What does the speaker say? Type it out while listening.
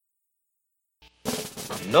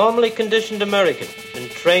Normally conditioned American, been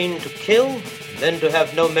trained to kill, then to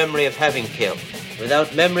have no memory of having killed.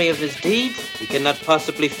 Without memory of his deed, he cannot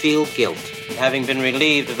possibly feel guilt. Having been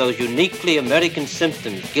relieved of those uniquely American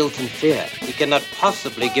symptoms, guilt and fear, he cannot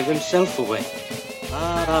possibly give himself away.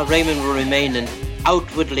 Our Raymond will remain an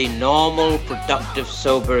outwardly normal, productive,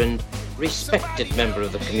 sober, and respected member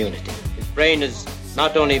of the community. His brain has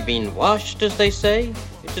not only been washed, as they say,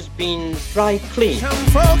 it has been dry cleaned. Some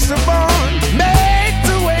folks are born made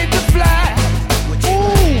to wait to fly.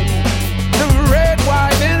 Ooh, the red,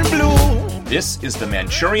 white, and blue. This is the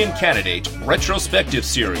Manchurian Candidate retrospective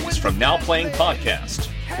series from Now Playing Podcast.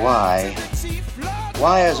 Why?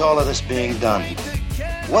 Why is all of this being done?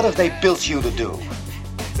 What have they built you to do?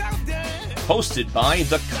 Hosted by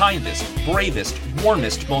the kindest, bravest,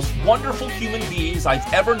 warmest, most wonderful human beings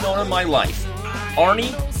I've ever known in my life.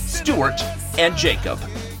 Arnie, Stuart, and Jacob.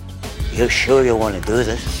 You sure you want to do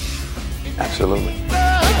this? Absolutely.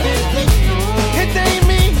 It ain't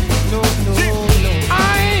me.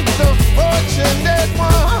 I ain't the fortunate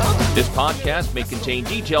one. This podcast may contain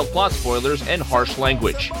detailed plot spoilers and harsh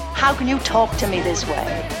language. How can you talk to me this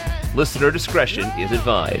way? Listener discretion is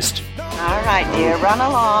advised. All right, dear, run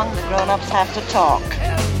along. The grown-ups have to talk.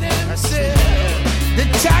 I said, the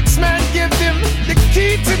taxman give them the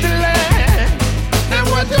key to the land. And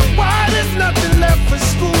wonder why there's nothing left for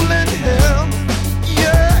school and hell.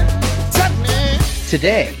 Yeah, tell me.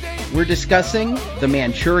 Today, we're discussing The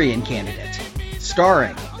Manchurian Candidate,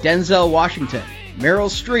 starring Denzel Washington, Meryl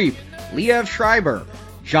Streep, Liev Schreiber,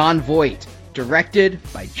 Jon Voight, directed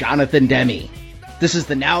by Jonathan Demme. This is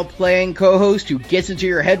the now playing co-host who gets into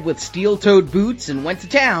your head with steel-toed boots and went to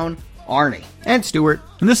town, Arnie. And Stuart.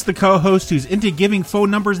 And this is the co-host who's into giving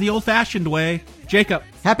phone numbers the old-fashioned way, Jacob.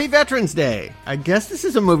 Happy Veterans Day. I guess this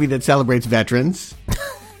is a movie that celebrates veterans.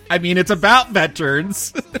 I mean, it's about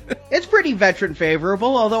veterans. It's pretty veteran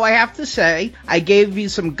favorable, although I have to say, I gave you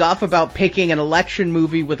some guff about picking an election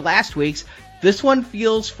movie with last week's. This one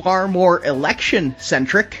feels far more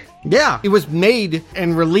election-centric. Yeah, it was made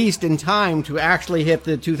and released in time to actually hit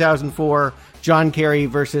the 2004 John Kerry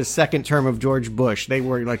versus second term of George Bush. They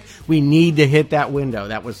were like, we need to hit that window.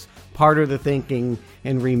 That was part of the thinking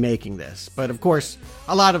in remaking this. But of course,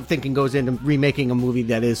 a lot of thinking goes into remaking a movie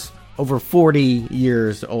that is over 40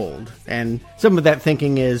 years old. And some of that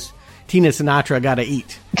thinking is Tina Sinatra gotta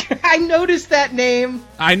eat. I noticed that name.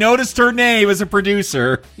 I noticed her name as a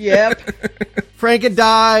producer. Yep. Frank had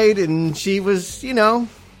died and she was,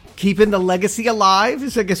 keeping the legacy alive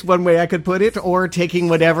is, I guess, one way I could put it, or taking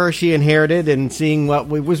whatever she inherited and seeing what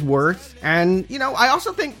it was worth. And, I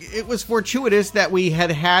also think it was fortuitous that we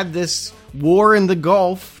had this war in the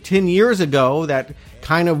Gulf 10 years ago that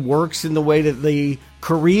kind of works in the way that the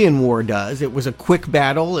Korean War does. It was a quick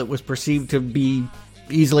battle. It was perceived to be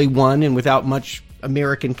easily won and without much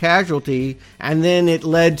American casualty. And then it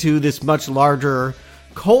led to this much larger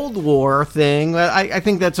Cold War thing. I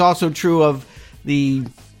think that's also true of the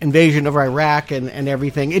invasion of Iraq and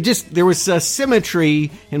everything. There was a symmetry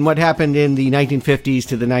in what happened in the 1950s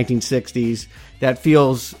to the 1960s that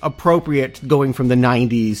feels appropriate going from the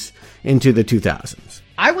 90s into the 2000s.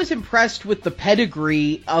 I was impressed with the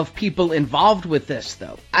pedigree of people involved with this,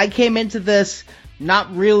 though. I came into this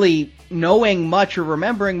not really knowing much or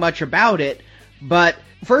remembering much about it, but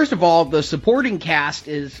first of all, the supporting cast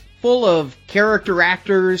is full of character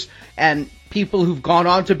actors and people who've gone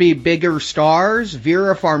on to be bigger stars.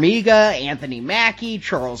 Vera Farmiga, Anthony Mackie,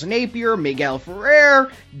 Charles Napier, Miguel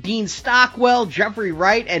Ferrer, Dean Stockwell, Jeffrey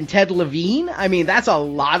Wright, and Ted Levine. I mean, that's a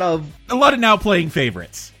lot of now playing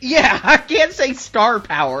favorites. Yeah, I can't say star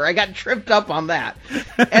power. I got tripped up on that.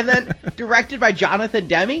 And then directed by Jonathan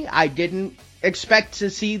Demme. I didn't expect to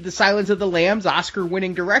see the Silence of the Lambs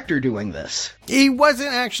Oscar-winning director doing this. He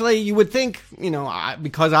wasn't actually, you would think,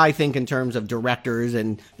 because I think in terms of directors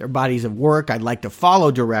and their bodies of work, I'd like to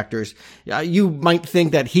follow directors. You might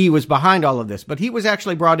think that he was behind all of this, but he was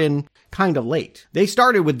actually brought in kind of late. They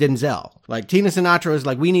started with Denzel. Like, Tina Sinatra was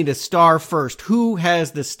like, we need a star first. Who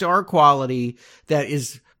has the star quality that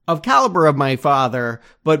is of caliber of my father,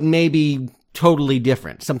 but maybe totally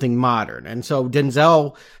different, something modern. And so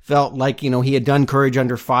Denzel felt like, he had done Courage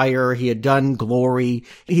Under Fire, he had done Glory,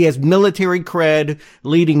 he has military cred,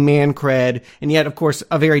 leading man cred, and yet, of course,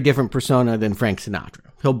 a very different persona than Frank Sinatra.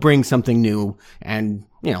 He'll bring something new and,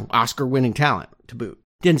 Oscar-winning talent to boot.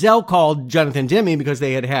 Denzel called Jonathan Demme because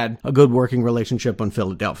they had a good working relationship on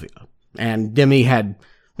Philadelphia. And Demme had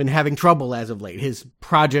been having trouble as of late. His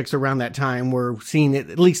projects around that time were seen,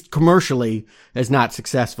 at least commercially, as not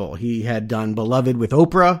successful. He had done Beloved with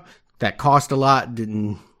Oprah. That cost a lot,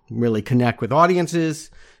 didn't really connect with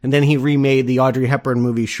audiences. And then he remade the Audrey Hepburn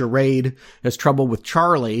movie Charade as Trouble with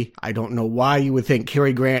Charlie. I don't know why you would think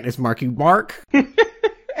Cary Grant is Marky Mark.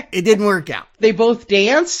 It didn't work out. They both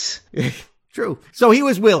dance? True. So he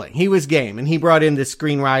was willing. He was game. And he brought in this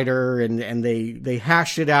screenwriter and they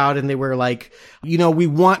hashed it out and they were like, you know, we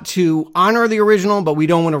want to honor the original, but we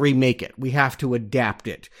don't want to remake it. We have to adapt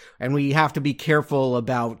it. And we have to be careful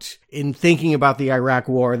about, in thinking about the Iraq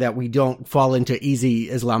War, that we don't fall into easy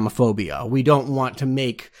Islamophobia. We don't want to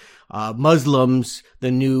make Muslims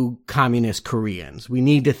the new communist Koreans. We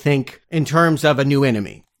need to think in terms of a new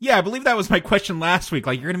enemy. Yeah, I believe that was my question last week.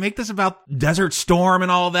 Like, you're going to make this about Desert Storm and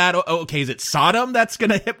all that. Okay, is it Sodom that's going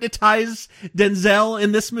to hypnotize Denzel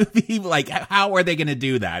in this movie? Like, how are they going to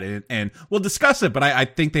do that? And we'll discuss it, but I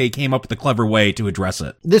think they came up with a clever way to address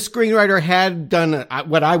it. This screenwriter had done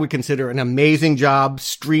what I would consider an amazing job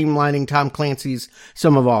streamlining Tom Clancy's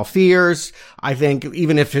Some of All Fears. I think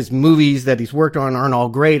even if his movies that he's worked on aren't all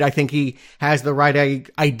great, I think he has the right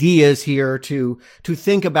ideas here to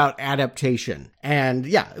think about adaptation. And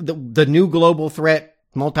yeah, the new global threat,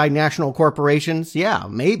 multinational corporations, yeah,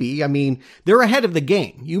 maybe. I mean, they're ahead of the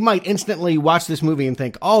game. You might instantly watch this movie and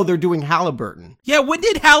think, oh, they're doing Halliburton. Yeah, when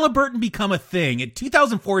did Halliburton become a thing?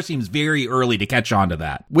 2004 seems very early to catch on to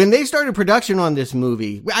that. When they started production on this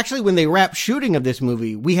movie, actually when they wrapped shooting of this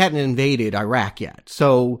movie, we hadn't invaded Iraq yet.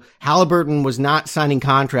 So Halliburton was not signing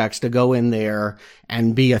contracts to go in there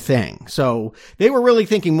and be a thing. So they were really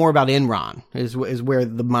thinking more about Enron is where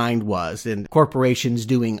the mind was, and corporations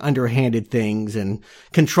doing underhanded things and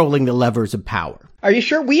controlling the levers of power. Are you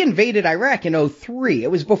sure? We invaded Iraq in 2003.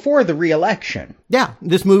 It was before the re-election. Yeah,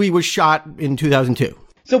 this movie was shot in 2002.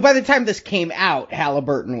 So by the time this came out,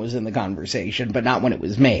 Halliburton was in the conversation, but not when it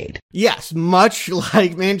was made. Yes, much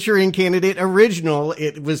like Manchurian Candidate original,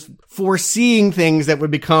 it was foreseeing things that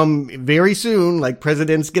would become very soon, like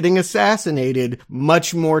presidents getting assassinated,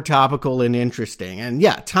 much more topical and interesting. And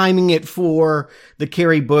yeah, timing it for the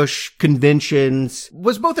Kerry Bush conventions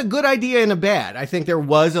was both a good idea and a bad. I think there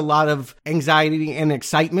was a lot of anxiety and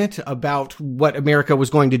excitement about what America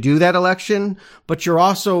was going to do that election, but you're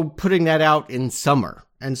also putting that out in summer.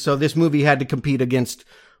 And so this movie had to compete against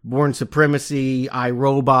Bourne Supremacy,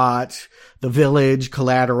 iRobot, The Village,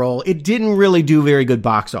 Collateral. It didn't really do very good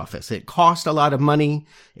box office. It cost a lot of money,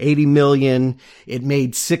 $80 million. It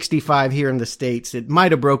made 65 here in the States. It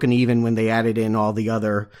might have broken even when they added in all the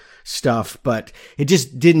other stuff, but it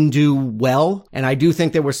just didn't do well. And I do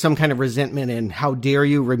think there was some kind of resentment in how dare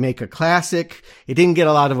you remake a classic. It didn't get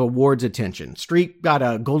a lot of awards attention. Streep got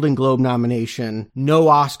a Golden Globe nomination. No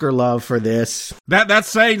Oscar love for this. That's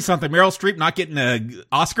saying something. Meryl Streep not getting an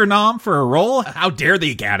Oscar nom for a role? How dare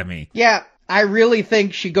the Academy? Yeah, I really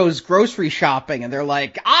think she goes grocery shopping and they're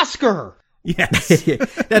like, Oscar! Yes.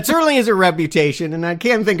 That certainly is a reputation, and I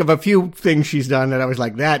can think of a few things she's done that I was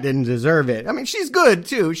like, that didn't deserve it. I mean, she's good,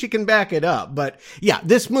 too. She can back it up. But yeah,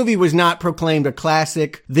 this movie was not proclaimed a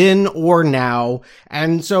classic then or now.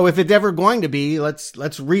 And so if it's ever going to be, let's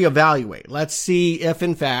reevaluate. Let's see if,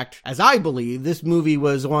 in fact, as I believe, this movie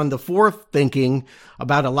was on the forth thinking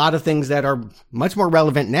about a lot of things that are much more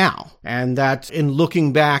relevant now. And that in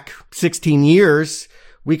looking back 16 years,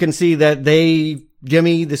 we can see that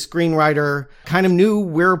Jimmy, the screenwriter, kind of knew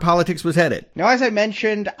where politics was headed. Now, as I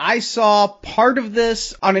mentioned, I saw part of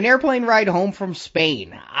this on an airplane ride home from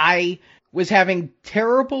Spain. I was having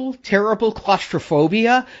terrible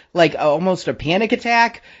claustrophobia, like almost a panic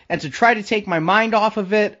attack. And to try to take my mind off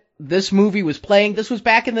of it, this movie was playing. This was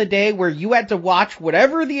back in the day where you had to watch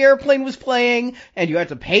whatever the airplane was playing, and you had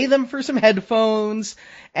to pay them for some headphones.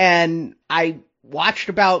 And I watched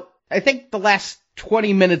about, I think the last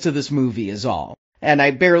 20 minutes of this movie is all. And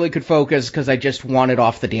I barely could focus because I just wanted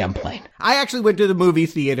off the damn plane. I actually went to the movie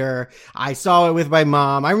theater. I saw it with my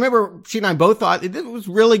mom. I remember she and I both thought it was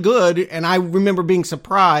really good. And I remember being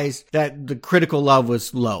surprised that the critical love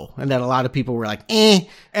was low and that a lot of people were like,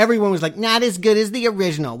 Everyone was like, not as good as the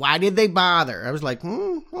original. Why did they bother? I was like,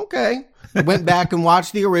 okay. I went back and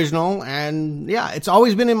watched the original. And yeah, it's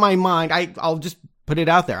always been in my mind. I'll just put it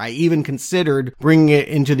out there. I even considered bringing it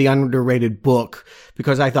into the underrated book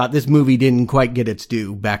because I thought this movie didn't quite get its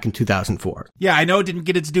due back in 2004. Yeah, I know it didn't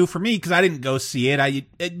get its due for me because I didn't go see it.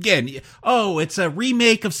 It's a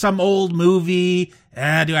remake of some old movie.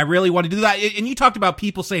 do I really want to do that? And you talked about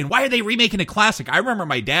people saying, why are they remaking a classic? I remember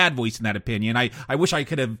my dad voicing that opinion. I wish I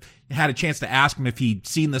could have had a chance to ask him if he'd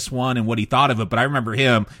seen this one and what he thought of it, but I remember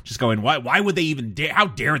him just going, why would they even dare, how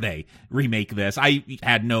dare they remake this? I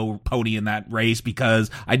had no pony in that race because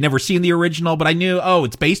I'd never seen the original, but I knew,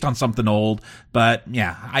 it's based on something old. But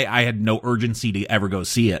yeah, I had no urgency to ever go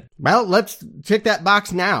see it. Well, let's tick that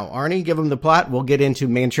box now. Arnie, give him the plot. We'll get into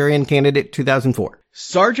Manchurian Candidate 2004.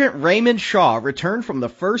 Sergeant Raymond Shaw returned from the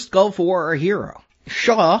first Gulf War a hero.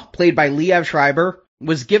 Shaw, played by Liev Schreiber,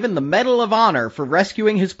 was given the Medal of Honor for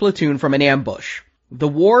rescuing his platoon from an ambush. The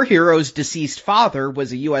war hero's deceased father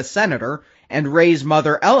was a U.S. Senator, and Ray's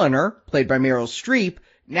mother Eleanor, played by Meryl Streep,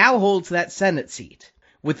 now holds that Senate seat.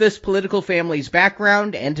 With this political family's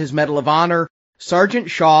background and his Medal of Honor, Sergeant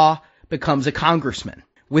Shaw becomes a congressman.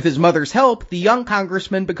 With his mother's help, the young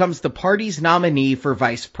congressman becomes the party's nominee for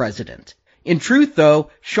vice president. In truth, though,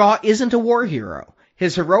 Shaw isn't a war hero.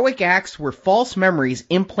 His heroic acts were false memories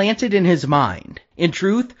implanted in his mind. In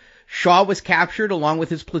truth, Shaw was captured along with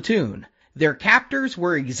his platoon. Their captors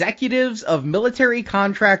were executives of military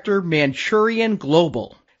contractor Manchurian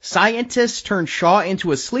Global. Scientists turned Shaw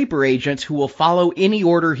into a sleeper agent who will follow any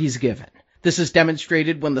order he's given. This is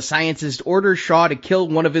demonstrated when the scientist orders Shaw to kill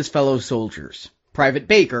one of his fellow soldiers. Private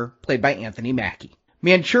Baker, played by Anthony Mackie.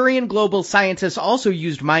 Manchurian Global scientists also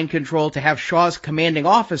used mind control to have Shaw's commanding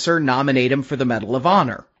officer nominate him for the Medal of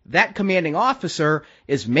Honor. That commanding officer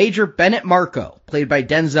is Major Bennett Marco, played by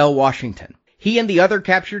Denzel Washington. He and the other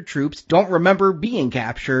captured troops don't remember being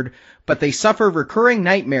captured, but they suffer recurring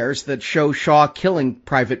nightmares that show Shaw killing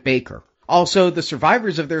Private Baker. Also, the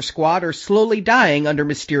survivors of their squad are slowly dying under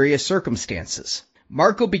mysterious circumstances.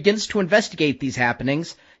 Marco begins to investigate these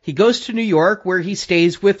happenings. He goes to New York, where he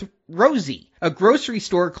stays with Rosie, a grocery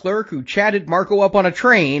store clerk who chatted Marco up on a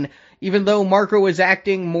train, even though Marco is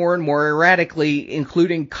acting more and more erratically,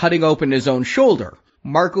 including cutting open his own shoulder.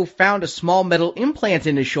 Marco found a small metal implant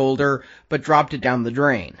in his shoulder, but dropped it down the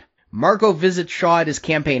drain. Marco visits Shaw at his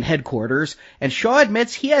campaign headquarters, and Shaw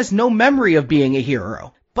admits he has no memory of being a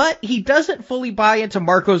hero. But he doesn't fully buy into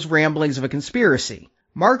Marco's ramblings of a conspiracy.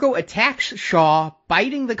 Marco attacks Shaw,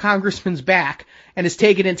 biting the congressman's back, and is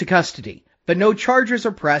taken into custody. But no charges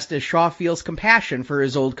are pressed as Shaw feels compassion for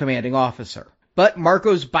his old commanding officer. But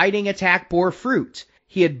Marco's biting attack bore fruit.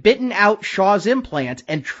 He had bitten out Shaw's implant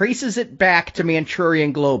and traces it back to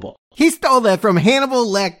Manchurian Global. He stole that from Hannibal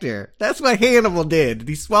Lecter. That's what Hannibal did.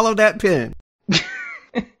 He swallowed that pin.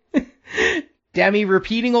 Demi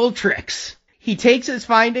repeating old tricks. He takes his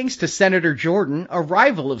findings to Senator Jordan, a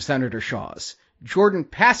rival of Senator Shaw's. Jordan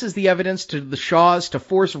passes the evidence to the Shaws to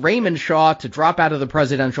force Raymond Shaw to drop out of the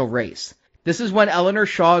presidential race. This is when Eleanor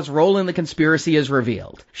Shaw's role in the conspiracy is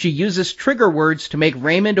revealed. She uses trigger words to make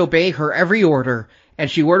Raymond obey her every order, and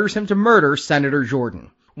she orders him to murder Senator Jordan.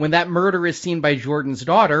 When that murder is seen by Jordan's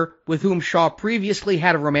daughter, with whom Shaw previously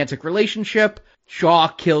had a romantic relationship, Shaw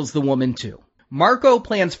kills the woman too. Marco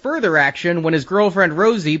plans further action when his girlfriend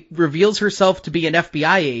Rosie reveals herself to be an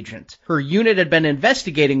FBI agent. Her unit had been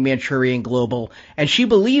investigating Manchurian Global, and she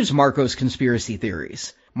believes Marco's conspiracy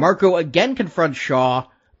theories. Marco again confronts Shaw,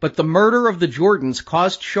 but the murder of the Jordans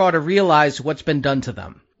caused Shaw to realize what's been done to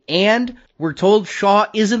them. And we're told Shaw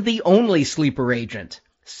isn't the only sleeper agent.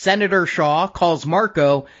 Senator Shaw calls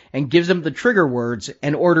Marco and gives him the trigger words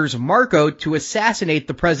and orders Marco to assassinate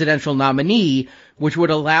the presidential nominee, which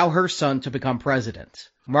would allow her son to become president.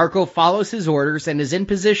 Marco follows his orders and is in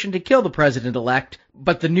position to kill the president-elect,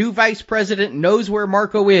 but the new vice president knows where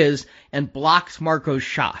Marco is and blocks Marco's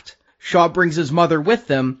shot. Shaw brings his mother with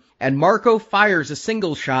them, and Marco fires a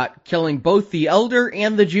single shot, killing both the elder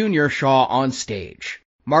and the junior Shaw on stage.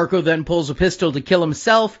 Marco then pulls a pistol to kill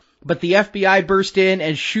himself, but the FBI burst in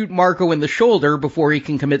and shoot Marco in the shoulder before he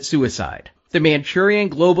can commit suicide. The Manchurian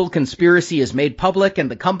Global conspiracy is made public,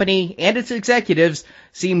 and the company and its executives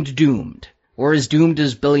seemed doomed, or as doomed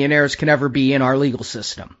as billionaires can ever be in our legal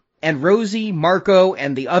system. And Rosie, Marco,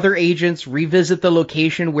 and the other agents revisit the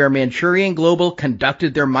location where Manchurian Global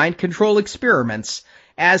conducted their mind control experiments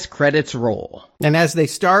as credits roll. And as they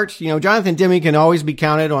start, Jonathan Demme can always be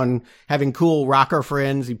counted on having cool rocker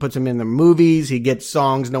friends. He puts them in the movies. He gets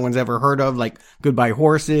songs no one's ever heard of, like Goodbye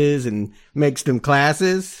Horses and Makes Them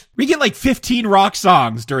Classes. We get like 15 rock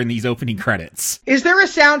songs during these opening credits. Is there a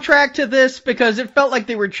soundtrack to this? Because it felt like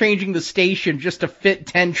they were changing the station just to fit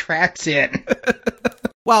 10 tracks in.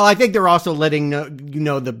 Well, I think they're also letting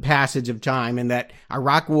the passage of time, and that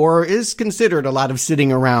Iraq War is considered a lot of sitting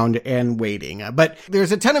around and waiting. But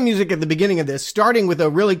there's a ton of music at the beginning of this, starting with a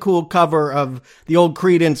really cool cover of the old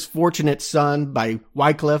Creedence Fortunate Son by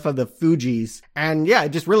Wycliffe of the Fugees. And yeah,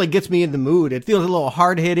 it just really gets me in the mood. It feels a little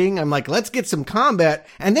hard-hitting. I'm like, let's get some combat.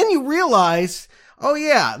 And then you realize, oh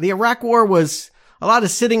yeah, the Iraq War was a lot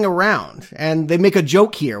of sitting around. And they make a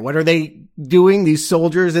joke here. What are they doing, these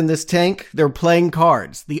soldiers in this tank? They're playing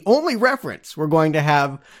cards. The only reference we're going to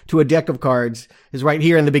have to a deck of cards is right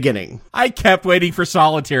here in the beginning. I kept waiting for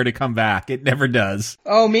Solitaire to come back. It never does.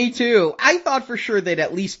 Oh, me too. I thought for sure they'd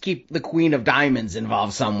at least keep the Queen of Diamonds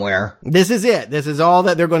involved somewhere. This is it. This is all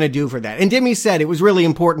that they're going to do for that. And Demi said it was really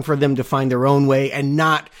important for them to find their own way and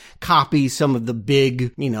not copy some of the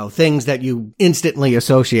big, things that you instantly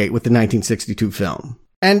associate with the 1962 film.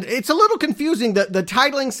 And it's a little confusing. The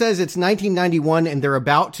titling says it's 1991 and they're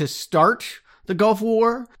about to start the Gulf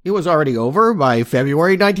War. It was already over by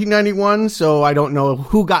February 1991, so I don't know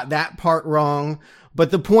who got that part wrong.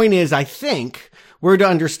 But the point is, I think we're to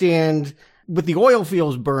understand, with the oil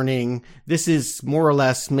fields burning, this is more or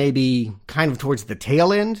less maybe kind of towards the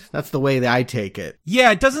tail end. That's the way that I take it.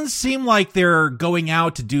 Yeah, it doesn't seem like they're going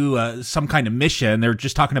out to do some kind of mission. They're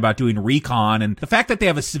just talking about doing recon. And the fact that they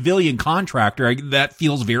have a civilian contractor, that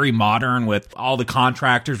feels very modern, with all the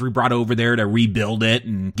contractors we brought over there to rebuild it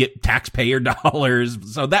and get taxpayer dollars.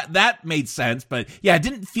 So that made sense. But yeah, it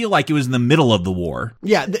didn't feel like it was in the middle of the war.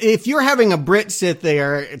 Yeah, if you're having a Brit sit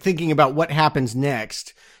there thinking about what happens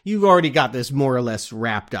next, you've already got this more or less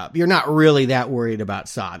wrapped up. You're not really that worried about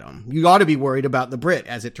Saddam. You ought to be worried about the Brit,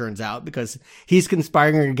 as it turns out, because he's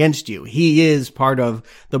conspiring against you. He is part of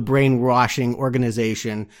the brainwashing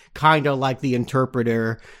organization, kind of like the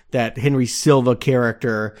interpreter, that Henry Silva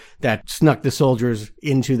character that snuck the soldiers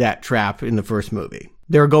into that trap in the first movie.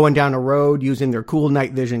 They're going down a road using their cool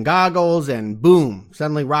night vision goggles, and boom,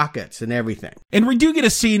 suddenly rockets and everything. And we do get a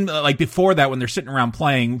scene like before that when they're sitting around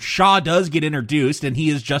playing. Shaw does get introduced, and he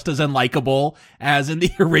is just as unlikable as in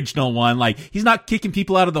the original one. Like, he's not kicking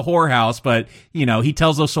people out of the whorehouse, but, he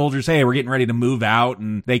tells those soldiers, hey, we're getting ready to move out,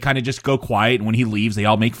 and they kind of just go quiet, and when he leaves, they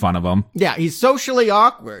all make fun of him. Yeah, he's socially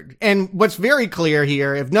awkward. And what's very clear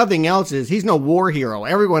here, if nothing else, is he's no war hero.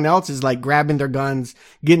 Everyone else is like grabbing their guns,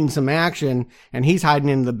 getting some action, and he's hiding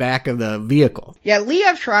in the back of the vehicle. Yeah,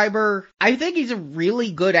 Liev Schreiber, I think he's a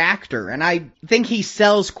really good actor, and I think he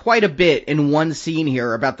sells quite a bit in one scene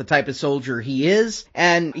here about the type of soldier he is,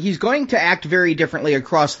 and he's going to act very differently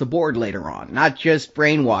across the board later on, not just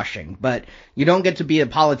brainwashing, but you don't get to be a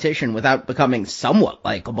politician without becoming somewhat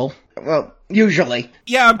likable. Well, usually.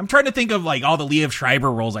 Yeah, I'm trying to think of like all the Liev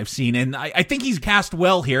Schreiber roles I've seen, and I think he's cast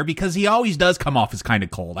well here because he always does come off as kind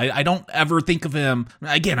of cold. I don't ever think of him,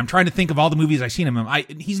 again, I'm trying to think of all the movies I've seen him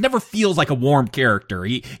in. He's never feels like a warm character.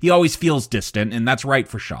 He always feels distant, and that's right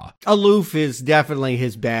for Shaw. Aloof is definitely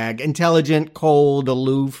his bag. Intelligent, cold,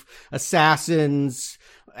 aloof, assassins,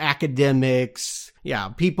 academics, yeah,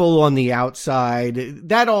 people on the outside.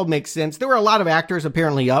 That all makes sense. There were a lot of actors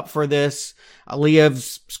apparently up for this.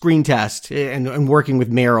 Liev's screen test and working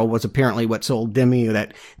with Meryl was apparently what sold Demi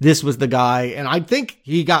that this was the guy. And I think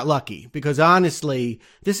he got lucky because honestly,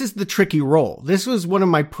 this is the tricky role. This was one of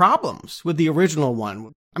my problems with the original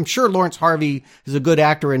one. I'm sure Lawrence Harvey is a good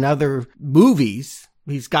actor in other movies.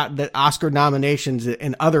 He's got the Oscar nominations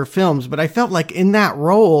in other films, but I felt like in that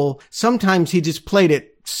role, sometimes he just played it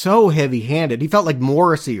so heavy-handed. He felt like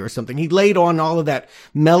Morrissey or something. He laid on all of that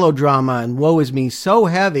melodrama and woe is me so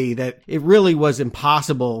heavy that it really was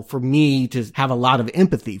impossible for me to have a lot of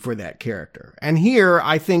empathy for that character. And here,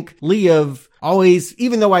 I think Liev always,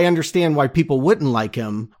 even though I understand why people wouldn't like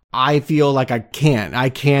him, I feel like I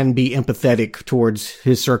can be empathetic towards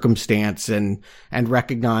his circumstance and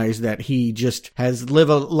recognize that he just has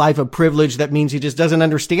lived a life of privilege. That means he just doesn't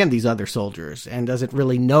understand these other soldiers and doesn't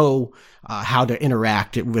really know how to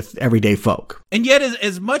interact with everyday folk. And yet,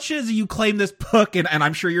 as much as you claim this book, and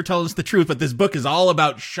I'm sure you're telling us the truth, but this book is all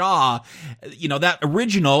about Shaw, that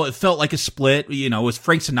original, it felt like a split, with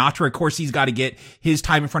Frank Sinatra. Of course, he's got to get his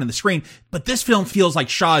time in front of the screen. But this film feels like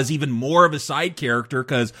Shaw is even more of a side character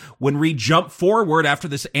because when we jump forward after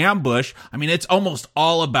this ambush, it's almost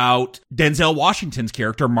all about Denzel Washington's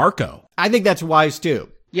character, Marco. I think that's wise too.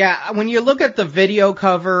 Yeah, when you look at the video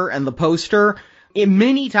cover and the poster,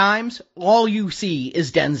 many times, all you see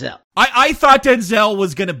is Denzel. I thought Denzel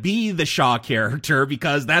was going to be the Shaw character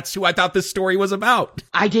because that's who I thought this story was about.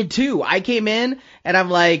 I did too. I came in and I'm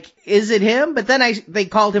like, is it him? But then they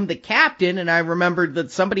called him the captain, and I remembered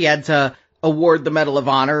that somebody had to award the Medal of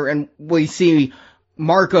Honor, and we see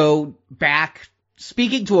Marco back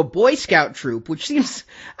speaking to a Boy Scout troop, which seems,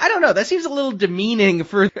 I don't know, that seems a little demeaning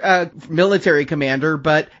for a military commander,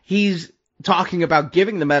 but he's talking about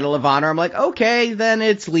giving the Medal of Honor. I'm like, okay, then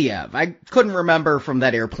it's Liev. I couldn't remember from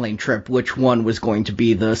that airplane trip which one was going to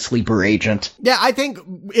be the sleeper agent. Yeah, I think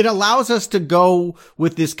it allows us to go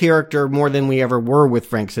with this character more than we ever were with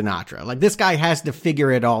Frank Sinatra. Like, this guy has to figure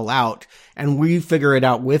it all out, and we figure it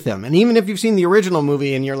out with him. And even if you've seen the original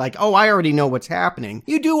movie and you're like, oh, I already know what's happening,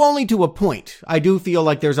 you do only to a point. I do feel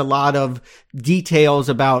like there's a lot of details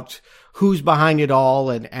about who's behind it all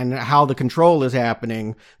and how the control is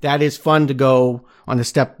happening. That is fun to go on a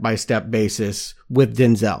step-by-step basis with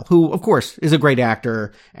Denzel, who, of course, is a great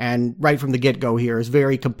actor and right from the get-go here is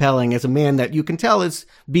very compelling as a man that you can tell is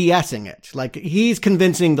BSing it. Like, he's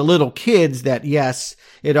convincing the little kids that, yes,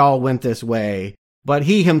 it all went this way. But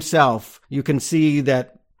he himself, you can see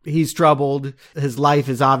that he's troubled. His life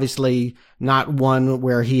is obviously not one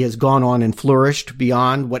where he has gone on and flourished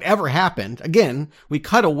beyond whatever happened. Again, we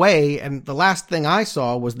cut away, and the last thing I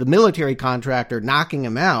saw was the military contractor knocking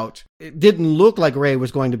him out. It didn't look like Ray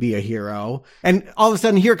was going to be a hero. And all of a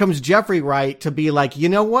sudden, here comes Jeffrey Wright to be like, you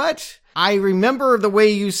know what? I remember the way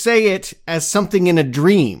you say it as something in a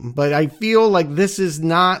dream, but I feel like this is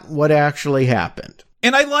not what actually happened.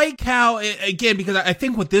 And I like how, again, because I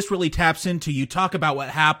think what this really taps into, you talk about what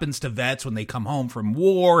happens to vets when they come home from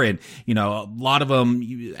war, and, you know, a lot of them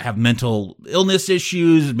have mental illness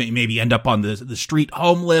issues, maybe end up on the street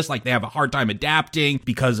homeless, like they have a hard time adapting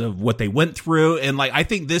because of what they went through. And, like, I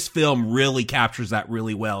think this film really captures that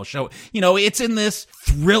really well. So, you know, it's in this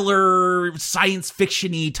thriller, science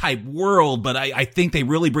fiction-y type world, but I think they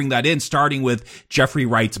really bring that in, starting with Jeffrey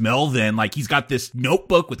Wright's Melvin. Like, he's got this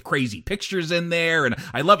notebook with crazy pictures in there, and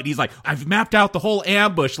I love it. He's like, I've mapped out the whole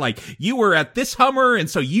ambush. Like, you were at this Hummer, and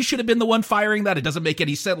so you should have been the one firing that. It doesn't make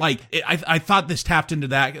any sense. Like, I thought this tapped into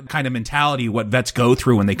that kind of mentality, what vets go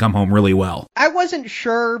through when they come home, really well. I wasn't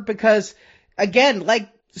sure because, again, like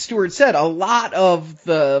Stuart said, a lot of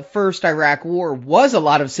the first Iraq war was a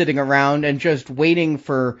lot of sitting around and just waiting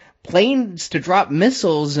for planes to drop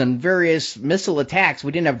missiles and various missile attacks.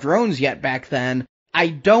 We didn't have drones yet back then. I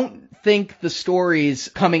don't think the stories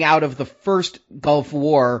coming out of the first Gulf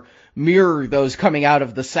War mirror those coming out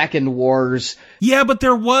of the second wars. Yeah, but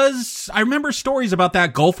I remember stories about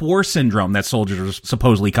that Gulf War syndrome that soldiers were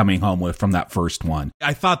supposedly coming home with from that first one.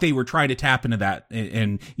 I thought they were trying to tap into that.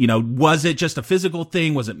 And, you know, was it just a physical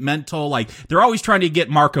thing? Was it mental? Like, they're always trying to get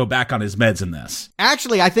Marco back on his meds in this.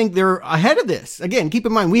 Actually, I think they're ahead of this. Again, keep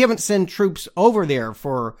in mind, we haven't sent troops over there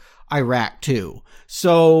for Iraq 2.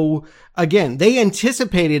 So, again, they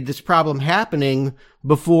anticipated this problem happening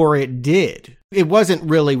before it did. It wasn't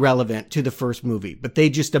really relevant to the first movie, but they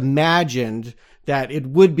just imagined that it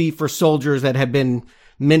would be for soldiers that had been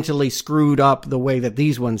mentally screwed up the way that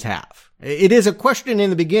these ones have. It is a question in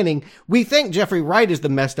the beginning. We think Jeffrey Wright is the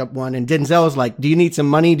messed up one, and Denzel is like, do you need some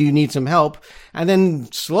money? Do you need some help? And then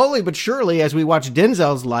slowly but surely, as we watch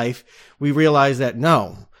Denzel's life, we realize that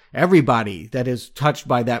no. Everybody that is touched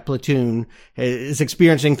by that platoon is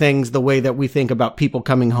experiencing things the way that we think about people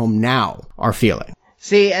coming home now are feeling.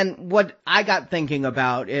 See, and what I got thinking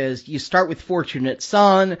about is you start with Fortunate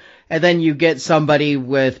Son, and then you get somebody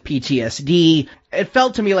with PTSD. It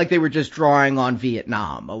felt to me like they were just drawing on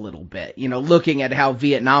Vietnam a little bit, you know, looking at how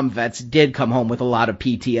Vietnam vets did come home with a lot of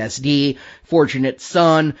PTSD. Fortunate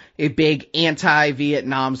Son, a big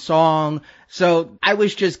anti-Vietnam song. So I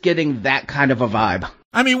was just getting that kind of a vibe.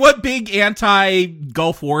 I mean, what big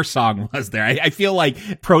anti-Gulf War song was there? I feel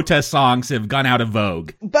like protest songs have gone out of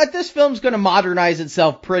vogue. But this film's going to modernize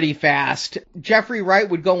itself pretty fast. Jeffrey Wright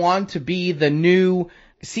would go on to be the new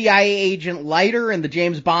CIA agent Leiter in the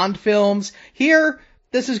James Bond films. Here,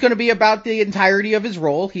 this is going to be about the entirety of his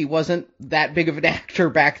role. He wasn't that big of an actor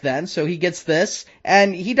back then, so he gets this.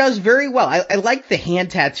 And he does very well. I like the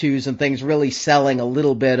hand tattoos and things really selling a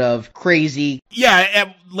little bit of crazy.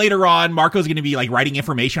 Yeah, later on, Marco's going to be like writing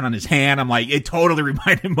information on his hand. I'm like, it totally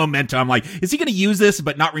reminded me of Memento. I'm like, is he going to use this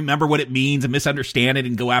but not remember what it means and misunderstand it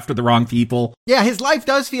and go after the wrong people? Yeah, his life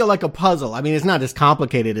does feel like a puzzle. I mean, it's not as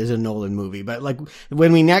complicated as a Nolan movie, but like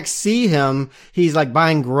when we next see him, he's like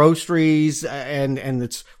buying groceries and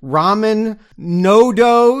it's ramen,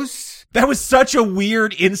 no-dos. That was such a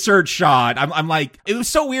weird insert shot. I'm like, it was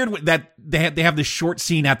so weird that they have this short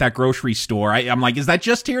scene at that grocery store. I'm like, is that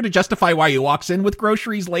just here to justify why he walks in with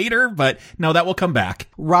groceries later? But no, that will come back.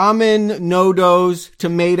 Ramen, no-dos,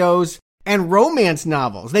 tomatoes. And romance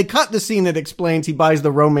novels. They cut the scene that explains he buys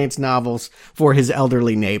the romance novels for his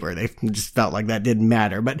elderly neighbor. They just felt like that didn't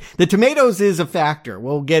matter. But the tomatoes is a factor.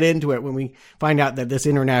 We'll get into it when we find out that this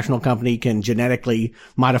international company can genetically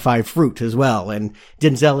modify fruit as well. And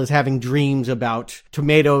Denzel is having dreams about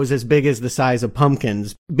tomatoes as big as the size of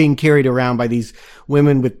pumpkins being carried around by these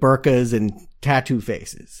women with burqas and tattoo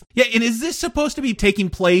faces. Yeah, and is this supposed to be taking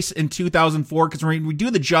place in 2004? Because when we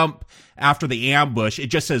do the jump after the ambush, it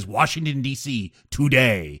just says Washington, D.C.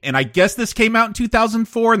 today. And I guess this came out in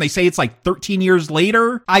 2004, and they say it's like 13 years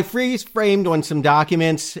later. I freeze-framed on some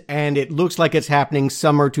documents, and it looks like it's happening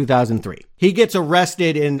summer 2003. He gets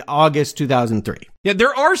arrested in August 2003. Yeah,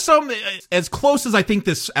 there are some, as close as I think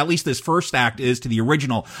this, at least this first act is to the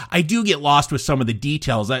original, I do get lost with some of the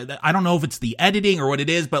details. I don't know if it's the editing or what it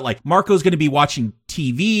is, but like Marco's going to be watching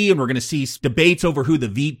TV and we're going to see debates over who the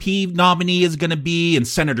VP nominee is going to be, and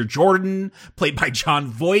Senator Jordan, played by John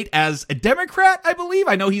Voight, as a Democrat, I believe.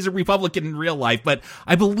 I know he's a Republican in real life, but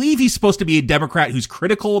I believe he's supposed to be a Democrat who's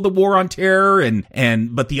critical of the war on terror,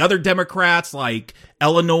 but the other Democrats, like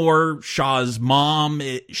Eleanor, Shaw's mom,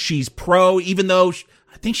 she's pro, even though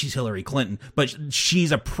I think she's Hillary Clinton, but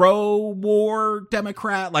she's a pro-war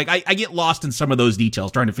Democrat. Like, I get lost in some of those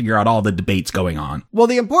details trying to figure out all the debates going on. Well,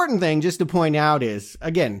 the important thing, just to point out, is,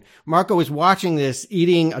 again, Marco is watching this,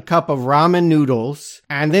 eating a cup of ramen noodles,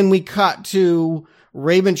 and then we cut to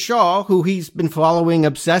Raymond Shaw, who he's been following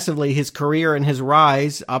obsessively, his career and his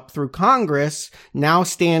rise up through Congress, now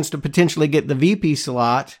stands to potentially get the VP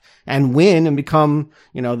slot and win and become,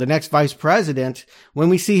 the next vice president. When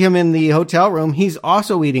we see him in the hotel room, he's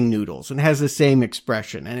also eating noodles and has the same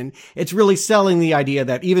expression. And it's really selling the idea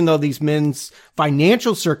that even though these men's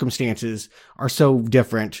financial circumstances are so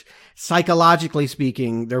different, psychologically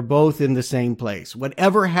speaking, they're both in the same place.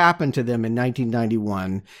 Whatever happened to them in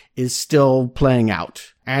 1991 is still playing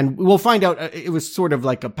out. And we'll find out it was sort of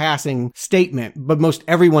like a passing statement, but most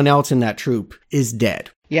everyone else in that troupe is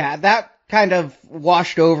dead. Yeah, that kind of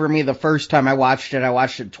washed over me the first time I watched it. I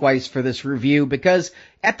watched it twice for this review because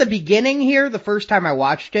at the beginning here, the first time I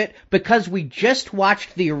watched it, because we just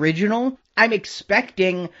watched the original, I'm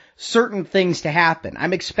expecting certain things to happen.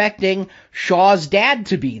 I'm expecting Shaw's dad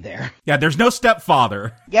to be there. Yeah, there's no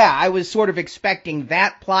stepfather. Yeah, I was sort of expecting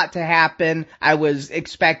that plot to happen. I was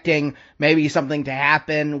expecting maybe something to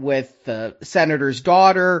happen with the senator's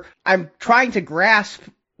daughter. I'm trying to grasp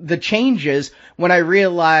the changes when I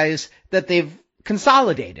realize that they've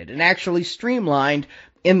consolidated and actually streamlined.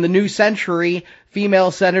 In the new century,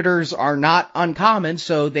 female senators are not uncommon,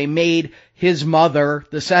 so they made his mother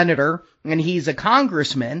the senator, and he's a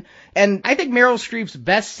congressman. And I think Meryl Streep's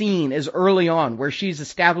best scene is early on, where she's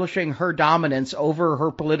establishing her dominance over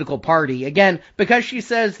her political party. Again, because she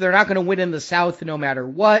says they're not going to win in the South no matter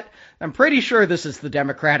what. I'm pretty sure this is the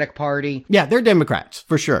Democratic Party. Yeah, they're Democrats,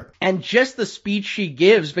 for sure. And just the speech she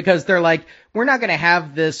gives, because they're like, we're not going to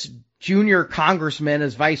have this junior congressman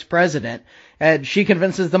as vice president. And she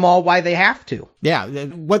convinces them all why they have to. Yeah,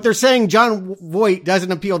 what they're saying, John Voight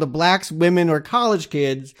doesn't appeal to blacks, women, or college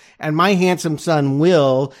kids, and my handsome son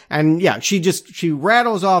will. And yeah, she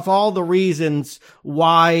rattles off all the reasons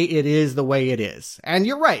why it is the way it is. And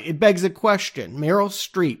you're right, it begs a question. Meryl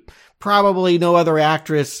Streep, probably no other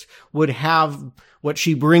actress would have what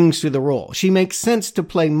she brings to the role. She makes sense to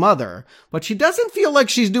play mother, but she doesn't feel like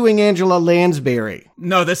she's doing Angela Lansbury.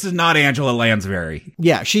 No, this is not Angela Lansbury.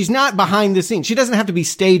 Yeah, she's not behind the scenes. She doesn't have to be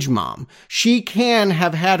stage mom. She can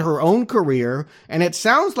have had her own career, and it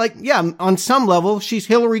sounds like, yeah, on some level, she's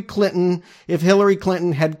Hillary Clinton if Hillary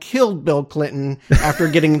Clinton had killed Bill Clinton after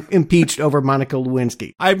getting impeached over Monica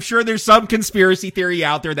Lewinsky. I'm sure there's some conspiracy theory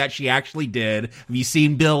out there that she actually did. Have you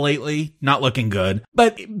seen Bill lately? Not looking good.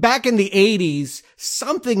 But back in the 80s,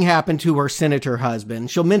 something happened to her senator husband.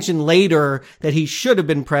 She'll mention later that he should have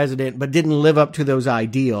been president, but didn't live up to those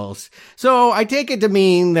ideals. So I take it to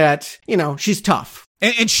mean that, she's tough.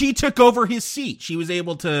 And she took over his seat. She was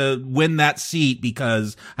able to win that seat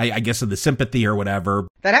because, I guess, of the sympathy or whatever.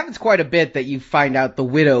 That happens quite a bit, that you find out the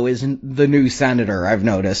widow isn't the new senator, I've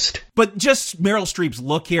noticed. But just Meryl Streep's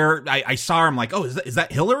look here, I saw her, I'm like, oh, is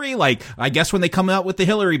that Hillary? Like, I guess when they come out with the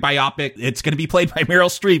Hillary biopic, it's going to be played by Meryl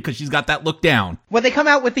Streep because she's got that look down. When they come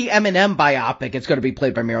out with the Eminem biopic, it's going to be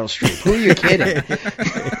played by Meryl Streep. Who are you kidding?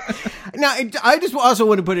 Now, I just also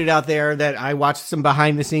want to put it out there that I watched some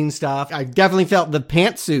behind-the-scenes stuff. I definitely felt the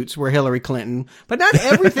pantsuits were Hillary Clinton, but not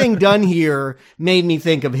everything done here made me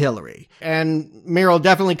think of Hillary. And Meryl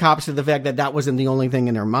definitely cops to the fact that that wasn't the only thing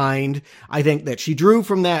in her mind. I think that she drew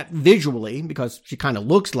from that visually because she kind of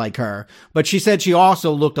looks like her, but she said she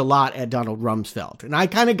also looked a lot at Donald Rumsfeld. And I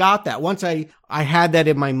kind of got that. Once I had that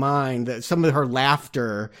in my mind, that some of her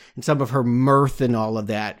laughter and some of her mirth and all of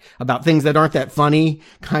that about things that aren't that funny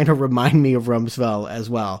kind of remind me of Rumsfeld as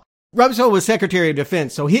well. Rumsfeld was Secretary of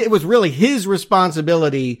Defense, so it was really his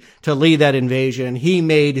responsibility to lead that invasion. He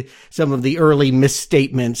made some of the early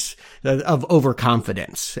misstatements of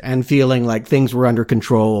overconfidence and feeling like things were under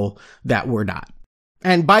control that were not.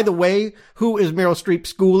 And by the way, who is Meryl Streep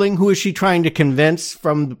schooling? Who is she trying to convince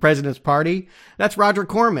from the president's party? That's Roger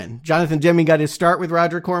Corman. Jonathan Demme got his start with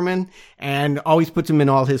Roger Corman and always puts him in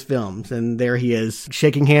all his films. And there he is,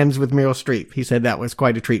 shaking hands with Meryl Streep. He said that was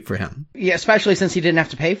quite a treat for him. Yeah, especially since he didn't have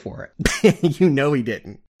to pay for it. You know he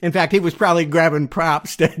didn't. In fact, he was probably grabbing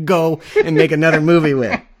props to go and make another movie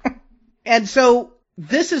with. And so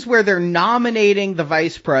this is where they're nominating the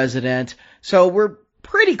vice president. So we're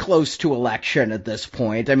pretty close to election at this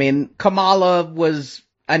point. I mean, Kamala was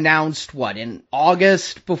announced, in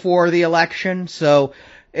August before the election? So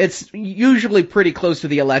it's usually pretty close to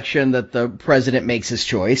the election that the president makes his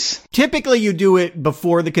choice. Typically, you do it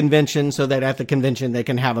before the convention so that at the convention they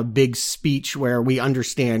can have a big speech where we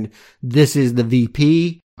understand this is the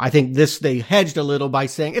VP. I think they hedged a little by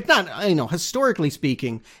saying it's not, historically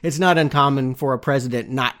speaking, it's not uncommon for a president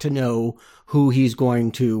not to know who he's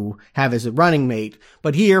going to have as a running mate.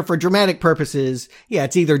 But here, for dramatic purposes,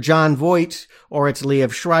 it's either Jon Voight or it's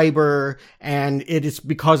Liev Schreiber. And it is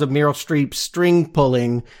because of Meryl Streep's string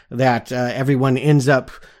pulling that everyone ends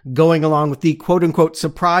up going along with the quote-unquote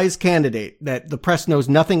surprise candidate that the press knows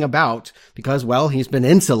nothing about because, he's been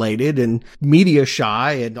insulated and media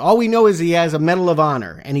shy. And all we know is he has a Medal of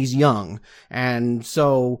Honor and he's young. And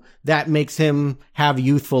so that makes him have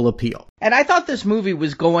youthful appeal. And I thought this movie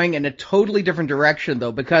was going in a totally different direction,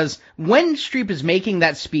 though, because when Streep is making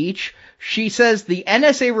that speech, she says the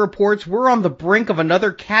NSA reports we're on the brink of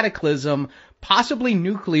another cataclysm, possibly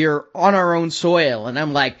nuclear, on our own soil. And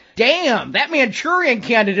I'm like, damn, that Manchurian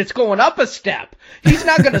candidate's going up a step. He's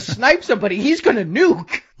not going to snipe somebody. He's going to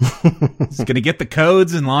nuke. He's going to get the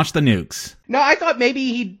codes and launch the nukes. No, I thought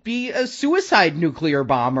maybe he'd be a suicide nuclear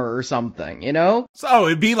bomber or something, So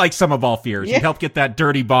it'd be like Sum of All Fears. Yeah. He'd help get that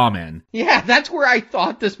dirty bomb in. Yeah, that's where I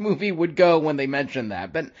thought this movie would go when they mentioned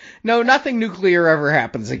that. But no, nothing nuclear ever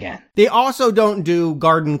happens again. They also don't do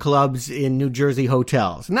garden clubs in New Jersey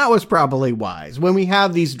hotels. And that was probably wise. When we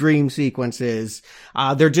have these dream sequences,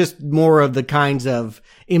 they're just more of the kinds of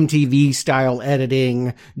MTV style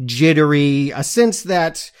editing, jittery, a sense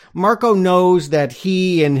that Marco knows that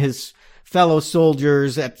he and his fellow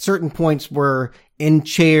soldiers at certain points were in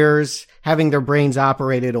chairs, having their brains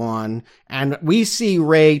operated on. And we see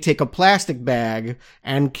Ray take a plastic bag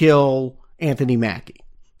and kill Anthony Mackie.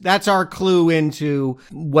 That's our clue into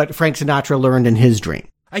what Frank Sinatra learned in his dream.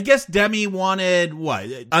 I guess Demme wanted,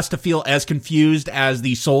 us to feel as confused as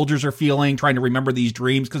the soldiers are feeling, trying to remember these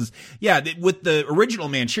dreams. Because, with the original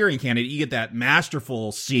Manchurian Candidate, you get that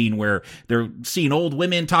masterful scene where they're seeing old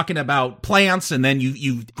women talking about plants, and then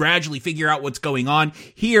you gradually figure out what's going on.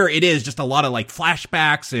 Here, it is just a lot of,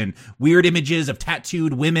 flashbacks and weird images of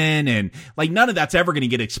tattooed women, and, none of that's ever going to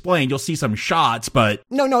get explained. You'll see some shots, but...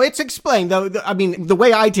 No, it's explained, though. I mean, the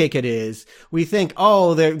way I take it is, we think,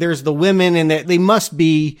 there's the women, and they must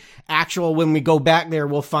be actual. When we go back there,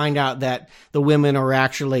 we'll find out that the women are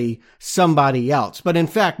actually somebody else. But in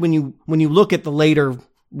fact, when you look at the later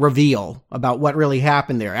reveal about what really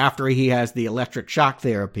happened there after he has the electric shock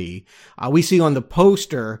therapy, we see on the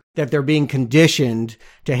poster that they're being conditioned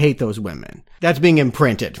to hate those women. That's being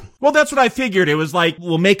imprinted. Well, that's what I figured. It was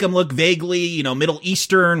we'll make them look vaguely, Middle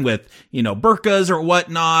Eastern with, burqas or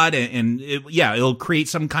whatnot. And it'll create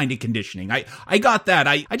some kind of conditioning. I got that.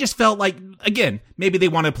 I just felt like, again, maybe they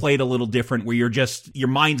want to play it a little different where your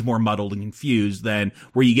mind's more muddled and confused than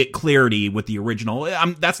where you get clarity with the original.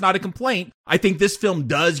 That's not a complaint. I think this film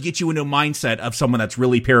does get you into a mindset of someone that's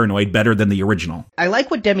really paranoid better than the original. I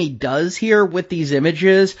like what Demme does here with these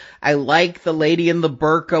images. I like the lady in the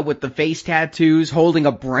burqa with the face tattoos holding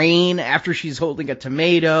a brain after she's holding a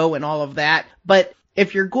tomato and all of that. But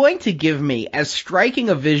if you're going to give me as striking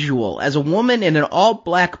a visual as a woman in an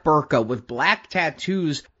all-black burqa with black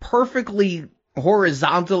tattoos perfectly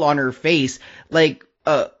horizontal on her face, like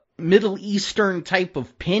a Middle Eastern type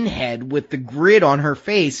of pinhead with the grid on her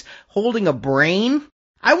face holding a brain,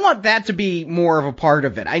 I want that to be more of a part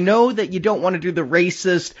of it. I know that you don't want to do the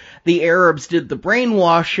racist, the Arabs did the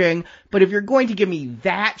brainwashing, but if you're going to give me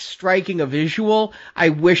that striking a visual, I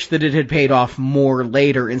wish that it had paid off more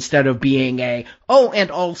later instead of being and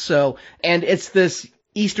it's this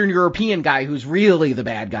Eastern European guy who's really the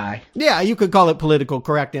bad guy. Yeah, you could call it political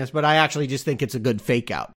correctness, but I actually just think it's a good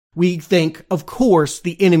fake out. We think, of course,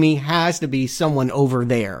 the enemy has to be someone over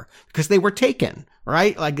there because they were taken,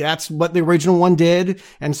 right? Like that's what the original one did.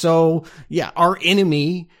 And so, yeah, our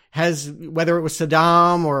enemy has, whether it was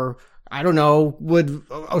Saddam or I don't know, would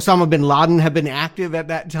Osama bin Laden have been active at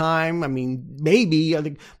that time? I mean, maybe,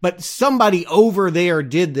 but somebody over there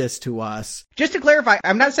did this to us. Just to clarify,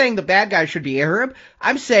 I'm not saying the bad guy should be Arab.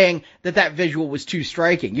 I'm saying that visual was too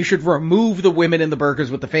striking. You should remove the women in the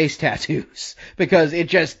burqas with the face tattoos because it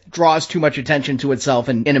just draws too much attention to itself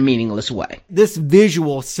in a meaningless way. This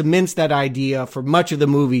visual cements that idea for much of the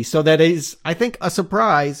movie, so that is, I think, a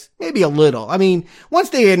surprise, maybe a little. I mean, once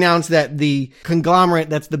they announced that the conglomerate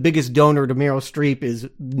that's the biggest donor to Meryl Streep is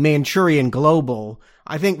Manchurian Global,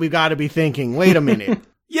 I think we've got to be thinking, wait a minute.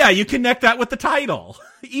 Yeah, you connect that with the title.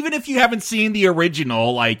 Even if you haven't seen the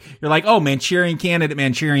original, like, you're like, oh, Manchurian Candidate,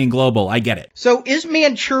 Manchurian Global. I get it. So is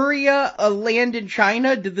Manchuria a land in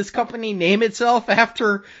China? Did this company name itself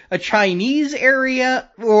after a Chinese area?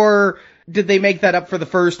 Or did they make that up for the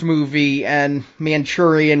first movie and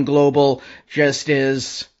Manchurian Global just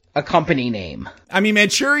is a company name? I mean,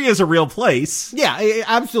 Manchuria is a real place. Yeah,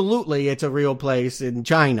 absolutely. It's a real place in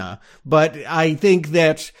China. But I think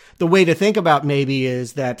that the way to think about maybe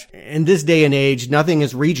is that in this day and age, nothing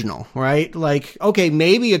is regional, right? Like, okay,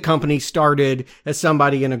 maybe a company started as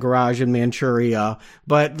somebody in a garage in Manchuria,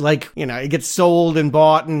 but like, you know, it gets sold and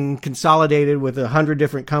bought and consolidated with 100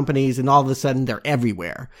 different companies and all of a sudden they're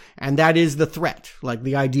everywhere. And that is the threat. Like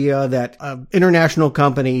the idea that an international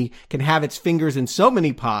company can have its fingers in so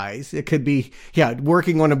many pies. It could be,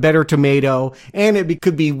 working on a better tomato, and it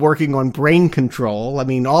could be working on brain control. I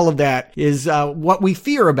mean, all of that is what we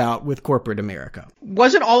fear about with corporate America.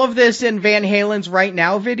 Wasn't all of this in Van Halen's Right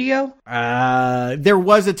Now video? There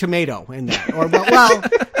was a tomato in that. Or, well,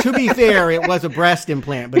 to be fair, it was a breast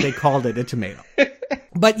implant, but they called it a tomato.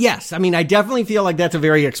 But yes, I mean, I definitely feel like that's a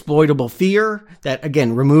very exploitable fear that,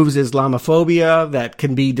 again, removes Islamophobia, that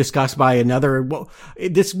can be discussed by another. Well,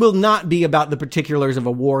 this will not be about the particulars of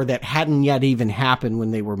a war that hadn't yet even happened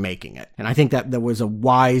when they were making it. And I think that was a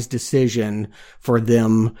wise decision for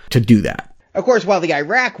them to do that. Of course, while the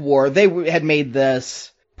Iraq War, they had made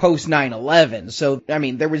this post 9/11. So, I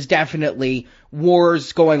mean, there was definitely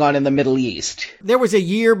wars going on in the Middle East. There was a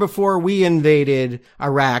year before we invaded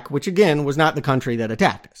Iraq, which again was not the country that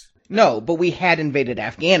attacked us. No, but we had invaded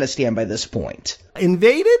Afghanistan by this point.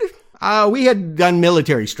 Invaded? We had done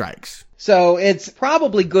military strikes. So it's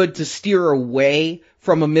probably good to steer away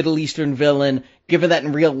from a Middle Eastern villain, given that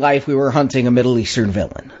in real life we were hunting a Middle Eastern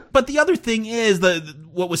villain. But the other thing is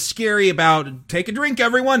what was scary about, take a drink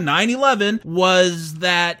everyone, 9/11, was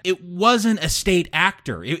that it wasn't a state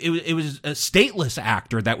actor. It was a stateless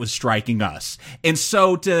actor that was striking us. And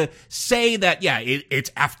so to say that,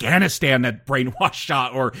 it's Afghanistan that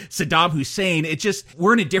brainwashed or Saddam Hussein,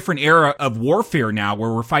 we're in a different era of warfare now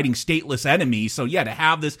where we're fighting stateless enemies. So to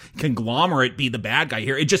have this conglomerate be the bad guy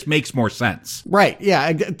here, it just makes more sense. Right.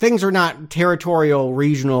 Yeah. Things are not territorial,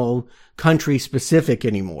 regional, country specific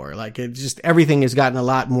anymore. Like it just, everything has gotten a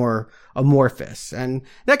lot more amorphous, and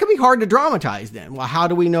that can be hard to dramatize then. Well, how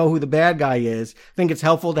do we know who the bad guy is? I think it's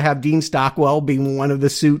helpful to have Dean Stockwell being one of the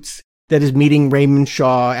suits that is meeting Raymond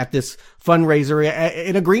Shaw at this fundraiser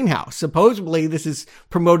in a greenhouse. Supposedly this is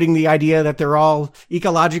promoting the idea that they're all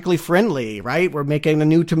ecologically friendly, right? We're making a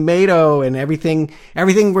new tomato and everything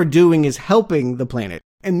we're doing is helping the planet.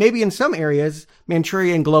 And maybe in some areas,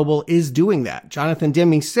 Manchurian Global is doing that. Jonathan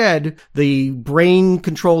Demme said the brain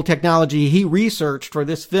control technology he researched for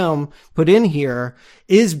this film, put in here,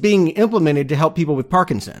 is being implemented to help people with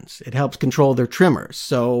Parkinson's. It helps control their tremors.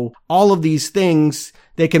 So all of these things,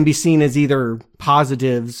 they can be seen as either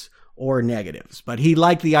positives or negatives. But he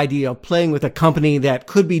liked the idea of playing with a company that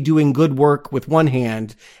could be doing good work with one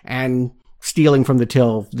hand and stealing from the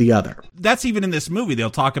till the other. That's even in this movie. They'll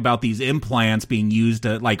talk about these implants being used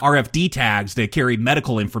like RFD tags to carry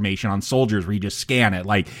medical information on soldiers where you just scan it.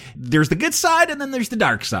 Like there's the good side and then there's the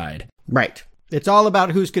dark side. Right. It's all about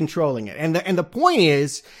who's controlling it. And the point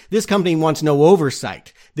is, this company wants no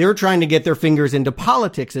oversight. They're trying to get their fingers into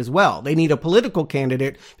politics as well. They need a political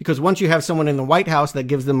candidate because once you have someone in the White House that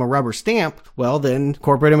gives them a rubber stamp, well, then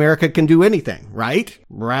corporate America can do anything, right?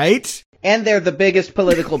 Right? And they're the biggest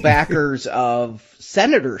political backers of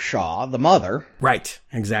Senator Shaw, the mother. Right,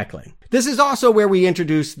 exactly. This is also where we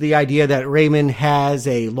introduce the idea that Raymond has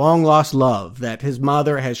a long-lost love, that his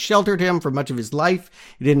mother has sheltered him for much of his life.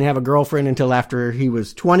 He didn't have a girlfriend until after he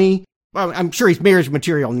was 20. Well, I'm sure he's marriage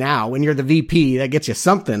material now. When you're the VP, that gets you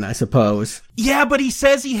something, I suppose. Yeah, but he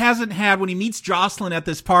says he hasn't had, when he meets Jocelyn at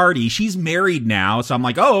this party, she's married now. So I'm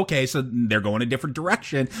like, oh, okay, so they're going a different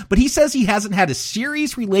direction. But he says he hasn't had a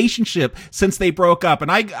serious relationship since they broke up.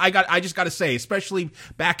 And I just got to say, especially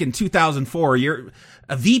back in 2004, you're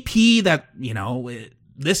a VP that, you know,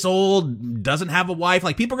 this old, doesn't have a wife.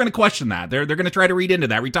 Like, people are going to question that. They're going to try to read into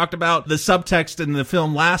that. We talked about the subtext in the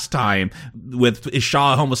film last time with, is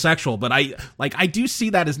Shaw homosexual? But I do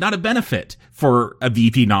see that as not a benefit for a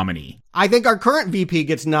VP nominee. I think our current VP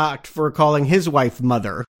gets knocked for calling his wife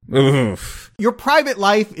mother. Oof. Your private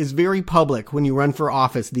life is very public when you run for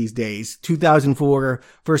office these days. 2004,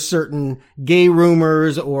 for certain gay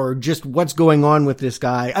rumors or just what's going on with this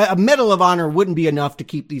guy. A Medal of Honor wouldn't be enough to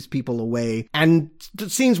keep these people away. And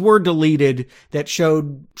scenes were deleted that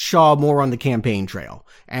showed Shaw more on the campaign trail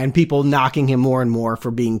and people knocking him more and more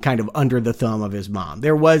for being kind of under the thumb of his mom.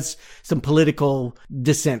 There was some political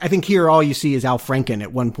dissent. I think here all you see is Al Franken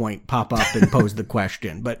at one point pop up and pose the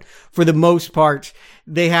question. But for the most part,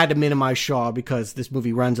 they had to minimize Shaw because this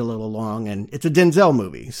movie runs a little long and it's a Denzel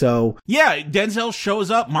movie. So yeah, Denzel shows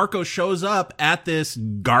up, Marco shows up at this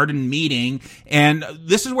garden meeting, and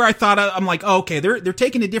this is where I thought, I'm like, oh, okay, they're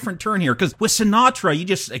taking a different turn here, because with Sinatra, you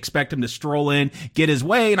just expect him to stroll in, get his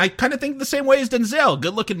way, and I kind of think the same way as Denzel,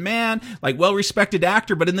 good looking man, like well-respected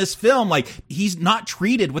actor, but in this film, like, he's not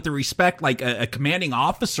treated with the respect like a commanding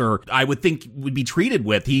officer I would think would be treated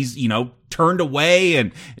with. He's, you know, turned away,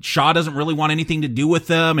 and Shaw doesn't really want anything to do with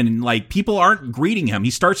them, and like, people aren't greeting him. He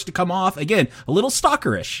starts to come off again a little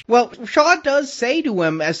stalkerish. Well, Shaw does say to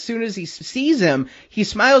him as soon as he sees him, he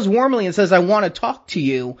smiles warmly and says, "I want to talk to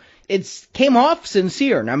you." It came off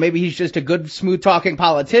sincere. Now, maybe he's just a good, smooth-talking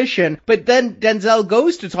politician, but then Denzel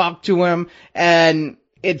goes to talk to him, and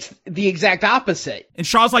it's the exact opposite. And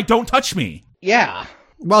Shaw's like, "Don't touch me." Yeah.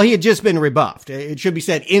 Well, he had just been rebuffed. It should be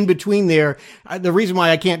said, in between there, the reason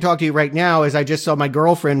why I can't talk to you right now is I just saw my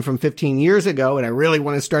girlfriend from 15 years ago, and I really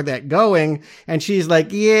want to start that going. And she's like,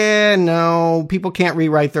 yeah, no, people can't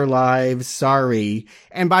rewrite their lives. Sorry.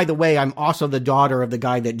 And by the way, I'm also the daughter of the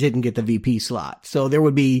guy that didn't get the VP slot. So there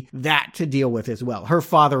would be that to deal with as well. Her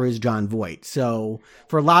father is John Voight. So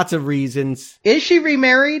for lots of reasons. Is she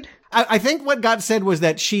remarried? I think what got said was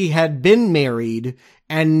that she had been married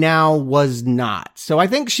and now was not. So I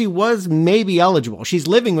think she was maybe eligible. She's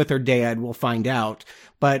living with her dad, we'll find out,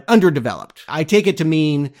 but underdeveloped. I take it to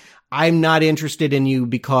mean I'm not interested in you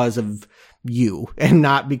because of you and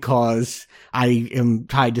not because I am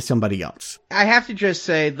tied to somebody else. I have to just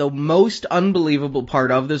say the most unbelievable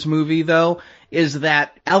part of this movie, though, is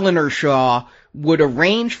that Eleanor Shaw would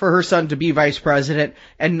arrange for her son to be vice president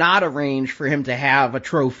and not arrange for him to have a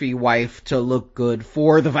trophy wife to look good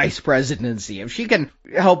for the vice presidency. If she can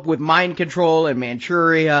help with mind control and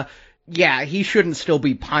Manchuria, yeah, he shouldn't still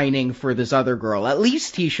be pining for this other girl. At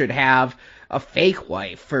least he should have a fake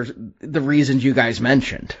wife for the reasons you guys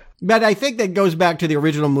mentioned. But I think that goes back to the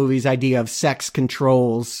original movie's idea of sex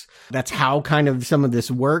controls. That's how kind of some of this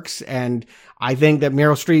works. And I think that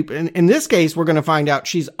Meryl Streep, in this case, we're going to find out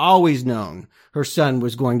she's always known her son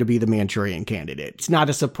was going to be the Manchurian candidate. It's not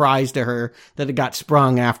a surprise to her that it got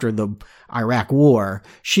sprung after the Iraq War.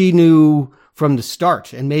 She knew from the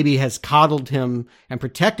start and maybe has coddled him and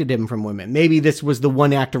protected him from women. Maybe this was the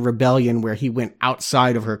one act of rebellion where he went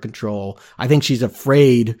outside of her control. I think she's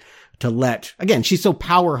afraid to let, again, she's so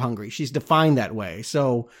power hungry. She's defined that way.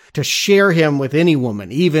 So to share him with any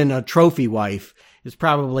woman, even a trophy wife, is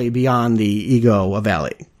probably beyond the ego of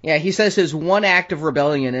Ellie. Yeah, he says his one act of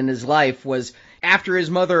rebellion in his life was after his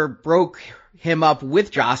mother broke him up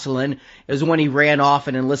with Jocelyn, is when he ran off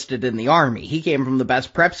and enlisted in the army. He came from the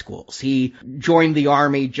best prep schools. He joined the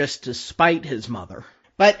army just to spite his mother.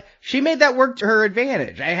 But she made that work to her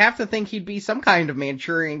advantage. I have to think he'd be some kind of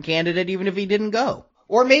Manchurian candidate even if he didn't go.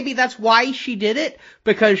 Or maybe that's why she did it,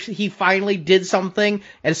 because he finally did something,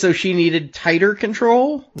 and so she needed tighter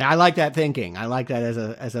control. I like that thinking. I like that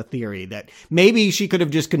as a theory, that maybe she could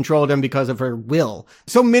have just controlled him because of her will.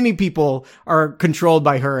 So many people are controlled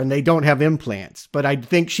by her and they don't have implants. But I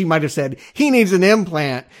think she might have said he needs an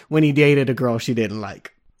implant when he dated a girl she didn't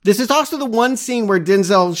like. This is also the one scene where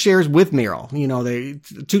Denzel shares with Meryl. You know, the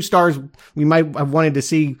two stars we might have wanted to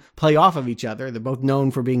see play off of each other. They're both known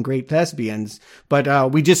for being great thespians.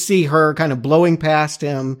 But we just see her kind of blowing past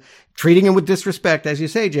him, treating him with disrespect, as you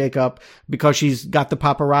say, Jacob, because she's got the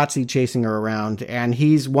paparazzi chasing her around. And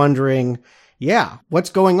he's wondering, yeah,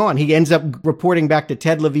 what's going on? He ends up reporting back to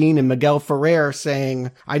Ted Levine and Miguel Ferrer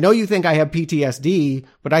saying, I know you think I have PTSD,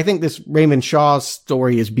 but I think this Raymond Shaw's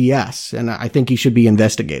story is BS, and I think he should be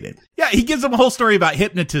investigated. Yeah, he gives them a whole story about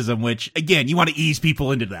hypnotism, which, again, you want to ease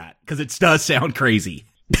people into that, because it does sound crazy.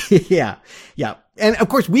 Yeah. And of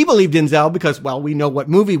course, we believe Denzel because, well, we know what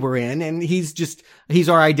movie we're in, and he's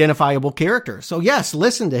our identifiable character. So yes,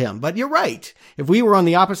 listen to him. But you're right. If we were on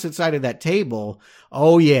the opposite side of that table,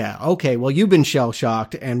 oh yeah, okay, well, you've been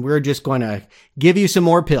shell-shocked, and we're just going to give you some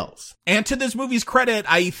more pills. And to this movie's credit,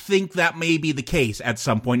 I think that may be the case at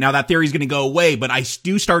some point. Now, that theory's going to go away, but I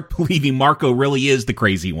do start believing Marco really is the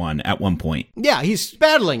crazy one at one point. Yeah, he's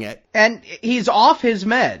battling it. And he's off his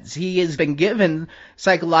meds. He has been given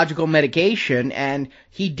psychological medication, and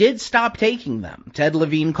he did stop taking them. Ted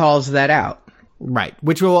Levine calls that out. Right,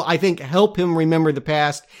 which will, I think, help him remember the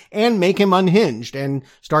past and make him unhinged and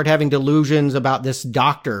start having delusions about this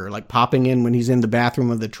doctor, like popping in when he's in the bathroom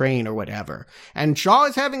of the train or whatever. And Shaw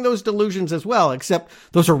is having those delusions as well, except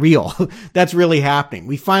those are real. That's really happening.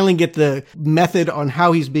 We finally get the method on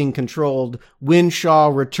how he's being controlled when Shaw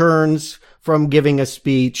returns from giving a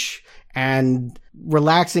speech and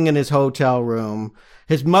relaxing in his hotel room.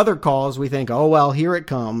 His mother calls. We think, oh, well, here it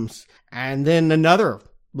comes. And then another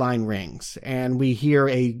line rings, and we hear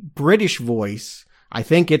a British voice. I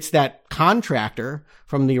think it's that contractor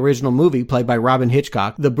from the original movie played by Robin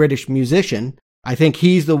Hitchcock, the British musician. I think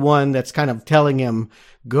he's the one that's kind of telling him,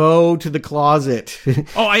 go to the closet.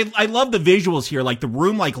 Oh, I love the visuals here. Like the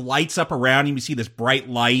room like lights up around him. You see this bright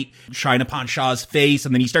light shine upon Shaw's face.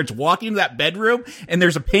 And then he starts walking into that bedroom, and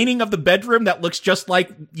there's a painting of the bedroom that looks just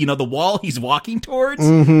like, you know, the wall he's walking towards,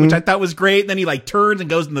 which I thought was great. And then he like turns and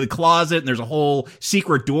goes into the closet, and there's a whole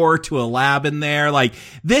secret door to a lab in there. Like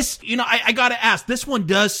this, you know, I gotta ask, this one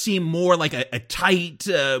does seem more like a tight,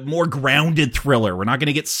 more grounded thriller. We're not going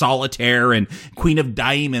to get Solitaire and Queen of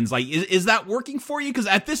Diamonds. Like, is that working for you?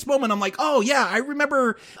 Because at this moment, I'm like, oh yeah, I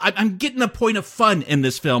remember I'm getting a point of fun in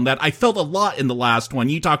this film that I felt a lot in the last one.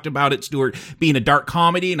 You talked about it, Stuart, being a dark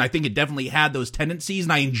comedy, and I think it definitely had those tendencies,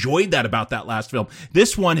 and I enjoyed that about that last film.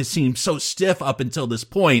 This one has seemed so stiff up until this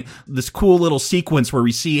point. This cool little sequence where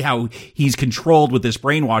we see how he's controlled with this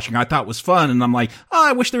brainwashing, I thought was fun, and I'm like, oh,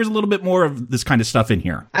 I wish there was a little bit more of this kind of stuff in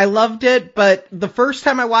here. I loved it, but the first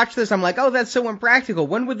time I watched this, I'm like, oh, that's so impractical.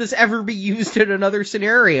 When would this ever be used in another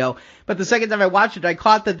scenario? But the second time I watched it, I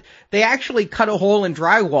caught that they actually cut a hole in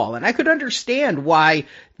drywall, and I could understand why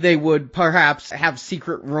they would perhaps have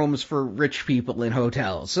secret rooms for rich people in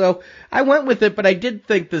hotels. So I went with it, but I did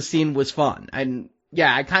think the scene was fun. And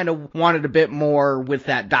yeah, I kind of wanted a bit more with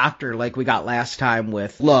that doctor like we got last time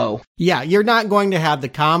with Lowe. Yeah, you're not going to have the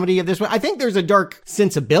comedy of this one. I think there's a dark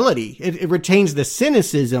sensibility. It retains the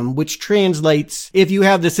cynicism, which translates, if you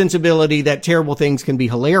have the sensibility that terrible things can be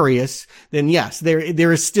hilarious, then yes, there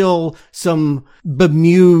is still some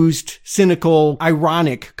bemused, cynical,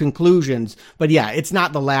 ironic conclusions. But yeah, it's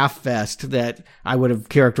not the laugh fest that I would have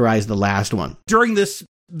characterized the last one. During this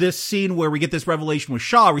scene where we get this revelation with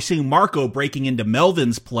Shaw, we're seeing Marco breaking into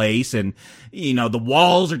Melvin's place, and, you know, the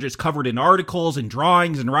walls are just covered in articles and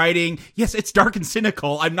drawings and writing. Yes, it's dark and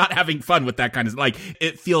cynical. I'm not having fun with that kind of, like,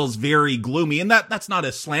 it feels very gloomy, and that's not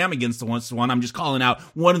a slam against the one. I'm just calling out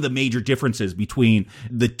one of the major differences between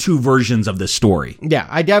the two versions of this story. Yeah,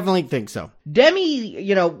 I definitely think so. Demi,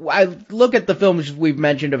 you know, I look at the films we've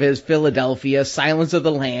mentioned of his, Philadelphia, Silence of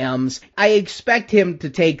the Lambs. I expect him to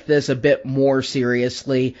take this a bit more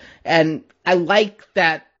seriously. And I like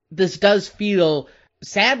that this does feel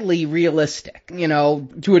sadly realistic, you know,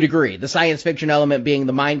 to a degree. The science fiction element being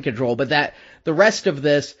the mind control, but that the rest of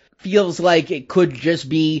this feels like it could just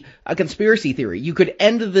be a conspiracy theory. You could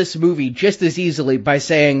end this movie just as easily by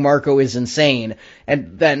saying Marco is insane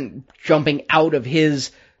and then jumping out of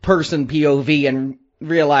his person POV and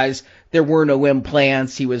realize there were no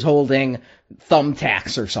implants, he was holding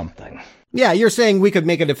thumbtacks or something. Yeah, you're saying we could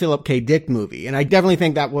make it a Philip K. Dick movie. And I definitely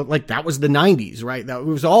think that was the 90s, right? That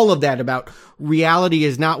was all of that about reality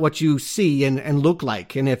is not what you see and look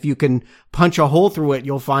like. And if you can punch a hole through it,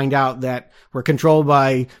 you'll find out that we're controlled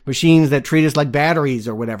by machines that treat us like batteries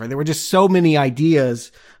or whatever. There were just so many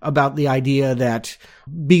ideas about the idea that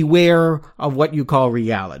beware of what you call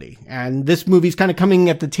reality. And this movie's kind of coming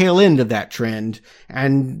at the tail end of that trend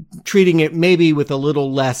and treating it maybe with a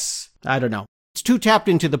little less, I don't know, It's too tapped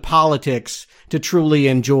into the politics to truly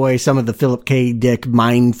enjoy some of the Philip K. Dick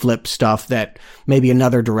mind flip stuff that maybe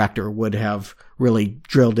another director would have really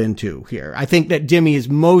drilled into here. I think that Demme is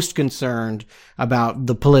most concerned about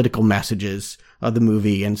the political messages of the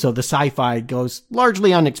movie, and so the sci-fi goes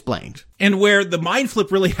largely unexplained. And where the mind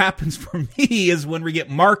flip really happens for me is when we get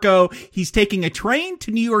Marco. He's taking a train to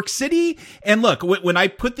New York City. And look, when I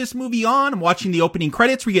put this movie on, I'm watching the opening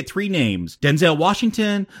credits, we get 3 names. Denzel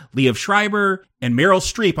Washington, Liev Schreiber, and Meryl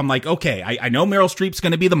Streep. I'm like, okay, I know Meryl Streep's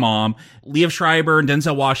going to be the mom. Liev Schreiber and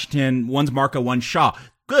Denzel Washington, one's Marco, one's Shaw.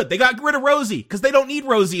 Good, they got rid of Rosie, because they don't need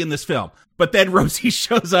Rosie in this film. But then Rosie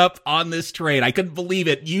shows up on this train. I couldn't believe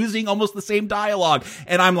it, using almost the same dialogue.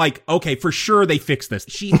 And I'm like, okay, for sure they fixed this.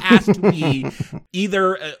 She has to be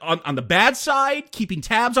either on the bad side, keeping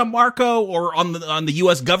tabs on Marco, or on the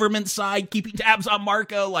U.S. government side, keeping tabs on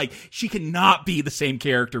Marco. Like, she cannot be the same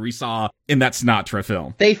character we saw in that Sinatra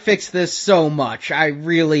film. They fixed this so much. I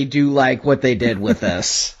really do like what they did with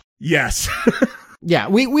this. Yes. Yeah,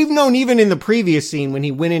 we've known even in the previous scene when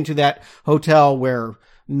he went into that hotel where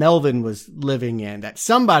Melvin was living in, that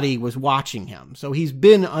somebody was watching him. So he's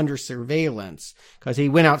been under surveillance because he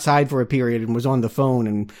went outside for a period and was on the phone,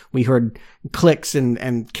 and we heard clicks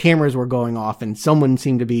and cameras were going off, and someone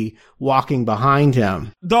seemed to be walking behind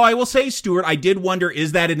him. Though I will say, Stuart, I did wonder,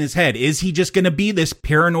 is that in his head? Is he just going to be this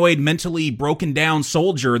paranoid, mentally broken down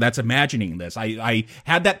soldier that's imagining this? I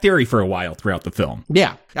had that theory for a while throughout the film.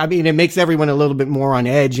 Yeah. I mean, it makes everyone a little bit more on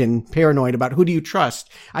edge and paranoid about who do you trust.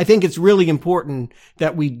 I think it's really important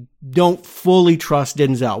that we don't fully trust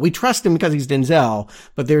Denzel. We trust him because he's Denzel,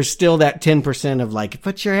 but there's still that 10% of like,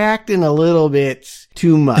 but you're acting a little bit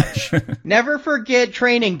too much. Never forget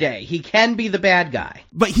Training Day. He can be the bad guy.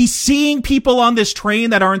 But he's seeing people on this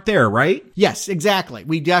train that aren't there, right? Yes, exactly.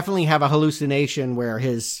 We definitely have a hallucination where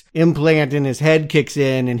his implant in his head kicks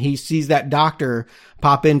in and he sees that doctor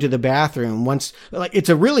pop into the bathroom once. Like, it's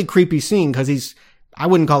a really creepy scene because I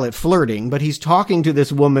wouldn't call it flirting, but he's talking to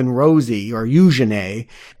this woman, Rosie, or Eugenie,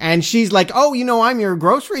 and she's like, oh, you know, I'm your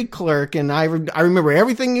grocery clerk, and I remember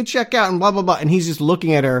everything you check out, and blah, blah, blah. And he's just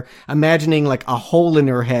looking at her, imagining like a hole in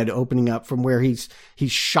her head opening up from where he's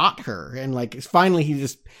shot her. And like, finally he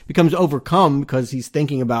just becomes overcome because he's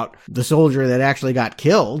thinking about the soldier that actually got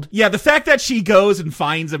killed. Yeah, the fact that she goes and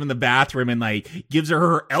finds him in the bathroom and like gives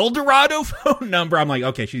her El Dorado phone number, I'm like,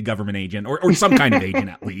 okay, she's a government agent or some kind of agent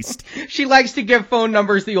at least. She likes to give phone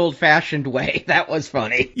numbers the old-fashioned way. That was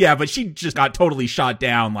funny. Yeah, but she just got totally shot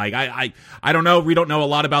down. Like, I don't know. We don't know a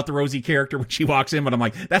lot about the Rosie character when she walks in, but I'm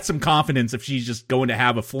like, that's some confidence if she's just going to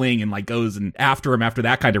have a fling and like goes and after him after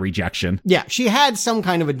that kind of rejection. Yeah, she had some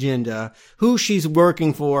kind of agenda, who she's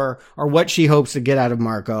working for or what she hopes to get out of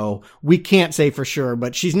Marco. We can't say for sure,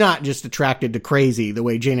 but she's not just attracted to crazy the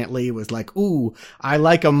way Janet Leigh was like, ooh, I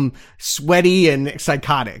like him sweaty and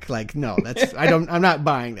psychotic. Like, no, I'm not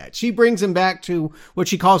buying that. She brings him back to what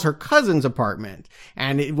she calls her cousin's apartment.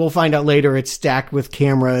 And we'll find out later it's stacked with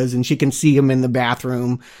cameras and she can see him in the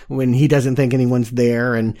bathroom when he doesn't think anyone's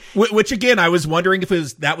there. And which again, I was wondering if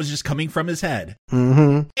that was just coming from his head.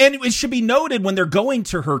 Mm-hmm. And it should be noted when they're going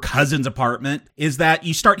to her cousin's apartment is that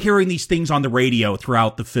you start hearing these things on the radio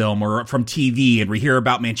throughout the film or from TV, and we hear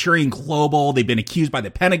about Manchurian Global. They've been accused by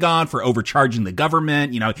the Pentagon for overcharging the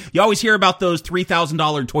government. You know, you always hear about those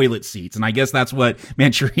 $3,000 toilet seats, and I guess that's what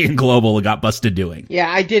Manchurian Global got busted doing.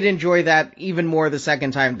 Yeah, I did enjoy that even more the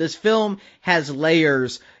second time. This film has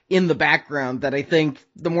layers in the background that I think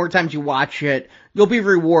the more times you watch it, you'll be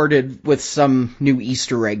rewarded with some new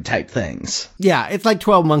Easter egg type things. Yeah, it's like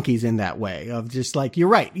 12 Monkeys in that way of just like, you're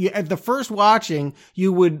right. At the first watching,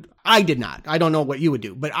 I did not. I don't know what you would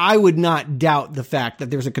do, but I would not doubt the fact that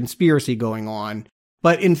there's a conspiracy going on.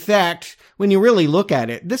 But in fact, when you really look at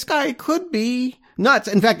it, this guy could be nuts.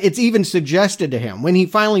 In fact, it's even suggested to him when he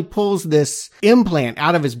finally pulls this implant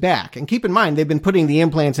out of his back. And keep in mind, they've been putting the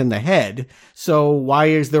implants in the head. So why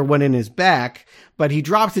is there one in his back? But he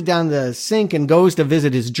drops it down the sink and goes to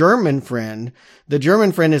visit his German friend. The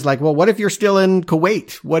German friend is like, well, what if you're still in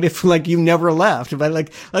Kuwait? What if like you never left? But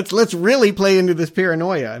like, let's really play into this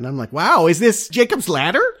paranoia. And I'm like, wow, is this Jacob's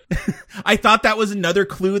Ladder? I thought that was another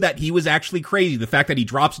clue that he was actually crazy. The fact that he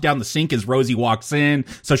drops down the sink as Rosie walks in.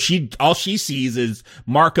 So all she sees is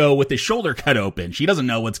Marco with his shoulder cut open. She doesn't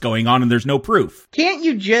know what's going on and there's no proof. Can't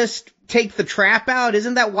you just take the trap out?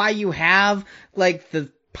 Isn't that why you have like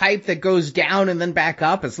the pipe that goes down and then back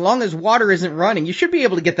up? As long as water isn't running, you should be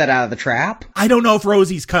able to get that out of the trap. I don't know if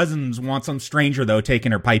Rosie's cousins want some stranger, though,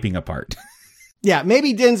 taking her piping apart. Yeah,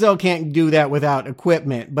 maybe Denzel can't do that without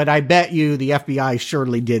equipment, but I bet you the FBI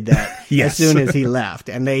surely did that Yes. as soon as he left.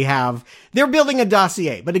 And they're building a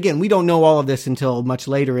dossier. But again, we don't know all of this until much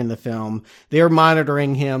later in the film. They're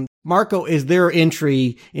monitoring him. Marco is their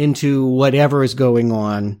entry into whatever is going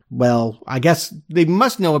on. Well, I guess they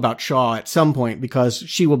must know about Shaw at some point because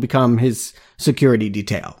she will become his security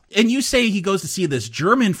detail. And you say he goes to see this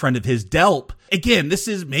German friend of his, Delp. Again,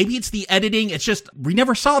 maybe it's the editing. It's just, we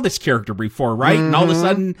never saw this character before, right? And all of a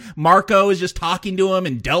sudden, Marco is just talking to him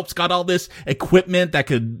and Delp's got all this equipment that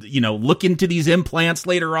could, look into these implants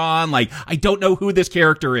later on. Like, I don't know who this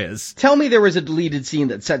character is. Tell me there was a deleted scene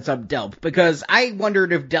that sets up Delp, because I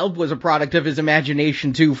wondered if Delp was a product of his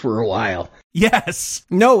imagination too for a while. Yes.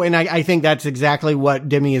 No, and I think that's exactly what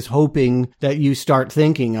Demi is hoping that you start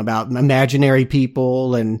thinking about, imaginary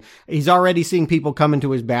people, and he's already seeing people come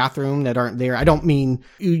into his bathroom that aren't there. I don't mean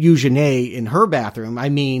Eugenie in her bathroom. I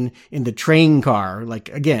mean in the train car. Like,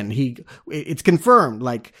 again, it's confirmed,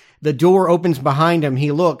 like, the door opens behind him.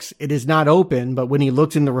 He looks, it is not open, but when he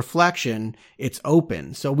looks in the reflection, it's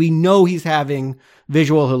open. So we know he's having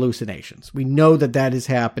visual hallucinations. We know that is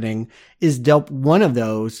happening. Is Delp one of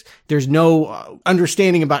those? There's no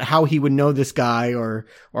understanding about how he would know this guy or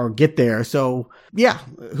get there. So yeah,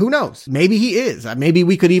 who knows? Maybe he is. Maybe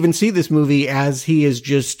we could even see this movie as he is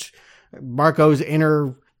just Marco's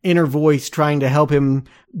inner voice trying to help him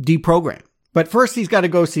deprogram. But first, he's got to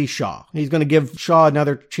go see Shaw. He's going to give Shaw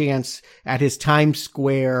another chance at his Times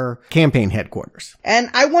Square campaign headquarters. And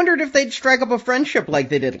I wondered if they'd strike up a friendship like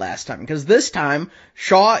they did last time, because this time,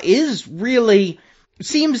 Shaw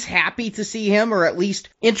seems happy to see him, or at least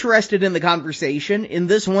interested in the conversation. In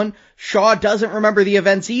this one, Shaw doesn't remember the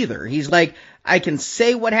events either. He's like, I can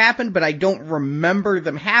say what happened, but I don't remember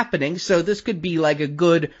them happening, so this could be like a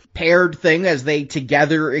good paired thing as they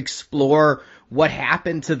together explore what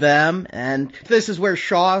happened to them. And this is where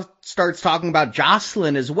Shaw starts talking about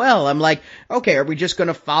Jocelyn as well. I'm like, okay, are we just going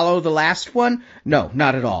to follow the last one? No,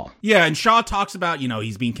 not at all. Yeah, and Shaw talks about,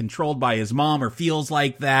 he's being controlled by his mom, or feels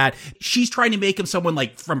like that. She's trying to make him someone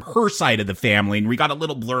like from her side of the family. And we got a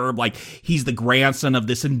little blurb like he's the grandson of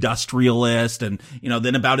this industrialist, and,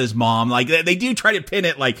 then about his mom. Like, they do try to pin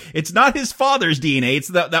it like it's not his father's DNA, it's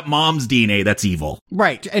that mom's DNA that's evil.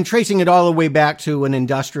 Right. And tracing it all the way back to an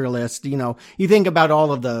industrialist, you think about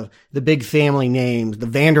all of the big family names, the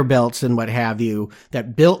Vanderbilts and what have you,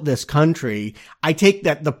 that built this country. I take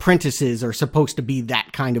that the Prentices are supposed to be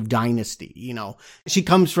that kind of dynasty. She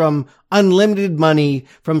comes from unlimited money,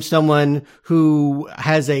 from someone who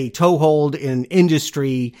has a toehold in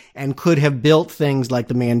industry and could have built things like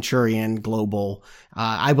the Manchurian Global.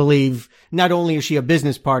 I believe not only is she a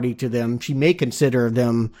business party to them, she may consider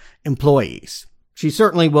them employees. She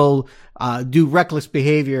certainly will do reckless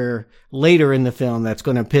behavior later in the film that's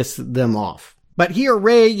going to piss them off. But here,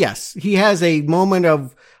 Ray, yes, he has a moment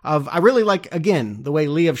of I really like, again, the way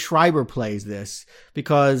Liev Schreiber plays this,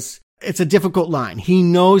 because it's a difficult line. He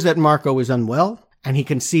knows that Marco is unwell, and he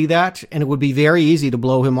can see that, and it would be very easy to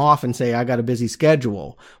blow him off and say, I got a busy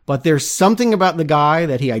schedule. But there's something about the guy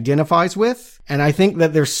that he identifies with, and I think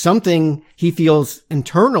that there's something he feels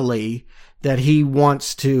internally that he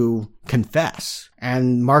wants to confess.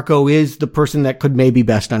 And Marco is the person that could maybe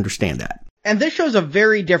best understand that. And this shows a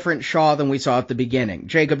very different Shaw than we saw at the beginning.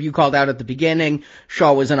 Jacob, you called out at the beginning,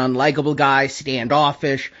 Shaw was an unlikable guy,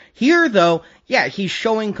 standoffish. Here, though, yeah, he's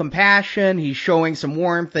showing compassion, he's showing some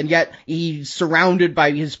warmth, and yet he's surrounded by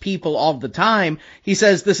his people all the time. He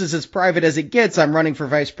says, this is as private as it gets, I'm running for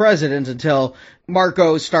vice president, until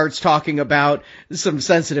Marco starts talking about some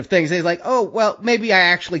sensitive things. He's like, oh, well, maybe I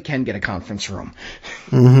actually can get a conference room.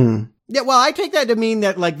 Mm-hmm. Yeah, well, I take that to mean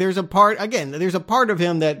that, like, there's a part of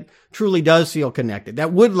him that truly does feel connected,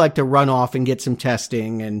 that would like to run off and get some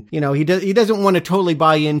testing. And, he doesn't want to totally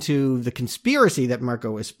buy into the conspiracy that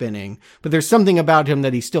Marco is spinning, but there's something about him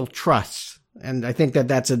that he still trusts. And I think that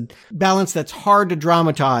that's a balance that's hard to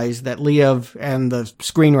dramatize, that Liev and the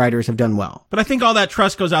screenwriters have done well. But I think all that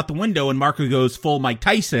trust goes out the window and Marco goes full Mike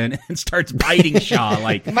Tyson and starts biting Shaw.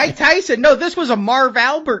 Like Mike Tyson? No, this was a Marv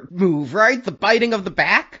Albert move, right? The biting of the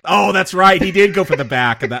back? Oh, that's right. He did go for the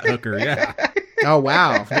back of that hooker, yeah. Oh,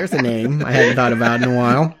 wow. There's a name I hadn't thought about in a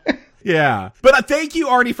while. Yeah. But thank you,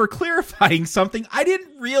 Arnie, for clarifying something. I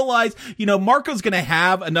didn't realize, Marco's going to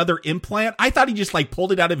have another implant. I thought he just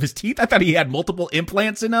pulled it out of his teeth. I thought he had multiple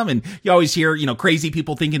implants in him. And you always hear, crazy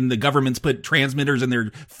people thinking the government's put transmitters in their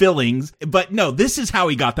fillings. But no, this is how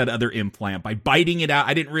he got that other implant, by biting it out.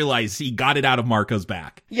 I didn't realize he got it out of Marco's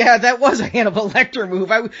back. Yeah, that was a Hannibal Lecter move.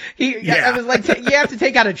 I was like, you have to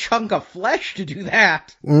take out a chunk of flesh to do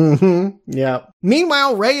that. Mm-hmm. Yeah.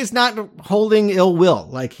 Meanwhile, Ray is not holding ill will.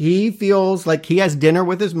 Like, he he feels like he has dinner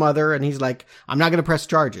with his mother and he's like, I'm not going to press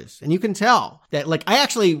charges. And you can tell that, like,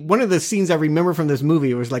 one of the scenes I remember from this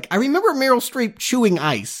movie was like, I remember Meryl Streep chewing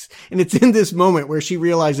ice. And it's in this moment where she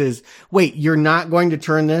realizes, wait, you're not going to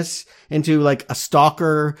turn this into like a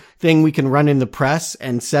stalker thing we can run in the press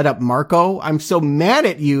and set up Marco. I'm so mad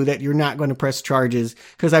at you that you're not going to press charges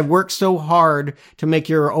because I've worked so hard to make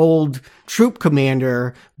your old troop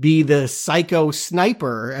commander be the psycho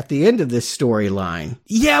sniper at the end of this storyline.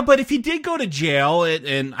 Yeah, but if he did go to jail,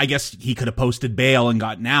 and I guess he could have posted bail and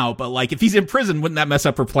gotten out, but like if he's in prison, wouldn't that mess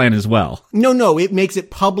up her plan as well? No, it makes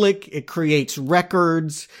it public, it creates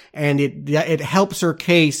records, and it helps her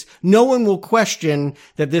case. No one will question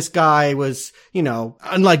that this guy was,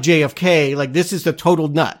 unlike JFK, like this is a total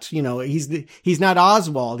nut. He's not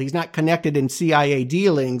Oswald, he's not connected in CIA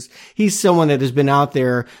dealings. He's someone that has been out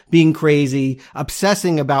there being crazy,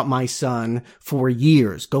 obsessing about my son for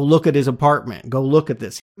years. Go look at his apartment. Go look at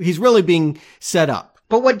this. He's really being set up.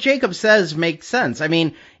 But what Jacob says makes sense. I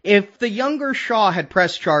mean, if the younger Shaw had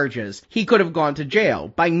pressed charges, he could have gone to jail.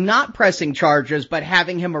 By not pressing charges, but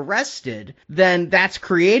having him arrested, then that's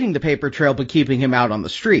creating the paper trail, but keeping him out on the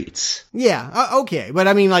streets. Yeah, okay. But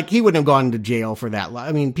I mean, like, he wouldn't have gone to jail for that.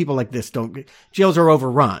 I mean, people like this jails are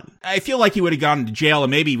overrun. I feel like he would have gone to jail, and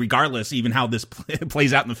maybe regardless even how this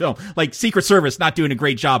plays out in the film. Like, Secret Service not doing a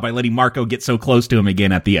great job by letting Marco get so close to him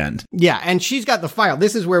again at the end. Yeah, and she's got the file.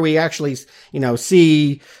 This is where we actually,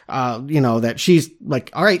 see, that she's like,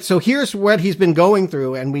 all right, so here's what he's been going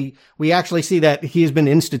through, and we actually see that he's been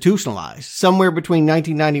institutionalized. Somewhere between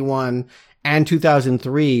 1991 and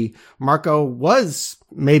 2003, Marco was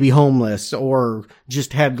maybe homeless or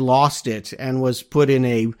just had lost it and was put in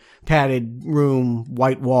a padded room,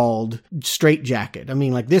 white-walled straitjacket. I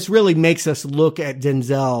mean, like, this really makes us look at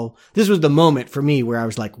Denzel. This was the moment for me where I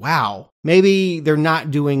was like, wow, maybe they're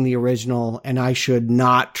not doing the original and I should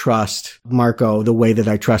not trust Marco the way that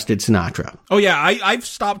I trusted Sinatra. Oh, yeah, I've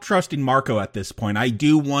stopped trusting Marco at this point. I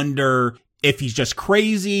do wonder if he's just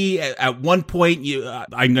crazy. At one point,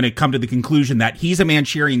 I'm going to come to the conclusion that he's a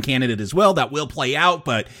Manchurian candidate as well. That will play out.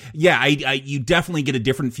 But yeah, you definitely get a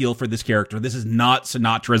different feel for this character. This is not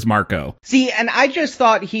Sinatra's Marco. See, and I just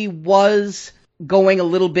thought he was going a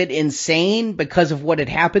little bit insane because of what had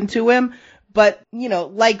happened to him. But,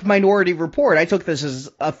 like Minority Report, I took this as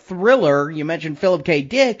a thriller. You mentioned Philip K.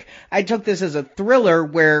 Dick. I took this as a thriller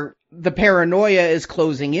where the paranoia is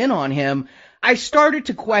closing in on him. I started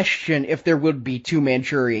to question if there would be two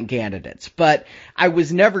Manchurian candidates, but I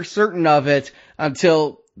was never certain of it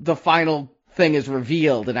until the final thing is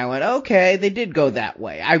revealed, and I went, okay, they did go that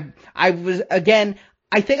way. I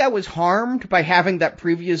think I was harmed by having that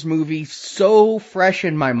previous movie so fresh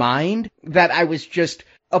in my mind that I was just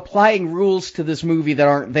applying rules to this movie that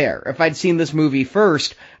aren't there. If I'd seen this movie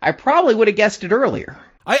first, I probably would have guessed it earlier.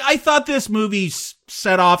 I thought this movie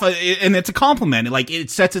set off, and it's a compliment, like it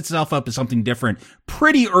sets itself up as something different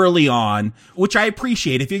pretty early on, which I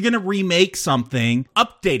appreciate. If you're going to remake something,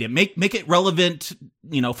 update it, make it relevant,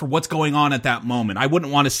 for what's going on at that moment. I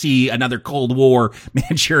wouldn't want to see another Cold War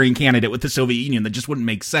Manchurian candidate with the Soviet Union. That just wouldn't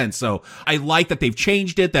make sense. So I like that they've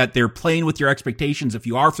changed it, that they're playing with your expectations if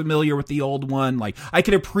you are familiar with the old one. Like, I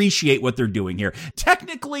can appreciate what they're doing here.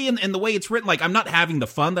 Technically, and the way it's written, like, I'm not having the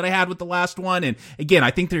fun that I had with the last one. And again,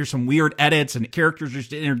 I think there's some weird edits and characters are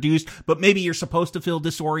just introduced, but maybe you're supposed to feel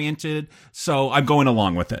disoriented. So I'm going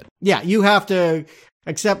along with it. Yeah, you have to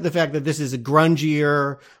accept the fact that this is a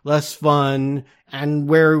grungier, less fun, and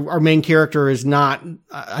where our main character is not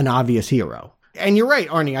an obvious hero. And you're right,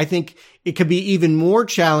 Arnie. I think it could be even more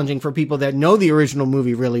challenging for people that know the original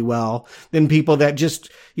movie really well than people that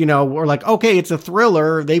just, were like, okay, it's a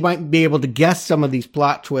thriller. They might be able to guess some of these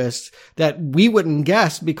plot twists that we wouldn't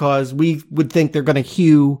guess because we would think they're going to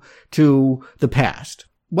hew to the past.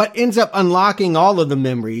 What ends up unlocking all of the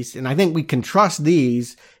memories, and I think we can trust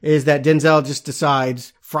these, is that Denzel just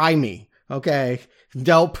decides, fry me. Okay.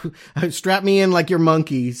 Delp, strap me in like your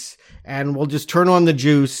monkeys, and we'll just turn on the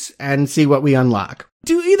juice and see what we unlock.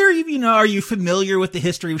 Do either of you know, are you familiar with the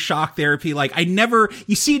history of shock therapy? Like,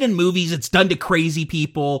 you see it in movies, it's done to crazy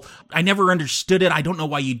people. I never understood it. I don't know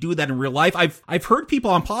why you do that in real life. I've heard people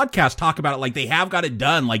on podcasts talk about it, like they have got it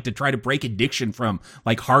done, like to try to break addiction from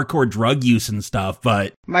like hardcore drug use and stuff,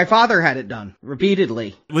 but... My father had it done,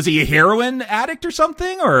 repeatedly. Was he a heroin addict or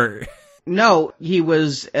something, or... No, he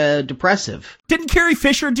was depressive. Didn't Carrie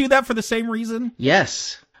Fisher do that for the same reason?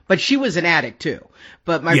 Yes. But she was an addict, too.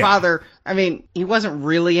 But my father, he wasn't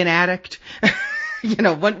really an addict.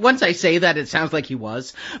 once I say that, it sounds like he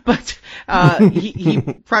was, but he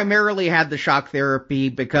primarily had the shock therapy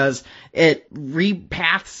because it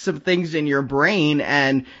repaths some things in your brain,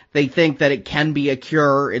 and they think that it can be a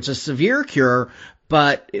cure. It's a severe cure,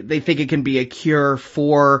 but they think it can be a cure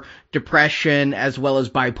for depression as well as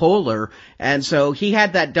bipolar. And so he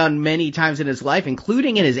had that done many times in his life,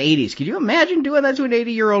 including in his 80s. Could you imagine doing that to an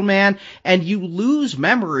 80-year-old man? And you lose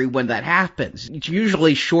memory when that happens. It's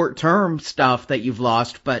usually short-term stuff that you've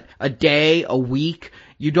lost, but a day, a week,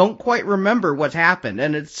 you don't quite remember what's happened,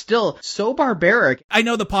 and it's still so barbaric. I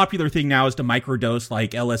know the popular thing now is to microdose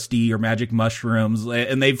like LSD or magic mushrooms,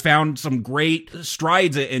 and they've found some great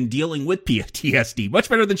strides in dealing with PTSD. Much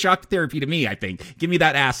better than shock therapy to me, I think. Give me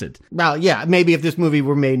that acid. Well, yeah, maybe if this movie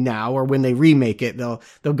were made now or when they remake it, they'll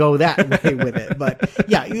go that way with it. But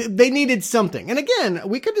yeah, they needed something. And again,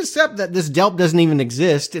 we could accept that this Delp doesn't even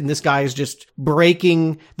exist, and this guy is just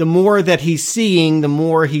breaking. The more that he's seeing, the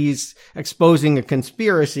more he's exposing a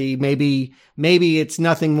conspiracy. Maybe it's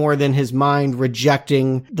nothing more than his mind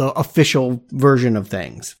rejecting the official version of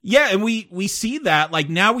things. Yeah, and we see that, like,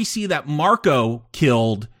 now we see that Marco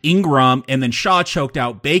killed Ingram and then Shaw choked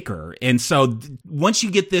out Baker. And so once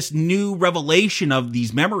you get this new revelation of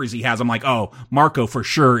these memories he has, I'm like, oh, Marco for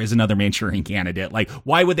sure is another Manchurian candidate. Like,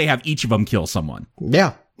 why would they have each of them kill someone?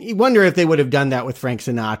 Yeah. You wonder if they would have done that with Frank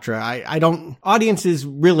Sinatra. Audiences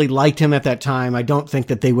really liked him at that time. I don't think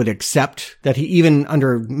that they would accept that he, even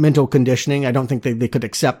under mental conditioning, I don't think they could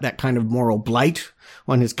accept that kind of moral blight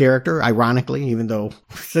on his character, ironically, even though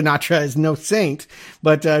Sinatra is no saint.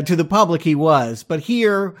 But to the public, he was. But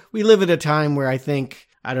here, we live at a time where I think,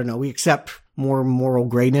 we accept more moral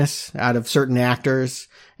grayness out of certain actors.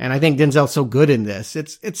 And I think Denzel's so good in this.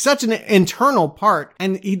 It's such an internal part,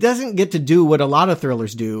 and he doesn't get to do what a lot of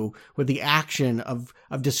thrillers do with the action of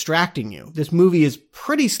distracting you. This movie is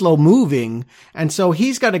pretty slow moving, and so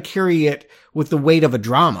he's got to carry it with the weight of a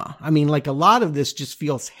drama. I mean, like, a lot of this just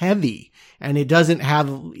feels heavy, and it doesn't have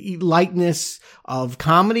lightness of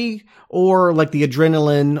comedy or like the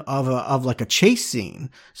adrenaline of like a chase scene.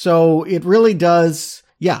 So it really does.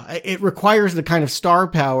 Yeah, it requires the kind of star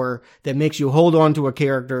power that makes you hold on to a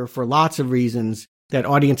character for lots of reasons that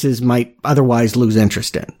audiences might otherwise lose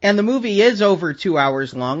interest in. And the movie is over 2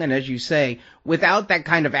 hours long, and as you say, without that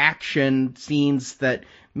kind of action scenes that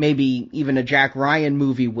maybe even a Jack Ryan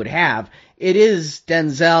movie would have, it is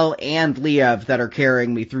Denzel and Liev that are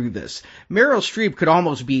carrying me through this. Meryl Streep could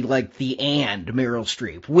almost be like the Meryl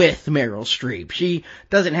Streep with Meryl Streep. She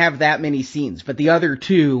doesn't have that many scenes, but the other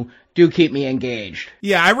two do keep me engaged.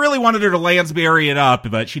 Yeah, I really wanted her to Lansbury it up,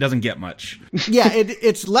 but she doesn't get much. Yeah,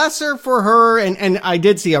 it's lesser for her, and I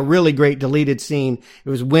did see a really great deleted scene. It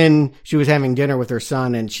was when she was having dinner with her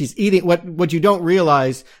son, and she's eating, what you don't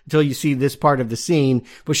realize until you see this part of the scene,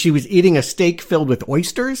 was she was eating a steak filled with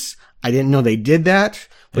oysters. I didn't know they did that.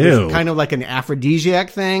 But it's kind of like an aphrodisiac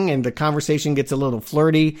thing, and the conversation gets a little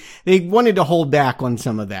flirty. They wanted to hold back on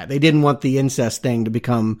some of that. They didn't want the incest thing to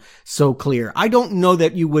become so clear. I don't know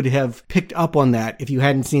that you would have picked up on that if you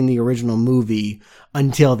hadn't seen the original movie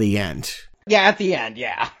until the end. Yeah, at the end,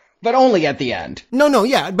 yeah. But only at the end. No,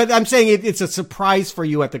 yeah. But I'm saying it's a surprise for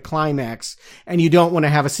you at the climax, and you don't want to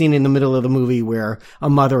have a scene in the middle of the movie where a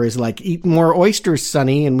mother is like, eat more oysters,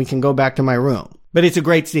 Sonny, and we can go back to my room. But it's a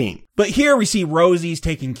great scene. But here we see Rosie's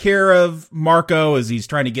taking care of Marco as he's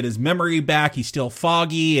trying to get his memory back. He's still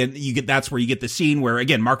foggy, and that's where you get the scene where,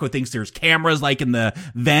 again, Marco thinks there's cameras like in the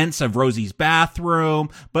vents of Rosie's bathroom.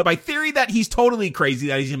 But my theory that he's totally crazy,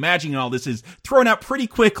 that he's imagining all this, is thrown out pretty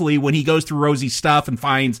quickly when he goes through Rosie's stuff and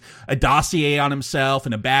finds a dossier on himself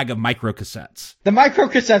and a bag of microcassettes. The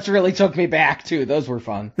microcassettes really took me back, too. Those were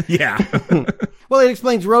fun. Yeah. Well, it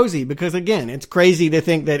explains Rosie, because again, it's crazy to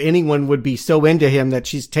think that anyone would be so into him that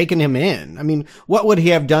she's taken him in. I mean, what would he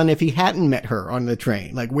have done if he hadn't met her on the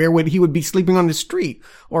train? Like, where would he be sleeping on the street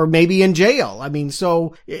or maybe in jail? I mean,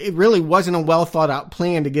 so it really wasn't a well thought out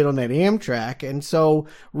plan to get on that Amtrak. And so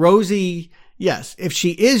Rosie, yes, if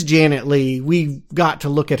she is Janet Leigh, we've got to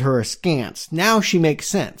look at her askance. Now she makes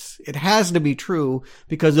sense. It has to be true,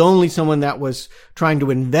 because only someone that was trying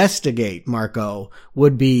to investigate Marco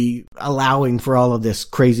would be allowing for all of this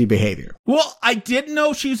crazy behavior. Well, I didn't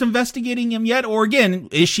know she was investigating him yet, or again,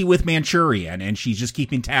 is she with Manchurian and she's just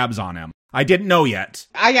keeping tabs on him? I didn't know yet.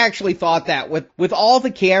 I actually thought that with all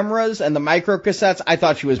the cameras and the microcassettes, I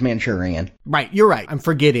thought she was Manchurian. Right, you're right. I'm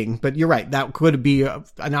forgetting, but you're right. That could be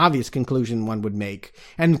an obvious conclusion one would make.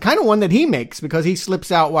 And kind of one that he makes, because he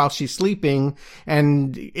slips out while she's sleeping,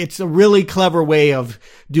 and it's a really clever way of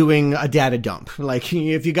doing a data dump. Like,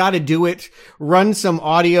 if you gotta do it, run some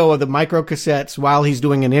audio of the microcassettes while he's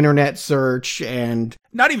doing an internet search, and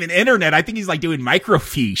not even internet. I think he's like doing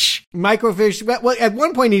microfiche. Microfiche. Well, at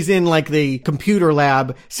one point he's in like the computer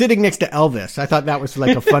lab sitting next to Elvis. I thought that was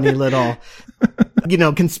like a funny little,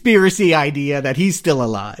 conspiracy idea that he's still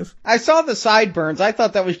alive. I saw the sideburns. I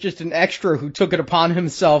thought that was just an extra who took it upon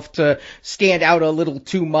himself to stand out a little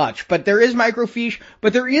too much. But there is microfiche,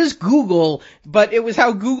 but there is Google, but it was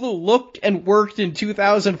how Google looked and worked in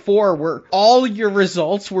 2004, where all your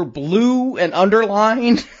results were blue and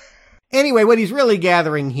underlined. Anyway, what he's really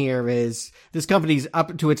gathering here is this company's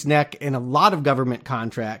up to its neck in a lot of government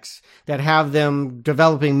contracts that have them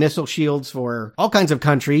developing missile shields for all kinds of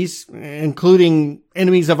countries, including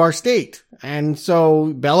enemies of our state. And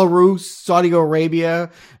so Belarus, Saudi Arabia,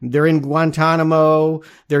 they're in Guantanamo,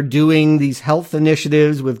 they're doing these health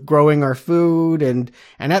initiatives with growing our food. And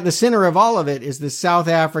at the center of all of it is this South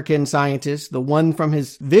African scientist, the one from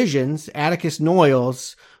his visions, Atticus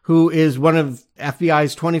Noyes, who is one of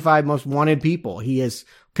FBI's 25 most wanted people. He has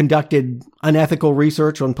conducted unethical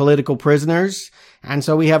research on political prisoners. And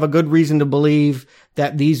so we have a good reason to believe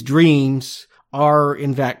that these dreams are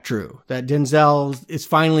in fact true, that Denzel is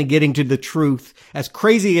finally getting to the truth. As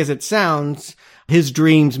crazy as it sounds, his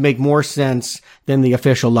dreams make more sense than the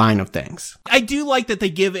official line of things. I do like that they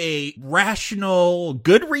give a rational,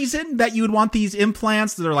 good reason that you would want these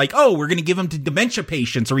implants. They're like, oh, we're going to give them to dementia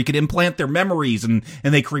patients, or we could implant their memories and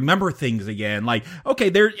they can remember things again. Like, okay,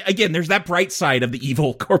 there's that bright side of the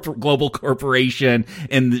evil global corporation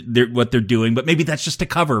and what they're doing, but maybe that's just a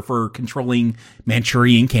cover for controlling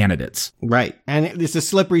Manchurian candidates. Right. And it's a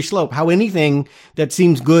slippery slope. How anything that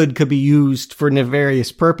seems good could be used for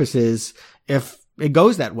nefarious purposes if it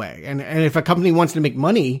goes that way. And if a company wants to make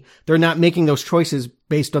money, they're not making those choices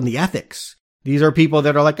based on the ethics. These are people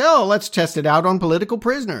that are like, oh, let's test it out on political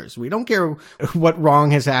prisoners. We don't care what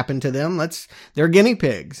wrong has happened to them. They're guinea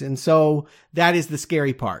pigs. And so that is the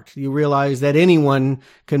scary part. You realize that anyone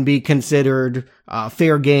can be considered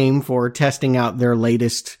fair game for testing out their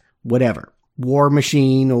latest whatever, war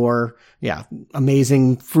machine or,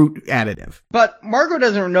 amazing fruit additive. But Margot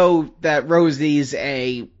doesn't know that Rosie's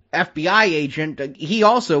a FBI agent. He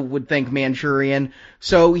also would think Manchurian.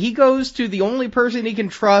 So he goes to the only person he can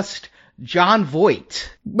trust, John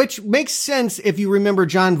Voight. Which makes sense if you remember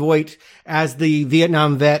John Voight as the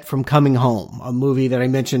Vietnam vet from Coming Home, a movie that I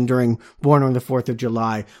mentioned during Born on the 4th of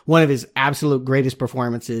July. One of his absolute greatest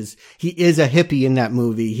performances. He is a hippie in that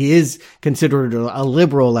movie. He is considered a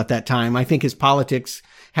liberal at that time. I think his politics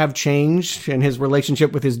have changed, and his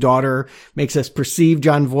relationship with his daughter makes us perceive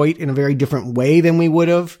John Voight in a very different way than we would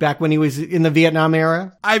have back when he was in the Vietnam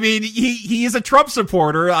era. I mean, he is a Trump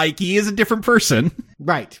supporter. Like, he is a different person.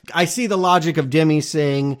 Right. I see the logic of Demi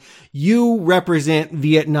saying, you represent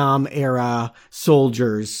Vietnam era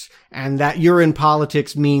soldiers, and that you're in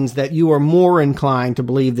politics means that you are more inclined to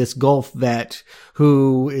believe this Gulf vet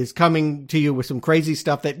who is coming to you with some crazy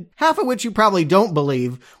stuff that half of which you probably don't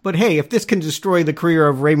believe. But hey, if this can destroy the career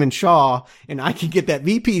of Raymond Shaw and I can get that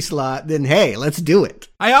VP slot, then hey, let's do it.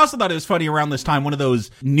 I also thought it was funny around this time, one of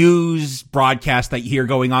those news broadcasts that you hear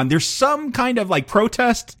going on, there's some kind of like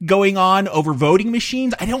protest going on over voting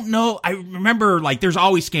machines. I don't know. I remember like there's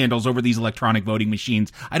always scandals over these electronic voting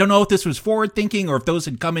machines. I don't know if this was forward thinking or if those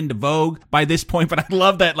had come into vogue by this point, but I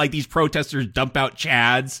love that like these protesters dump out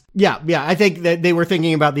Chads. Yeah. I think that they were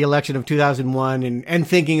thinking about the election of 2001 and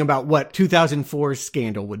thinking about what 2004's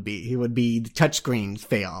scandal would be. It would be touchscreens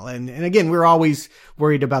fail. And again, we're always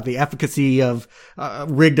worried about the efficacy of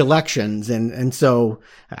rigged elections. And so,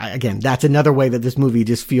 again, that's another way that this movie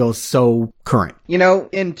just feels so current. You know,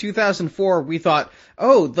 in 2004, we thought,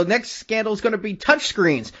 oh, the next scandal is going to be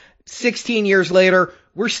touchscreens. 16 years later,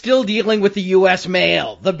 we're still dealing with the U.S.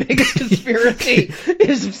 mail. The biggest conspiracy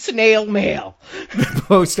is snail mail. The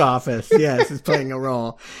post office, yes, is playing a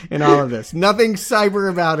role in all of this. Nothing cyber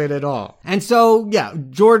about it at all. And so, yeah,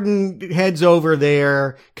 Jordan heads over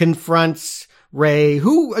there, confronts Ray,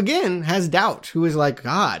 who, again, has doubt, who is like,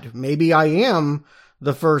 God, maybe I am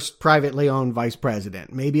the first privately owned vice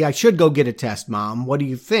president. Maybe I should go get a test, Mom. What do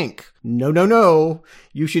you think? No.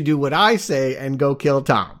 You should do what I say and go kill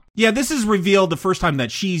Tom. Yeah, this is revealed the first time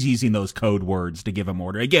that she's using those code words to give him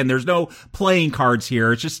order. Again, there's no playing cards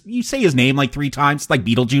here. It's just, you say his name like 3 times, like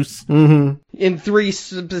Beetlejuice. Mm-hmm. In 3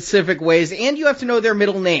 specific ways, and you have to know their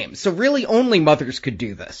middle names. So really only mothers could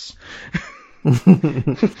do this.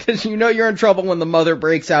 Because you know you're in trouble when the mother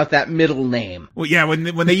breaks out that middle name. Well, yeah,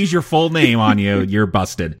 when they use your full name on you, you're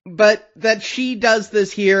busted. But that she does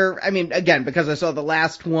this here, I mean, again, because I saw the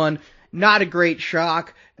last one, not a great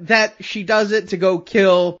shock. That she does it to go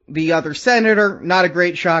kill the other senator, not a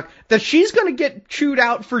great shock. That she's going to get chewed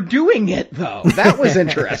out for doing it, though. That was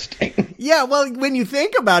interesting. Yeah, well, when you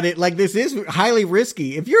think about it, like, this is highly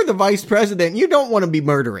risky. If you're the vice president, you don't want to be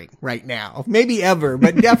murdering right now. Maybe ever,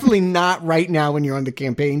 but definitely not right now when you're on the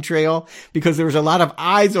campaign trail, because there's a lot of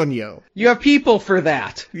eyes on you. You have people for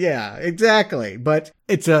that. Yeah, exactly. But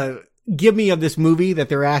it's a gimme of this movie that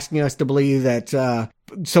they're asking us to believe that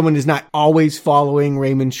someone is not always following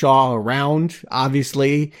Raymond Shaw around.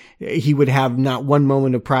 Obviously, he would have not one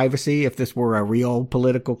moment of privacy if this were a real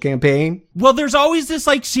political campaign. Well, there's always this,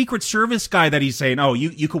 like, Secret Service guy that he's saying, oh,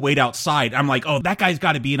 you could wait outside. I'm like, oh, that guy's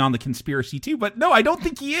got to be in on the conspiracy too. But no, I don't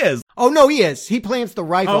think he is. Oh, no, he is. He plants the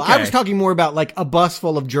rifle. Okay. I was talking more about, like, a bus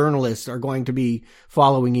full of journalists are going to be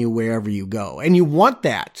following you wherever you go. And you want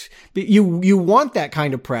that. You want that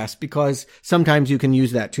kind of press because sometimes you can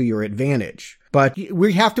use that to your advantage. But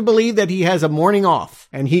we have to believe that he has a morning off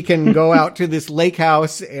and he can go out to this lake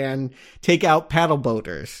house and take out paddle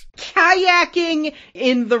boaters. Kayaking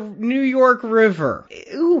in the New York River.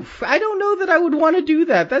 Oof, I don't know that I would want to do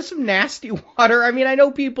that. That's some nasty water. I mean, I know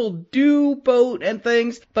people do boat and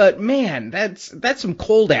things, but man, that's some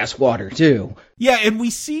cold ass water too. Yeah, and we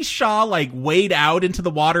see Shaw, like, wade out into the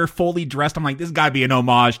water fully dressed. I'm like, this gotta be an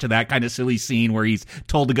homage to that kind of silly scene where he's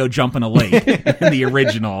told to go jump in a lake in the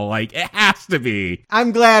original. Like, it has to be.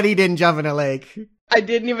 I'm glad he didn't jump in a lake. I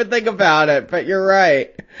didn't even think about it, but you're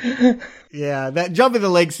right. Yeah, that jump in the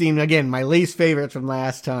lake scene, again, my least favorite from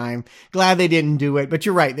last time. Glad they didn't do it, but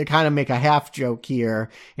you're right. They kind of make a half joke here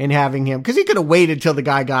in having him, because he could have waited till the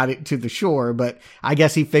guy got it to the shore, but I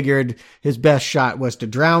guess he figured his best shot was to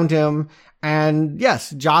drown him. And yes,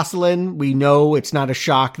 Jocelyn, we know it's not a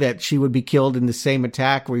shock that she would be killed in the same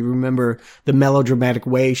attack. We remember the melodramatic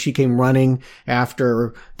way she came running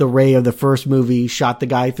after the Ray of the first movie shot the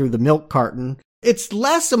guy through the milk carton. It's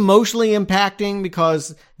less emotionally impacting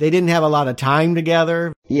because they didn't have a lot of time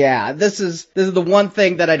together. Yeah, this is the one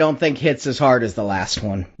thing that I don't think hits as hard as the last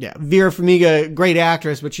one. Yeah, Vera Farmiga, great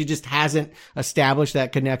actress, but she just hasn't established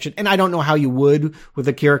that connection. And I don't know how you would with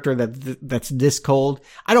a character that's this cold.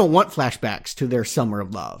 I don't want flashbacks to their summer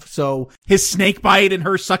of love. So his snake bite and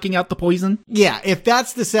her sucking out the poison? Yeah, if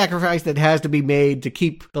that's the sacrifice that has to be made to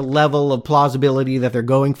keep the level of plausibility that they're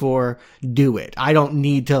going for, do it. I don't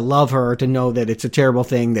need to love her to know that it's a terrible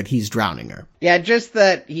thing that he's drowning her. Yeah, just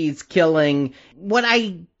that he's killing. What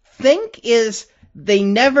I think is they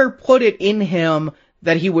never put it in him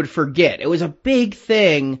that he would forget. It was a big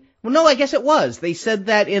thing. Well, no, I guess it was. They said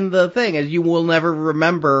that in the thing, as you will never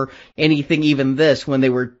remember anything, even this, when they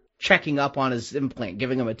were checking up on his implant,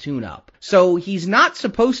 giving him a tune-up. So he's not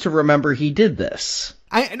supposed to remember he did this.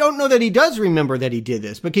 I don't know that he does remember that he did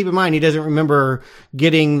this, but keep in mind, he doesn't remember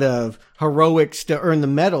getting the heroics to earn the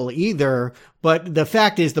medal either. But the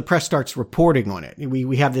fact is the press starts reporting on it.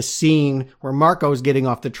 We have this scene where Marco's getting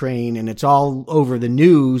off the train and it's all over the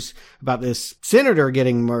news about this senator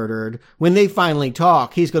getting murdered. When they finally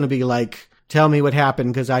talk, he's going to be like, tell me what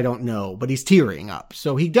happened because I don't know. But he's tearing up.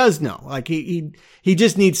 So he does know. Like he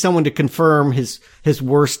just needs someone to confirm his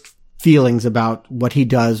worst feelings about what he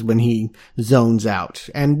does when he zones out.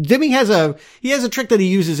 And Demme has a trick that he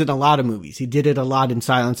uses in a lot of movies. He did it a lot in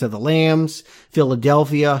Silence of the Lambs,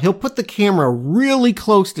 Philadelphia. He'll put the camera really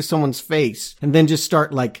close to someone's face and then just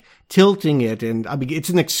start like tilting it. And I mean, it's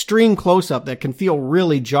an extreme close-up that can feel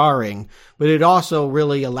really jarring, but it also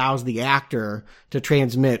really allows the actor to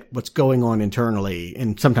transmit what's going on internally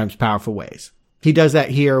in sometimes powerful ways. He does that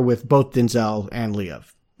here with both Denzel and Liev.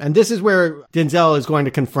 And this is where Denzel is going to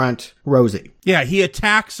confront Rosie. Yeah, he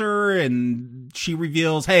attacks her and she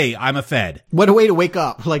reveals, hey, I'm a Fed. What a way to wake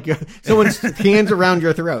up. Like someone's hands around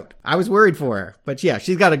your throat. I was worried for her. But yeah,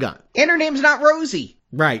 she's got a gun. And her name's not Rosie.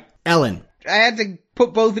 Right. Ellen. I had to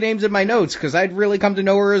put both names in my notes because I'd really come to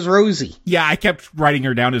know her as Rosie. Yeah, I kept writing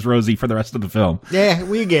her down as Rosie for the rest of the film. Yeah,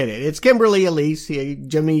 we get it. It's Kimberly Elise.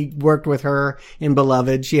 Jimmy worked with her in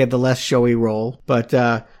Beloved. She had the less showy role. But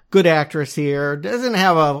good actress here. Doesn't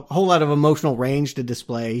have a whole lot of emotional range to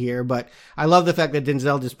display here, but I love the fact that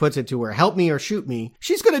Denzel just puts it to her, help me or shoot me.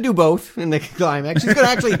 She's going to do both in the climax. She's going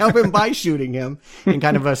to actually help him by shooting him in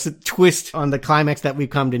kind of a twist on the climax that we've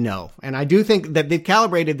come to know. And I do think that they've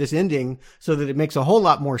calibrated this ending so that it makes a whole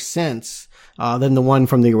lot more sense than the one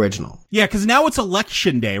from the original. Yeah, because now it's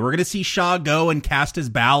election day. We're going to see Shaw go and cast his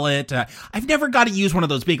ballot. I've never got to use one of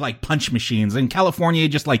those big, like, punch machines. In California,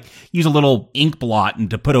 just, like, use a little ink blot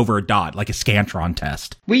and to put over a dot, like a Scantron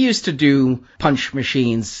test. We used to do punch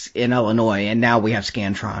machines in Illinois, and now we have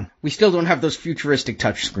Scantron. We still don't have those futuristic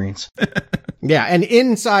touchscreens. Yeah, and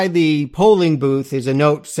inside the polling booth is a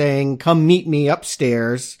note saying, come meet me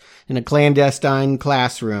upstairs in a clandestine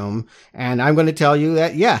classroom. And I'm going to tell you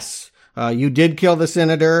that, yes, you did kill the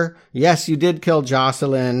senator. Yes, you did kill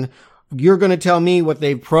Jocelyn. You're going to tell me what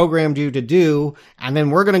they've programmed you to do, and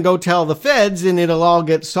then we're going to go tell the feds and it'll all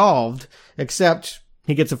get solved. Except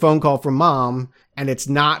he gets a phone call from Mom, and it's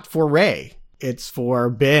not for Ray. It's for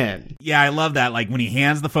Ben. Yeah, I love that. Like, when he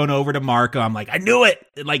hands the phone over to Marco, I'm like, I knew it.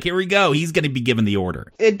 Like, here we go. He's going to be given the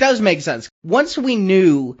order. It does make sense. Once we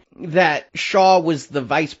knew that Shaw was the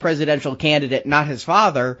vice presidential candidate, not his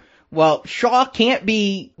father, well, Shaw can't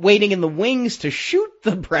be waiting in the wings to shoot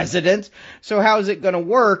the president, so how is it going to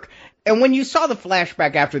work? And when you saw the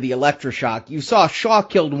flashback after the electroshock, you saw Shaw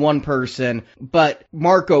killed one person, but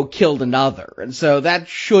Marco killed another. And so that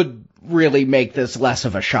should really make this less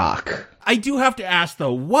of a shock. I do have to ask,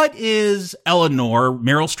 though, what is Eleanor,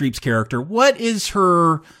 Meryl Streep's character, what is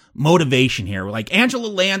her motivation here? Like, Angela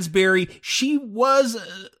Lansbury, she was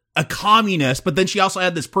a communist, but then she also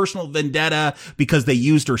had this personal vendetta because they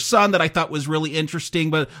used her son that I thought was really interesting.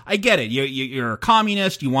 But I get it. You're a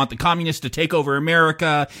communist. You want the communists to take over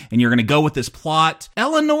America, and you're going to go with this plot.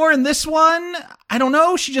 Eleanor in this one, I don't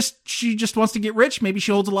know. She just wants to get rich. Maybe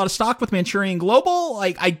she holds a lot of stock with Manchurian Global.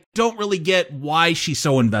 Like, I don't really get why she's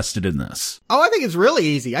so invested in this. Oh, I think it's really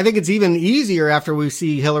easy. I think it's even easier after we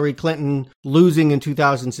see Hillary Clinton losing in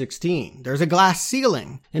 2016. There's a glass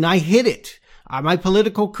ceiling, and I hit it. My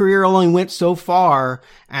political career only went so far,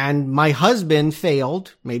 and my husband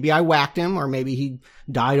failed. Maybe I whacked him, or maybe he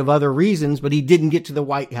died of other reasons, but he didn't get to the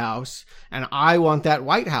White House, and I want that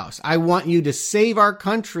White House. I want you to save our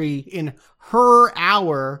country in her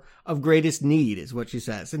hour of greatest need, is what she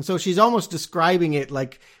says. And so she's almost describing it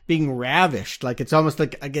like being ravished, like it's almost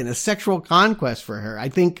like, again, a sexual conquest for her. I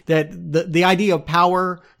think that the idea of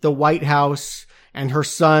power, the White House, and her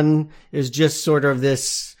son is just sort of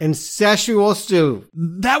this incestuous stew.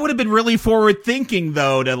 That would have been really forward thinking,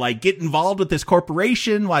 though, to like get involved with this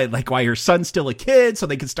corporation, why her son's still a kid, so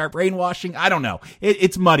they can start brainwashing. I don't know.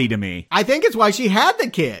 It's muddy to me. I think it's why she had the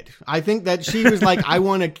kid. I think that she was like, I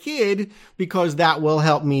want a kid because that will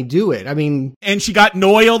help me do it. I mean, and she got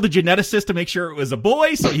Noyle, the geneticist, to make sure it was a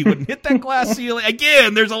boy, so he wouldn't hit that glass ceiling.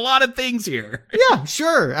 Again, there's a lot of things here. Yeah,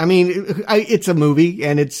 sure. I mean, it's a movie,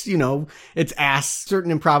 and it's, it's asked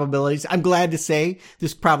certain improbabilities. I'm glad to say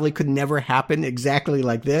this probably could never happen exactly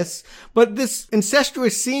like this, but this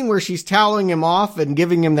incestuous scene where she's toweling him off and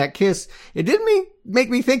giving him that kiss, it did make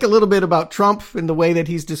me think a little bit about Trump in the way that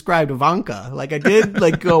he's described Ivanka. Like, I did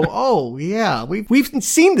go, oh yeah, we've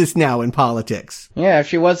seen this now in politics. Yeah, if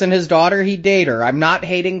she wasn't his daughter, he'd date her. I'm not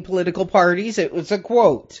hating political parties. It was a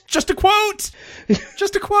quote. Just a quote.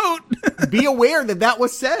 Just a quote. Be aware that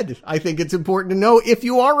was said. I think it's important to know if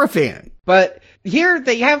you are a fan. But here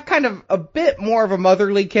they have kind of a bit more of a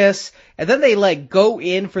motherly kiss, and then they go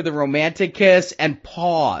in for the romantic kiss and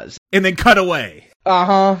pause. And then cut away.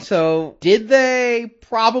 Uh-huh. So, did they?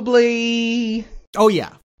 Probably. Oh,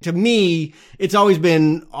 yeah. To me, it's always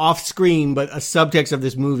been off screen, but a subtext of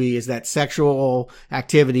this movie is that sexual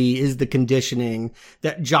activity is the conditioning,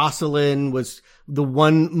 that Jocelyn was the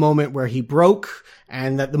one moment where he broke,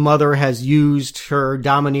 and that the mother has used her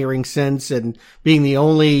domineering sense and being the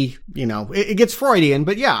only, it gets Freudian,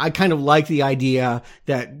 but yeah, I kind of like the idea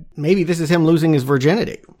that maybe this is him losing his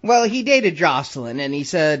virginity. Well, he dated Jocelyn, and he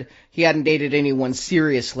said he hadn't dated anyone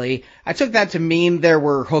seriously. I took that to mean there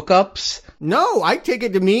were hookups. No, I take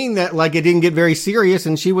it to mean that it didn't get very serious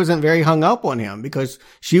and she wasn't very hung up on him because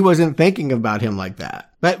she wasn't thinking about him like that.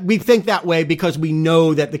 But we think that way because we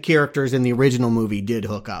know that the characters in the original movie did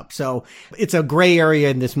hook up. So it's a gray area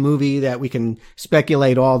in this movie that we can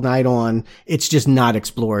speculate all night on. It's just not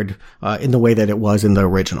explored in the way that it was in the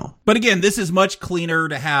original. But again, this is much cleaner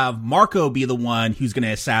to have Marco be the one who's going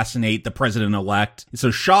to assassinate the president-elect.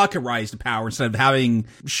 So Shaw can rise to power instead of having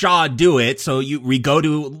Shaw do it. So we go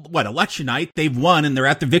to, election night. They've won and they're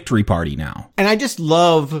at the victory party now. And I just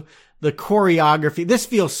love the choreography. This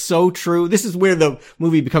feels so true. This is where the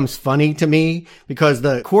movie becomes funny to me, because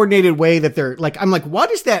the coordinated way that they're like, I'm like,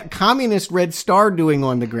 what is that communist red star doing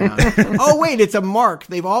on the ground? Oh, wait, it's a mark.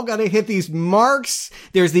 They've all got to hit these marks.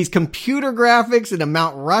 There's these computer graphics and a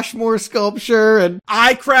Mount Rushmore sculpture. And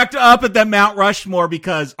I cracked up at that Mount Rushmore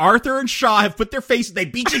because Arthur and Shaw have put their faces. They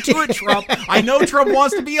beat you to it, Trump. I know Trump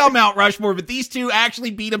wants to be on Mount Rushmore, but these two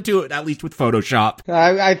actually beat him to it, at least with Photoshop.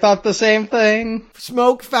 I thought the same thing.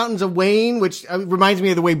 Smoke, Fountains of Wayne, which reminds me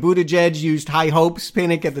of the way Buttigieg used High Hopes,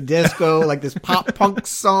 Panic at the Disco, like this pop punk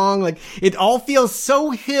song. Like, it all feels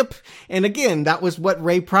so hip. And again, that was what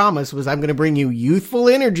Ray promised, was I'm going to bring you youthful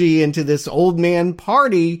energy into this old man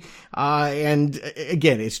party. And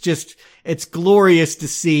again, it's glorious to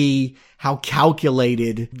see how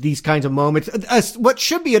calculated these kinds of moments. What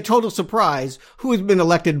should be a total surprise, who has been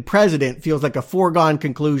elected president, feels like a foregone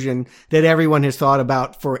conclusion that everyone has thought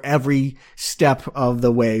about for every step of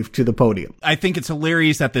the way to the podium. I think it's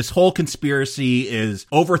hilarious that this whole conspiracy is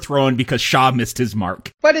overthrown because Shaw missed his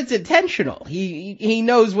mark. But it's intentional. He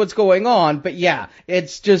knows what's going on, but yeah,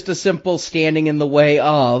 it's just a simple standing in the way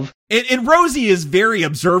of. And Rosie is very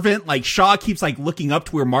observant. Like, Shaw keeps like looking up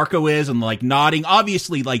to where Marco is and like nodding.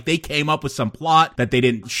 Obviously, like, they came up with some plot that they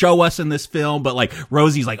didn't show us in this film, but like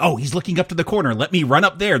Rosie's like, oh, he's looking up to the corner. Let me run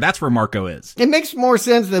up there. That's where Marco is. It makes more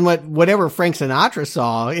sense than whatever Frank Sinatra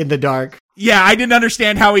saw in the dark. Yeah, I didn't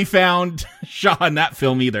understand how he found Shaw in that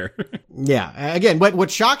film either. Yeah. Again,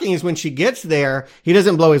 what's shocking is when she gets there, he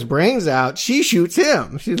doesn't blow his brains out. She shoots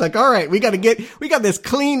him. She's like, all right, we got this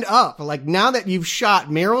cleaned up. Like, now that you've shot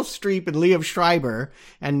Meryl Streep and Liev Schreiber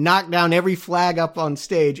and knocked down every flag up on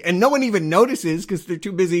stage, and no one even notices because they're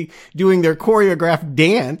too busy doing their choreographed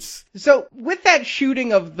dance. So with that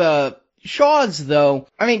shooting of the Shaws, though,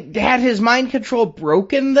 I mean, had his mind control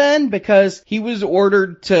broken then? Because he was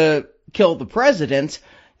ordered to kill the president,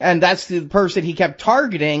 and that's the person he kept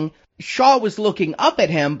targeting. Shaw was looking up at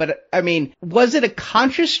him, but I mean, was it a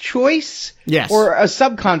conscious choice? Yes. Or a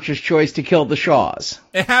subconscious choice to kill the Shaws?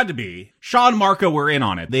 It had to be. Shaw and Marco were in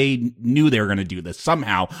on it. They knew they were going to do this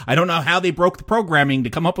somehow. I don't know how they broke the programming to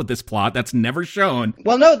come up with this plot. That's never shown.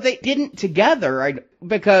 Well, no, they didn't together,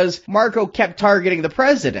 because Marco kept targeting the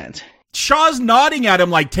president. Shaw's nodding at him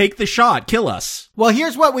like, take the shot, kill us. Well,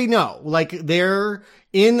 here's what we know. Like, they're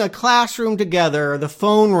in a classroom together, the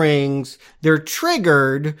phone rings, they're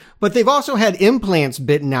triggered, but they've also had implants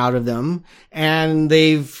bitten out of them, and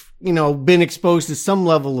they've, been exposed to some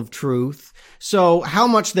level of truth. So how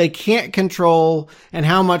much they can't control and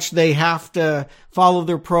how much they have to follow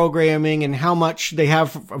their programming and how much they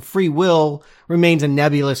have free will remains a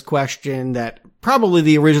nebulous question that probably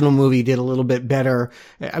the original movie did a little bit better.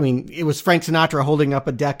 I mean, it was Frank Sinatra holding up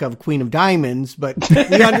a deck of Queen of Diamonds, but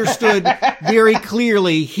we understood very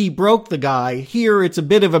clearly he broke the guy. Here, it's a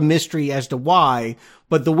bit of a mystery as to why,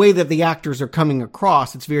 but the way that the actors are coming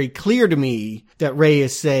across, it's very clear to me that Ray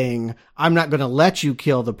is saying, I'm not going to let you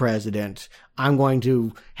kill the president. I'm going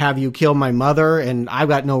to have you kill my mother, and I've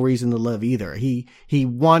got no reason to live either. He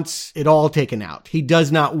wants it all taken out. He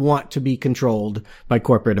does not want to be controlled by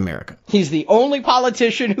corporate America. He's the only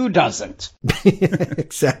politician who doesn't.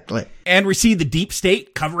 Exactly. And we see the deep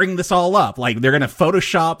state covering this all up. Like, they're going to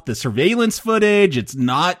Photoshop the surveillance footage. It's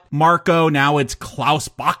not Marco. Now it's Klaus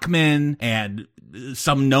Bachmann and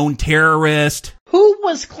some known terrorist. Who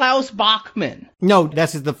was Klaus Bachmann? No,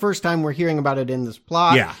 this is the first time we're hearing about it in this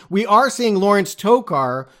plot. Yeah. We are seeing Lawrence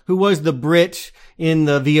Tokar, who was the Brit in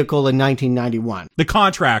the vehicle in 1991. The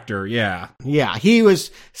contractor, yeah. Yeah, he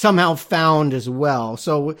was somehow found as well.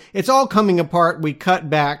 So it's all coming apart. We cut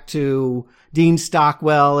back to Dean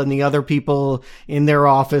Stockwell and the other people in their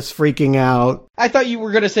office freaking out. I thought you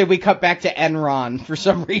were going to say we cut back to Enron for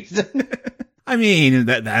some reason. I mean,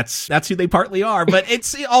 that's who they partly are, but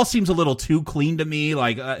it all seems a little too clean to me.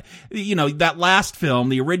 Like, that last film,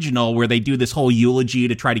 the original, where they do this whole eulogy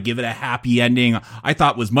to try to give it a happy ending, I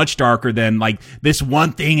thought was much darker than, like, this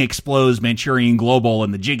one thing explodes Manchurian Global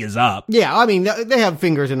and the jig is up. Yeah, I mean, they have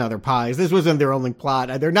fingers in other pies. This wasn't their only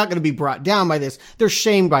plot. They're not going to be brought down by this. They're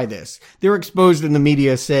shamed by this. They're exposed in the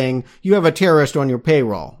media saying, you have a terrorist on your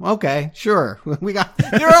payroll. Okay, sure.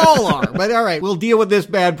 They all are, but all right, we'll deal with this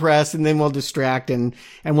bad press and then we'll distract and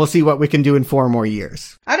we'll see what we can do in 4 more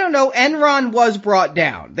years. I don't know. Enron was brought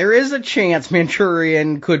down. There is a chance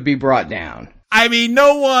Manchurian could be brought down. I mean,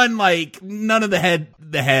 none of the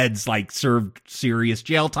heads, like, served serious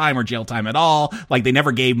jail time or jail time at all. Like, they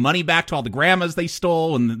never gave money back to all the grandmas they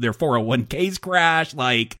stole and their 401ks crashed.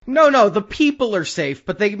 Like, No, the people are safe,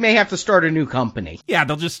 but they may have to start a new company. Yeah,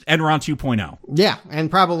 they'll just Enron 2.0. Yeah, and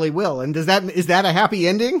probably will. And is that a happy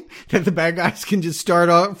ending? That the bad guys can just start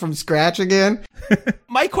off from scratch again?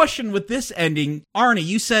 My question with this ending, Arnie,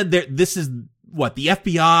 you said that this is what, the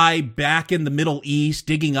FBI back in the Middle East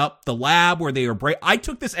digging up the lab where they were I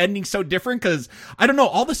took this ending so different because, I don't know,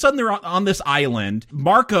 all of a sudden they're on this island.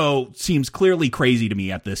 Marco seems clearly crazy to me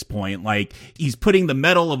at this point. Like, he's putting the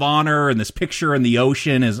Medal of Honor and this picture in the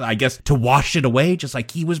ocean as, I guess, to wash it away, just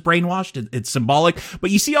like he was brainwashed. It's symbolic. But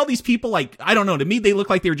you see all these people, like, I don't know, to me they look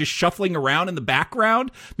like they were just shuffling around in the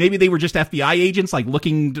background. Maybe they were just FBI agents, like,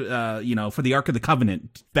 looking, for the Ark of the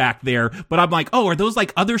Covenant back there. But I'm like, oh, are those,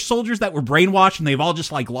 like, other soldiers that were brainwashed and they've all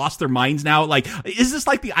just like lost their minds now? Like, is this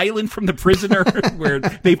like the island from The Prisoner where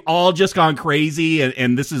they've all just gone crazy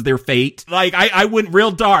and this is their fate? Like, I went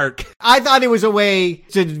real dark. I thought it was a way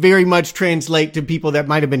to very much translate to people that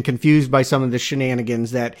might have been confused by some of the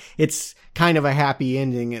shenanigans that it's kind of a happy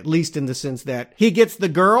ending, at least in the sense that he gets the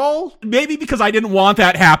girl. Maybe because I didn't want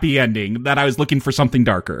that happy ending, that I was looking for something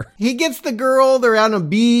darker. He gets the girl, they're on a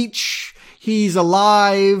beach. He's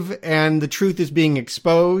alive, and the truth is being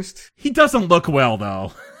exposed. He doesn't look well,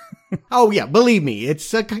 though. Oh, yeah, believe me,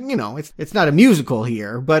 it's it's not a musical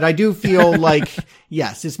here, but I do feel like,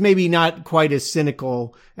 yes, it's maybe not quite as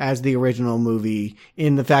cynical as the original movie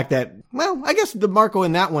in the fact that, well, I guess the Marco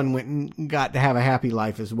in that one went and got to have a happy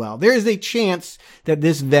life as well. There is a chance that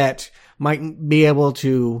this vet might be able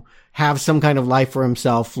to have some kind of life for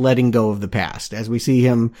himself, letting go of the past. As we see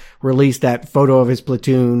him release that photo of his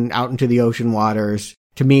platoon out into the ocean waters,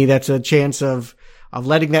 to me, that's a chance of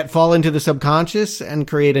letting that fall into the subconscious and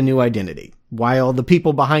create a new identity, while the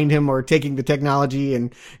people behind him are taking the technology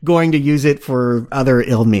and going to use it for other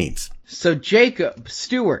ill means. So, Jacob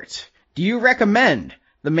Stewart, do you recommend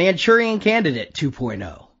The Manchurian Candidate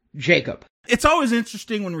 2.0? Jacob. It's always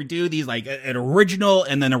interesting when we do these, like an original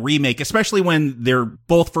and then a remake, especially when they're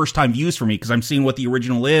both first time views for me, because I'm seeing what the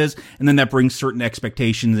original is, and then that brings certain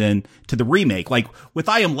expectations in to the remake. Like with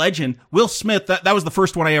I Am Legend, Will Smith, that was the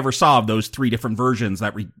first one I ever saw of those three different versions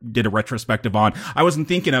that we did a retrospective on. I wasn't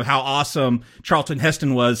thinking of how awesome Charlton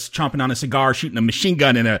Heston was chomping on a cigar, shooting a machine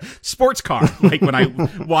gun in a sports car. Like when I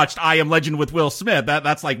watched I Am Legend with Will Smith,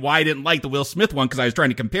 that's like why I didn't like the Will Smith one, because I was trying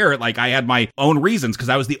to compare it. Like I had my own reasons, because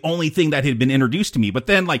that was the only thing that had been introduced to me. But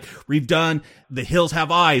then like we've done The Hills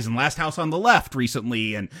Have Eyes and Last House on the Left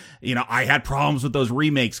recently, and I had problems with those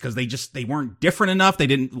remakes because they weren't different enough. They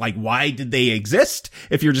didn't, like, why did they exist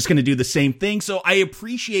if you're just going to do the same thing? So I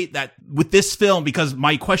appreciate that with this film, because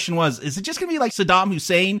my question was, is it just going to be like Saddam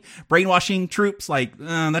Hussein brainwashing troops? Like,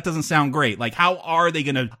 that doesn't sound great. Like, how are they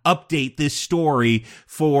going to update this story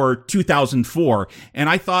for 2004? And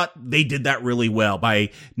I thought they did that really well by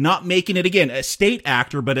not making it, again, a state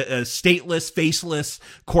actor, but a stateless, faceless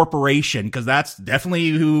corporation, because that's definitely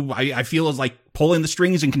who I feel is like pulling the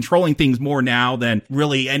strings and controlling things more now than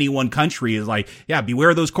really any one country. Is like, yeah,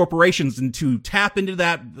 beware of those corporations. And to tap into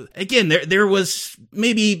that, again, there was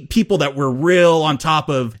maybe people that were real on top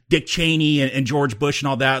of Dick Cheney and George Bush and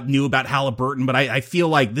all that, knew about Halliburton, but I feel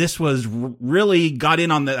like this was really got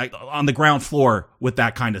in on the ground floor with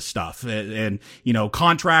that kind of stuff. And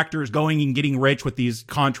contractors going and getting rich with these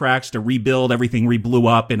contracts to rebuild everything we blew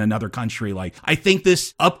up in another country. Like, I think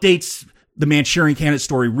this updates the Manchurian Candidate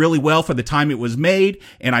story really well for the time it was made,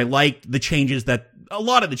 and I liked a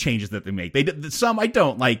lot of the changes that they make. They did some I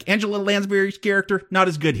don't like. Angela Lansbury's character, not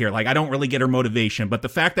as good here. Like, I don't really get her motivation, but the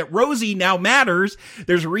fact that Rosie now matters,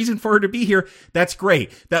 there's a reason for her to be here. That's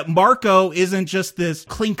great. That Marco isn't just this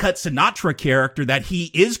clean cut Sinatra character, that he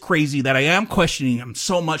is crazy, that I am questioning him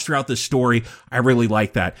so much throughout this story. I really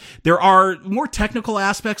like that. There are more technical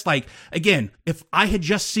aspects. Like, again, if I had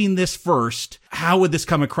just seen this first, how would this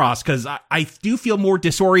come across? Because I do feel more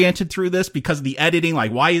disoriented through this because of the editing.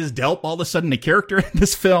 Like, why is Delp all of a sudden a character in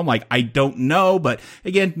this film? Like, I don't know, but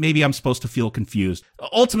again, maybe I'm supposed to feel confused.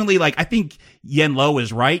 Ultimately, like, I think Yen Lo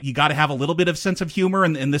is right. You got to have a little bit of sense of humor,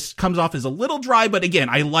 and this comes off as a little dry, but again,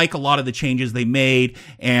 I like a lot of the changes they made,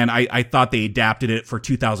 and I thought they adapted it for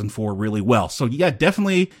 2004 really well. So yeah,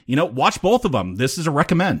 definitely, watch both of them. This is a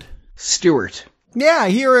recommend. Stewart. Yeah,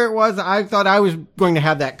 here it was. I thought I was going to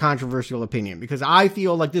have that controversial opinion, because I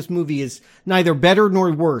feel like this movie is neither better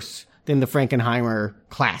nor worse than the Frankenheimer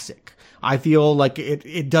classic. I feel like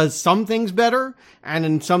it does some things better, and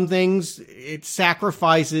in some things it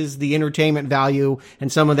sacrifices the entertainment value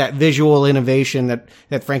and some of that visual innovation that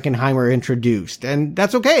Frankenheimer introduced. And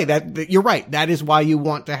that's okay. That you're right. That is why you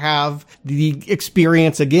want to have the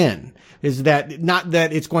experience again. Is that not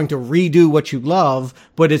that it's going to redo what you love,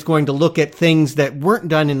 but it's going to look at things that weren't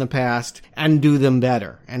done in the past and do them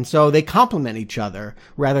better. And so they complement each other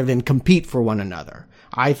rather than compete for one another.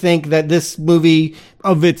 I think that this movie,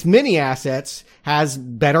 of its many assets, has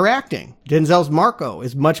better acting. Denzel's Marco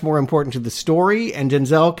is much more important to the story, and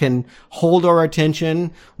Denzel can hold our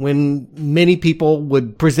attention when many people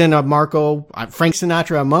would present a Marco, Frank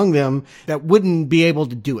Sinatra among them, that wouldn't be able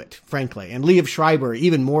to do it, frankly. And Liev Schreiber,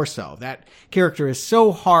 even more so. That character is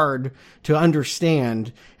so hard to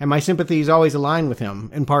understand, and my sympathies always align with him,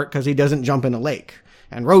 in part because he doesn't jump in a lake.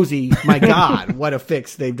 And Rosie, my God, what a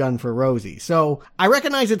fix they've done for Rosie. So I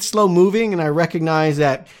recognize it's slow moving, and I recognize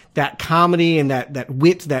that comedy and that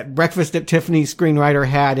wit that Breakfast at Tiffany's screenwriter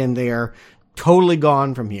had in there, totally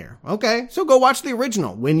gone from here. Okay, so go watch the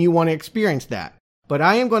original when you want to experience that. But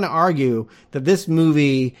I am going to argue that this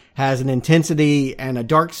movie has an intensity and a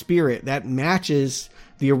dark spirit that matches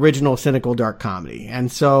the original cynical dark comedy.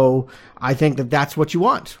 And so I think that that's what you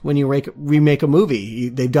want when you remake a movie.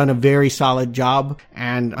 They've done a very solid job,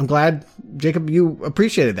 and I'm glad, Jacob, you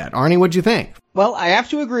appreciated that. Arnie, what'd you think? Well, I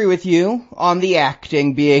have to agree with you on the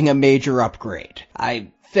acting being a major upgrade.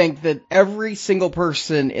 I think that every single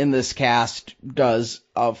person in this cast does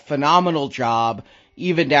a phenomenal job,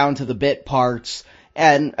 even down to the bit parts.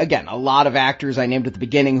 And again, a lot of actors I named at the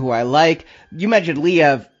beginning who I like. You mentioned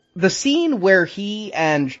Liev. The scene where he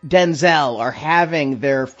and Denzel are having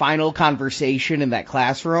their final conversation in that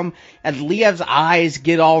classroom, and Liev's eyes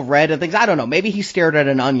get all red and things. I don't know, maybe he stared at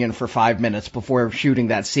an onion for 5 minutes before shooting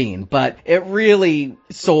that scene, but it really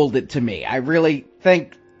sold it to me. I really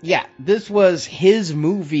think, yeah, this was his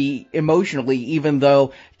movie emotionally, even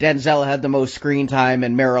though Denzel had the most screen time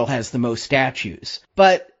and Meryl has the most statues.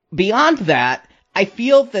 But beyond that, I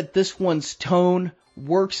feel that this one's tone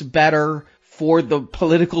works better for the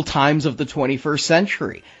political times of the 21st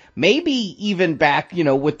century. Maybe even back,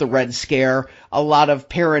 with the Red Scare, a lot of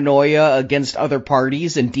paranoia against other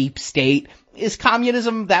parties and deep state. Is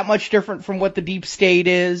communism that much different from what the deep state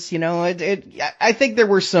is? I think there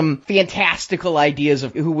were some fantastical ideas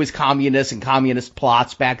of who was communist and communist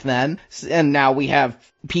plots back then. And now we have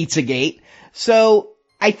Pizzagate. So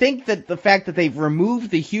I think that the fact that they've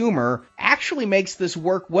removed the humor actually makes this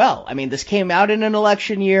work well. I mean, this came out in an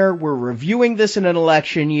election year. We're reviewing this in an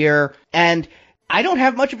election year. And I don't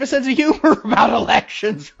have much of a sense of humor about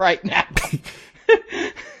elections right now.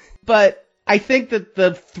 But I think that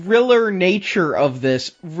the thriller nature of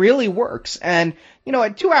this really works. And,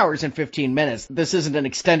 at 2 hours and 15 minutes, this isn't an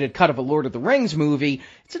extended cut of a Lord of the Rings movie.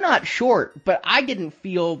 It's not short, but I didn't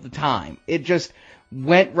feel the time. It just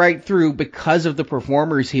went right through because of the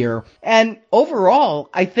performers here. And overall,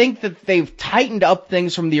 I think that they've tightened up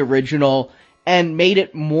things from the original and made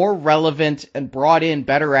it more relevant and brought in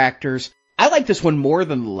better actors. I like this one more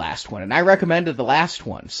than the last one, and I recommended the last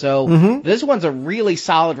one. So This one's a really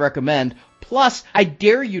solid recommend. Plus, I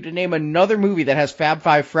dare you to name another movie that has Fab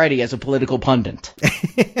Five Freddy as a political pundit.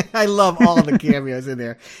 I love all the cameos in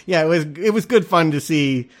there. Yeah, it was good fun to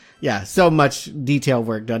see. Yeah, so much detail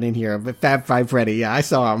work done in here. But Fab Five Freddy, yeah, I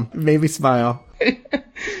saw him. It made me smile.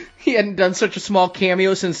 He hadn't done such a small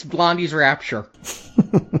cameo since Blondie's Rapture.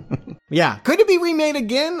 Yeah. Could it be remade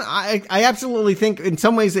again? I absolutely think in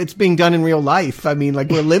some ways it's being done in real life. I mean,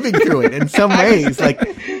 we're living through it in some ways.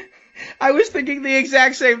 I was thinking the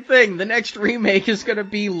exact same thing. The next remake is going to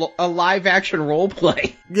be a live-action role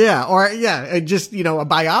play. Yeah, or, just, a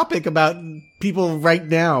biopic about people right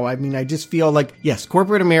now. I mean, I just feel like, yes,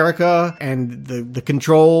 corporate America and the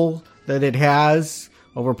control that it has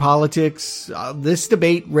over politics, this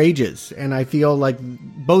debate rages. And I feel like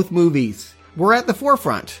both movies were at the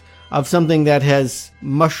forefront of something that has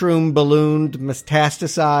mushroom, ballooned,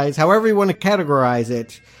 metastasized, however you want to categorize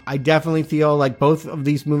it. I definitely feel like both of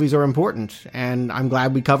these movies are important, and I'm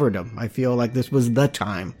glad we covered them. I feel like this was the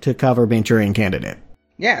time to cover Manchurian Candidate.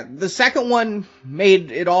 Yeah, the second one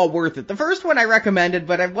made it all worth it. The first one I recommended,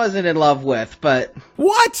 but I wasn't in love with, but...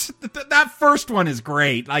 What? That first one is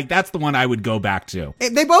great. That's the one I would go back to.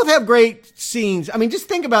 They both have great scenes. I mean, just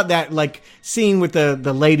think about that, scene with the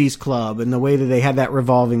ladies' club and the way that they had that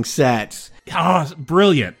revolving set. Oh,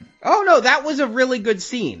 brilliant. Oh, no, that was a really good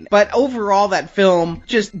scene. But overall, that film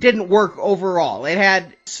just didn't work overall. It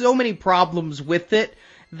had so many problems with it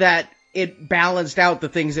that it balanced out the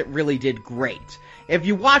things it really did great. If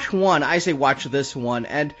you watch one, I say watch this one,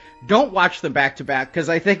 and don't watch them back-to-back, because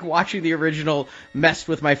I think watching the original messed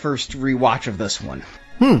with my first rewatch of this one.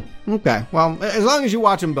 Okay. Well, as long as you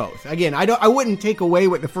watch them both. Again, I wouldn't take away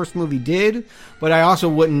what the first movie did, but I also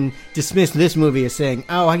wouldn't dismiss this movie as saying,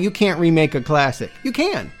 oh, you can't remake a classic. You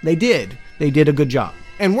can. They did. They did a good job.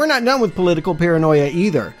 And we're not done with political paranoia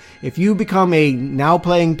either. If you become a Now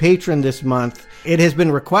Playing patron this month, it has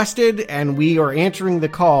been requested and we are answering the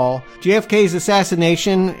call. JFK's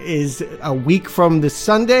assassination is a week from this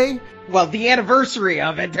Sunday. Well, the anniversary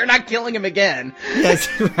of it. They're not killing him again. Yes,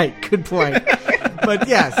 right. Good point. But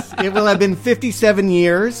yes, it will have been 57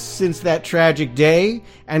 years since that tragic day.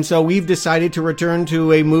 And so we've decided to return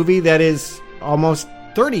to a movie that is almost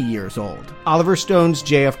 30 years old. Oliver Stone's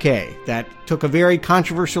JFK, that took a very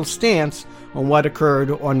controversial stance on what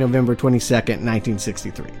occurred on November 22nd,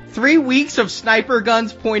 1963. 3 weeks of sniper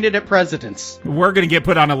guns pointed at presidents. We're going to get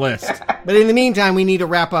put on a list. But in the meantime, we need to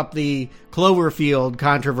wrap up the Cloverfield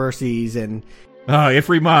controversies and... if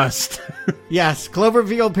we must. Yes,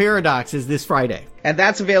 Cloverfield Paradox is this Friday. And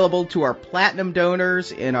that's available to our platinum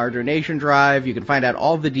donors in our donation drive. You can find out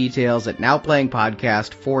all the details at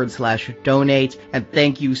nowplayingpodcast.com/donate. And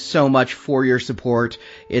thank you so much for your support.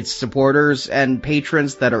 It's supporters and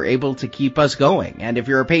patrons that are able to keep us going. And if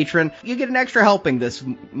you're a patron, you get an extra helping this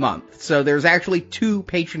month. So there's actually 2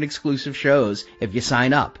 patron-exclusive shows if you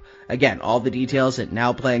sign up. Again, all the details at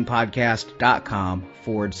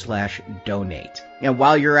nowplayingpodcast.com/donate. And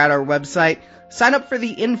while you're at our website, sign up for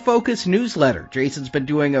the In Focus newsletter. Jason's been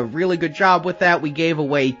doing a really good job with that. We gave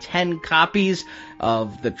away 10 copies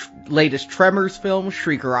of the latest Tremors film,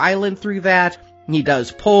 Shrieker Island, through that. He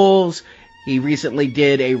does polls. He recently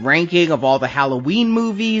did a ranking of all the Halloween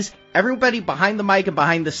movies. Everybody behind the mic and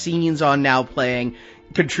behind the scenes on Now Playing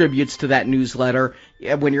contributes to that newsletter.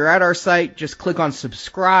 When you're at our site, just click on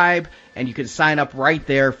subscribe, and you can sign up right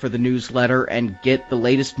there for the newsletter and get the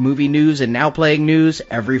latest movie news and Now Playing news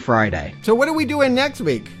every Friday. So what are we doing next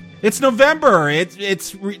week? It's November.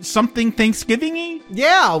 It's something Thanksgiving-y?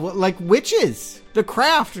 Yeah, like witches. The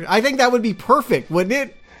Craft. I think that would be perfect, wouldn't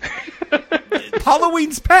it?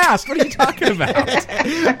 Halloween's past. What are you talking about?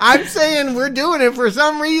 I'm saying we're doing it for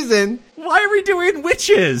some reason. Why are we doing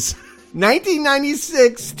witches?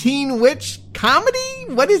 1996 teen witch comedy?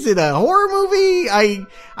 What is it, a horror movie? I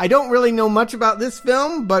don't really know much about this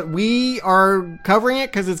film, but we are covering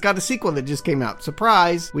it because it's got a sequel that just came out.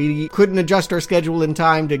 Surprise. We couldn't adjust our schedule in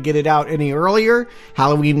time to get it out any earlier.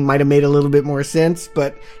 Halloween might have made a little bit more sense,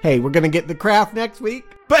 but hey, we're going to get The Craft next week.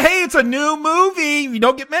 But hey, it's a new movie. You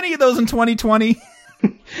don't get many of those in 2020.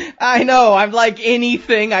 I know, I'm like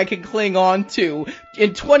anything I can cling on to.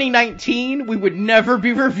 In 2019, we would never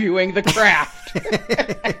be reviewing The Craft.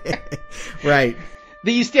 Right.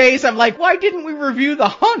 These days, I'm like, why didn't we review The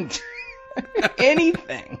Hunt?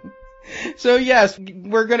 Anything. So yes,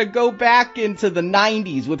 we're gonna go back into the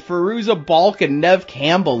 90s with Fairuza Balk and Neve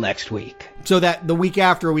Campbell next week. So that the week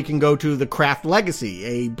after we can go to The Craft Legacy,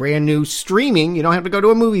 a brand new streaming, you don't have to go to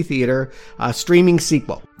a movie theater, streaming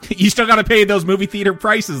sequel. You still gotta pay those movie theater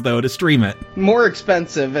prices though to stream it. More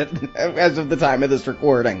expensive as of the time of this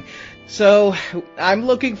recording. So I'm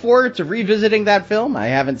looking forward to revisiting that film. I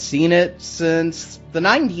haven't seen it since the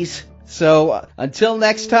 90s. So until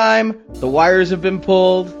next time, the wires have been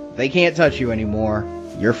pulled. They can't touch you anymore.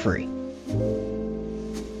 You're free.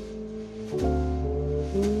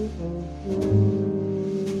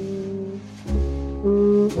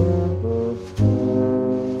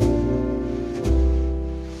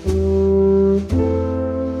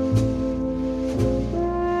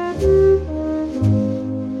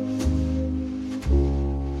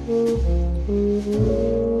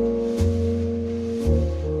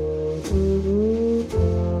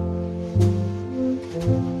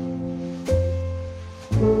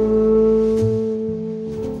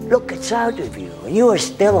 Look, it's out of you, and you are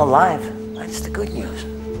still alive. That's the good news.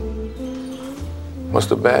 What's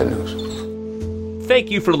the bad news?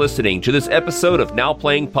 Thank you for listening to this episode of Now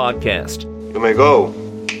Playing Podcast. You may go.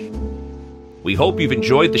 We hope you've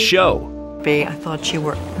enjoyed the show. I thought you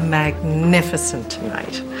were magnificent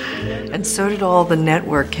tonight. And so did all the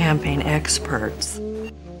network campaign experts.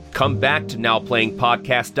 Come back to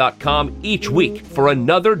NowPlayingPodcast.com each week for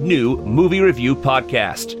another new movie review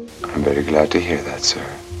podcast. I'm very glad to hear that, sir.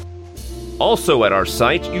 Also at our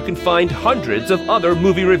site, you can find hundreds of other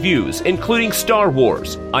movie reviews, including Star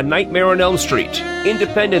Wars, A Nightmare on Elm Street,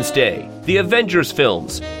 Independence Day, the Avengers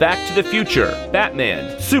films, Back to the Future,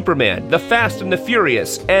 Batman, Superman, The Fast and the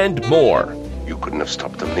Furious, and more. You couldn't have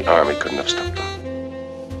stopped them. The army couldn't have stopped them.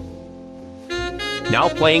 Now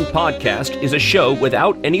Playing Podcast is a show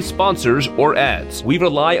without any sponsors or ads. We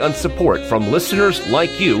rely on support from listeners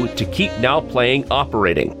like you to keep Now Playing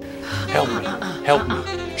operating. Help me. Help me.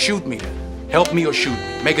 Shoot me. Help me or shoot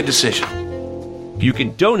me. Make a decision. You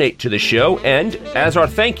can donate to the show and, as our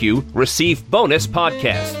thank you, receive bonus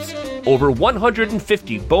podcasts. Over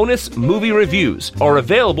 150 bonus movie reviews are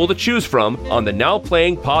available to choose from on the Now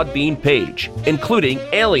Playing Podbean page, including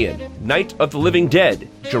Alien, Night of the Living Dead,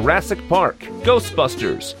 Jurassic Park,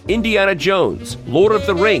 Ghostbusters, Indiana Jones, Lord of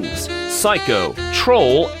the Rings, Psycho,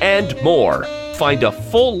 Troll, and more. find a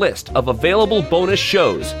full list of available bonus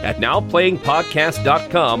shows at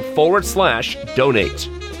nowplayingpodcast.com/donate.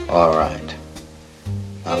 All right.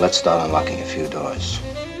 Now let's start unlocking a few doors.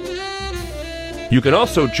 You can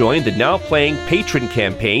also join the Now Playing patron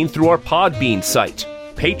campaign through our Podbean site.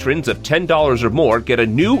 Patrons of $10 or more get a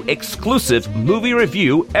new exclusive movie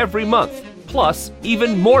review every month, plus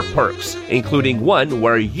even more perks, including one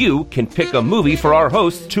where you can pick a movie for our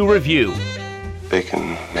hosts to review. They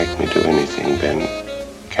can make me do anything, Ben,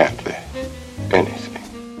 can't they? Anything.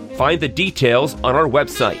 Find the details on our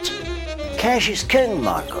website. Cash is king,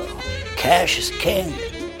 Marco. Cash is king.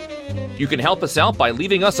 You can help us out by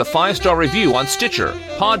leaving us a 5-star review on Stitcher,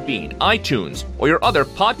 Podbean, iTunes, or your other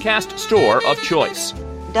podcast store of choice.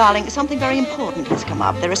 Darling, something very important has come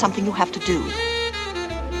up. There is something you have to do.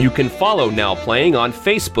 You can follow Now Playing on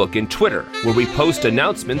Facebook and Twitter, where we post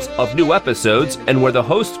announcements of new episodes and where the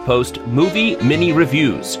hosts post movie mini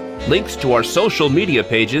reviews. Links to our social media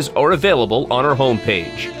pages are available on our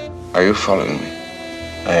homepage. Are you following me?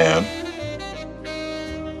 I am.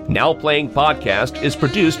 Now Playing Podcast is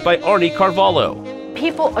produced by Arnie Carvalho.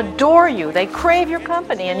 People adore you. They crave your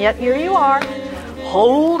company, and yet here you are,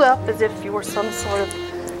 holed up as if you were some sort of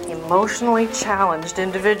emotionally challenged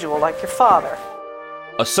individual like your father.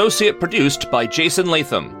 Associate produced by Jason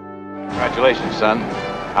Latham. Congratulations, son.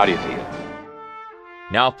 How do you feel?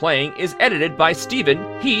 Now Playing is edited by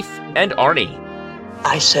Stephen, Heath, and Arnie.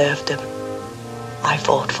 I served them. I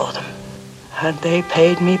fought for them. And they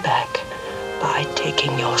paid me back by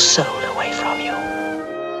taking your soul away from you.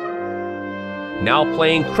 Now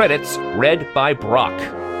Playing credits read by Brock.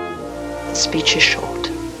 The speech is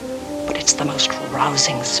short, but it's the most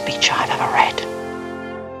rousing speech I've ever read.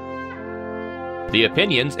 The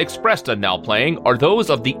opinions expressed on Now Playing are those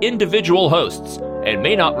of the individual hosts and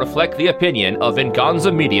may not reflect the opinion of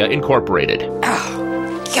Venganza Media Incorporated.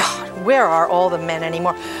 Oh, God, where are all the men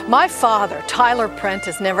anymore? My father, Tyler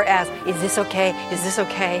Prentice, never asked, is this okay? Is this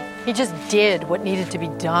okay? He just did what needed to be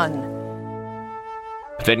done.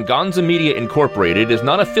 Venganza Media Incorporated is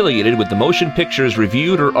not affiliated with the motion pictures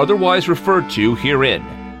reviewed or otherwise referred to herein.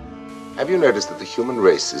 Have you noticed that the human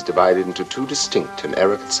race is divided into two distinct and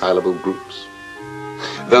irreconcilable groups?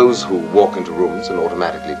 Those who walk into rooms and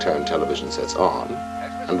automatically turn television sets on,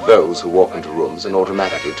 and those who walk into rooms and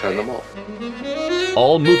automatically turn them off.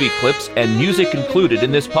 All movie clips and music included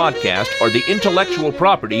in this podcast are the intellectual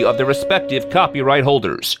property of the respective copyright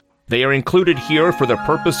holders. They are included here for the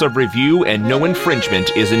purpose of review and no infringement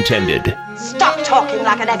is intended. Stop talking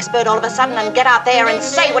like an expert all of a sudden and get out there and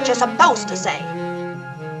say what you're supposed to say.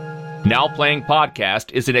 Now Playing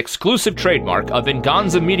Podcast is an exclusive trademark of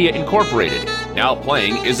Venganza Media Incorporated. Now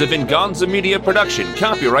Playing is a Venganza Media production,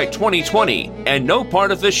 copyright 2020, and no part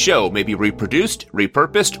of this show may be reproduced,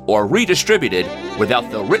 repurposed, or redistributed without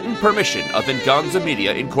the written permission of Venganza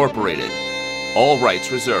Media Incorporated. All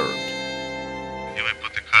rights reserved. You may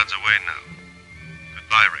put the cards away now.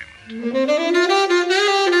 Goodbye, Raymond.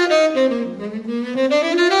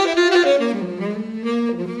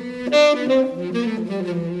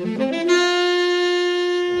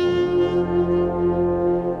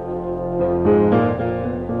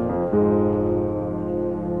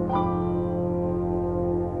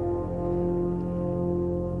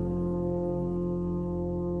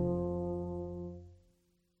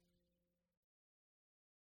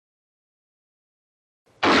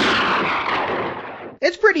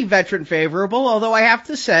 It's pretty veteran favorable, although I have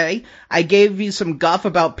to say, I gave you some guff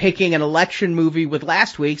about picking an election movie with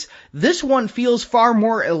last week's. This one feels far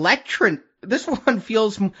more This one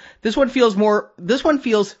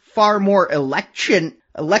feels far more election.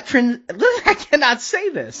 I cannot say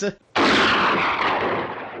this.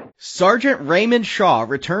 Sergeant Raymond Shaw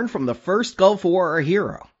returned from the first Gulf War a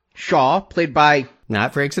hero. Shaw, played by...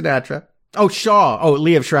 Not Frank Sinatra. Oh, Shaw. Oh,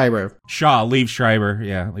 Liev Schreiber. Shaw, Liev Schreiber.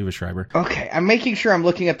 Yeah, Liev Schreiber. Okay, I'm making sure I'm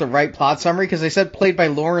looking at the right plot summary because they said played by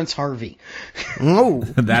Lawrence Harvey. Oh.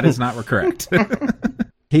 That is not correct.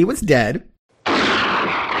 He was dead.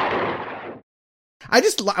 I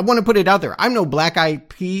want to put it out there. I'm no Black Eyed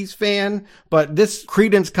Peas fan, but this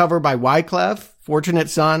Creedence cover by Wyclef, Fortunate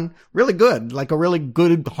Son, really good. Like a really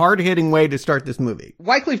good, hard-hitting way to start this movie.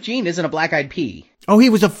 Wyclef Jean isn't a Black Eyed Pea. Oh, he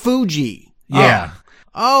was a Fuji. Yeah.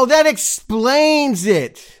 Oh, that explains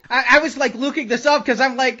it. I was like looking this up because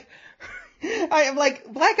I'm like,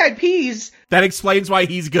 Black Eyed Peas. That explains why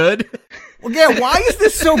he's good. Well, yeah, why is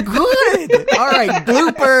this so good? All right,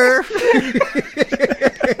 blooper.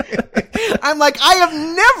 I'm like, I have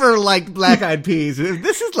never liked Black Eyed Peas.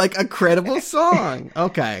 This is like a credible song.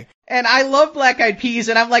 Okay. And I love Black Eyed Peas,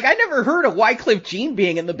 and I'm like, I never heard of Wyclef Jean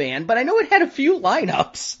being in the band, but I know it had a few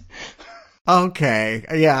lineups. Okay.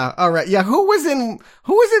 Yeah. All right. Yeah. Who was in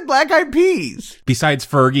Black Eyed Peas? Besides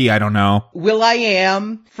Fergie, I don't know.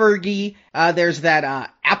 Will.i.am, Fergie. There's that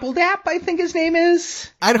Appledap, I think his name is.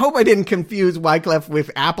 I'd hope I didn't confuse Wyclef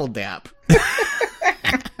with Appledap.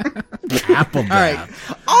 Appledap. All right.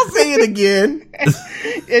 I'll say it again.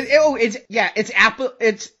 It's Appledap.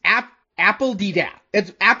 It's Appledap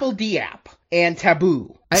and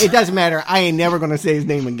Taboo. It doesn't matter. I ain't never going to say his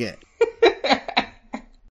name again.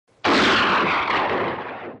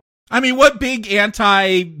 I mean, what big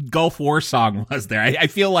anti-Gulf War song was there? I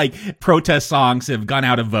feel like protest songs have gone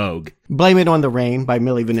out of vogue. Blame It on the Rain by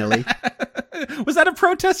Milli Vanilli. Was that a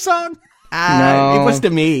protest song? No. It was to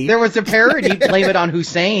me. There was a parody, Blame It on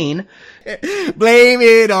Hussein. Blame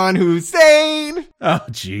it on Hussein. Oh,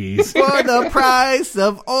 jeez. For the price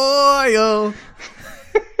of oil.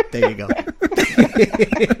 There you go.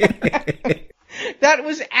 That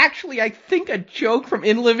was actually, I think, a joke from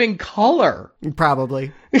In Living Color.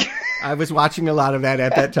 Probably. I was watching a lot of that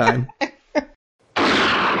at that time.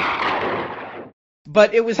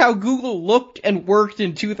 But it was how Google looked and worked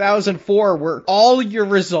in 2004, where all your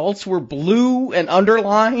results were blue and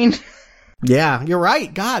underlined. Yeah, you're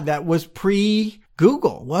right. God, that was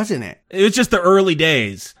pre-Google, wasn't it? It was just the early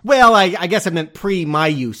days. Well, I guess I meant pre my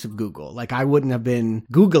use of Google. Like, I wouldn't have been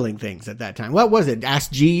Googling things at that time. What was it?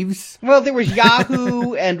 Ask Jeeves? Well, there was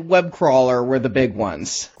Yahoo and Webcrawler were the big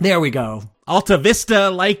ones. There we go. Alta Vista,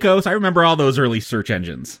 Lycos. I remember all those early search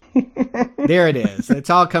engines. There it is. It's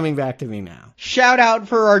all coming back to me now. Shout out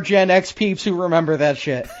for our Gen X peeps who remember that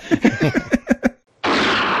shit.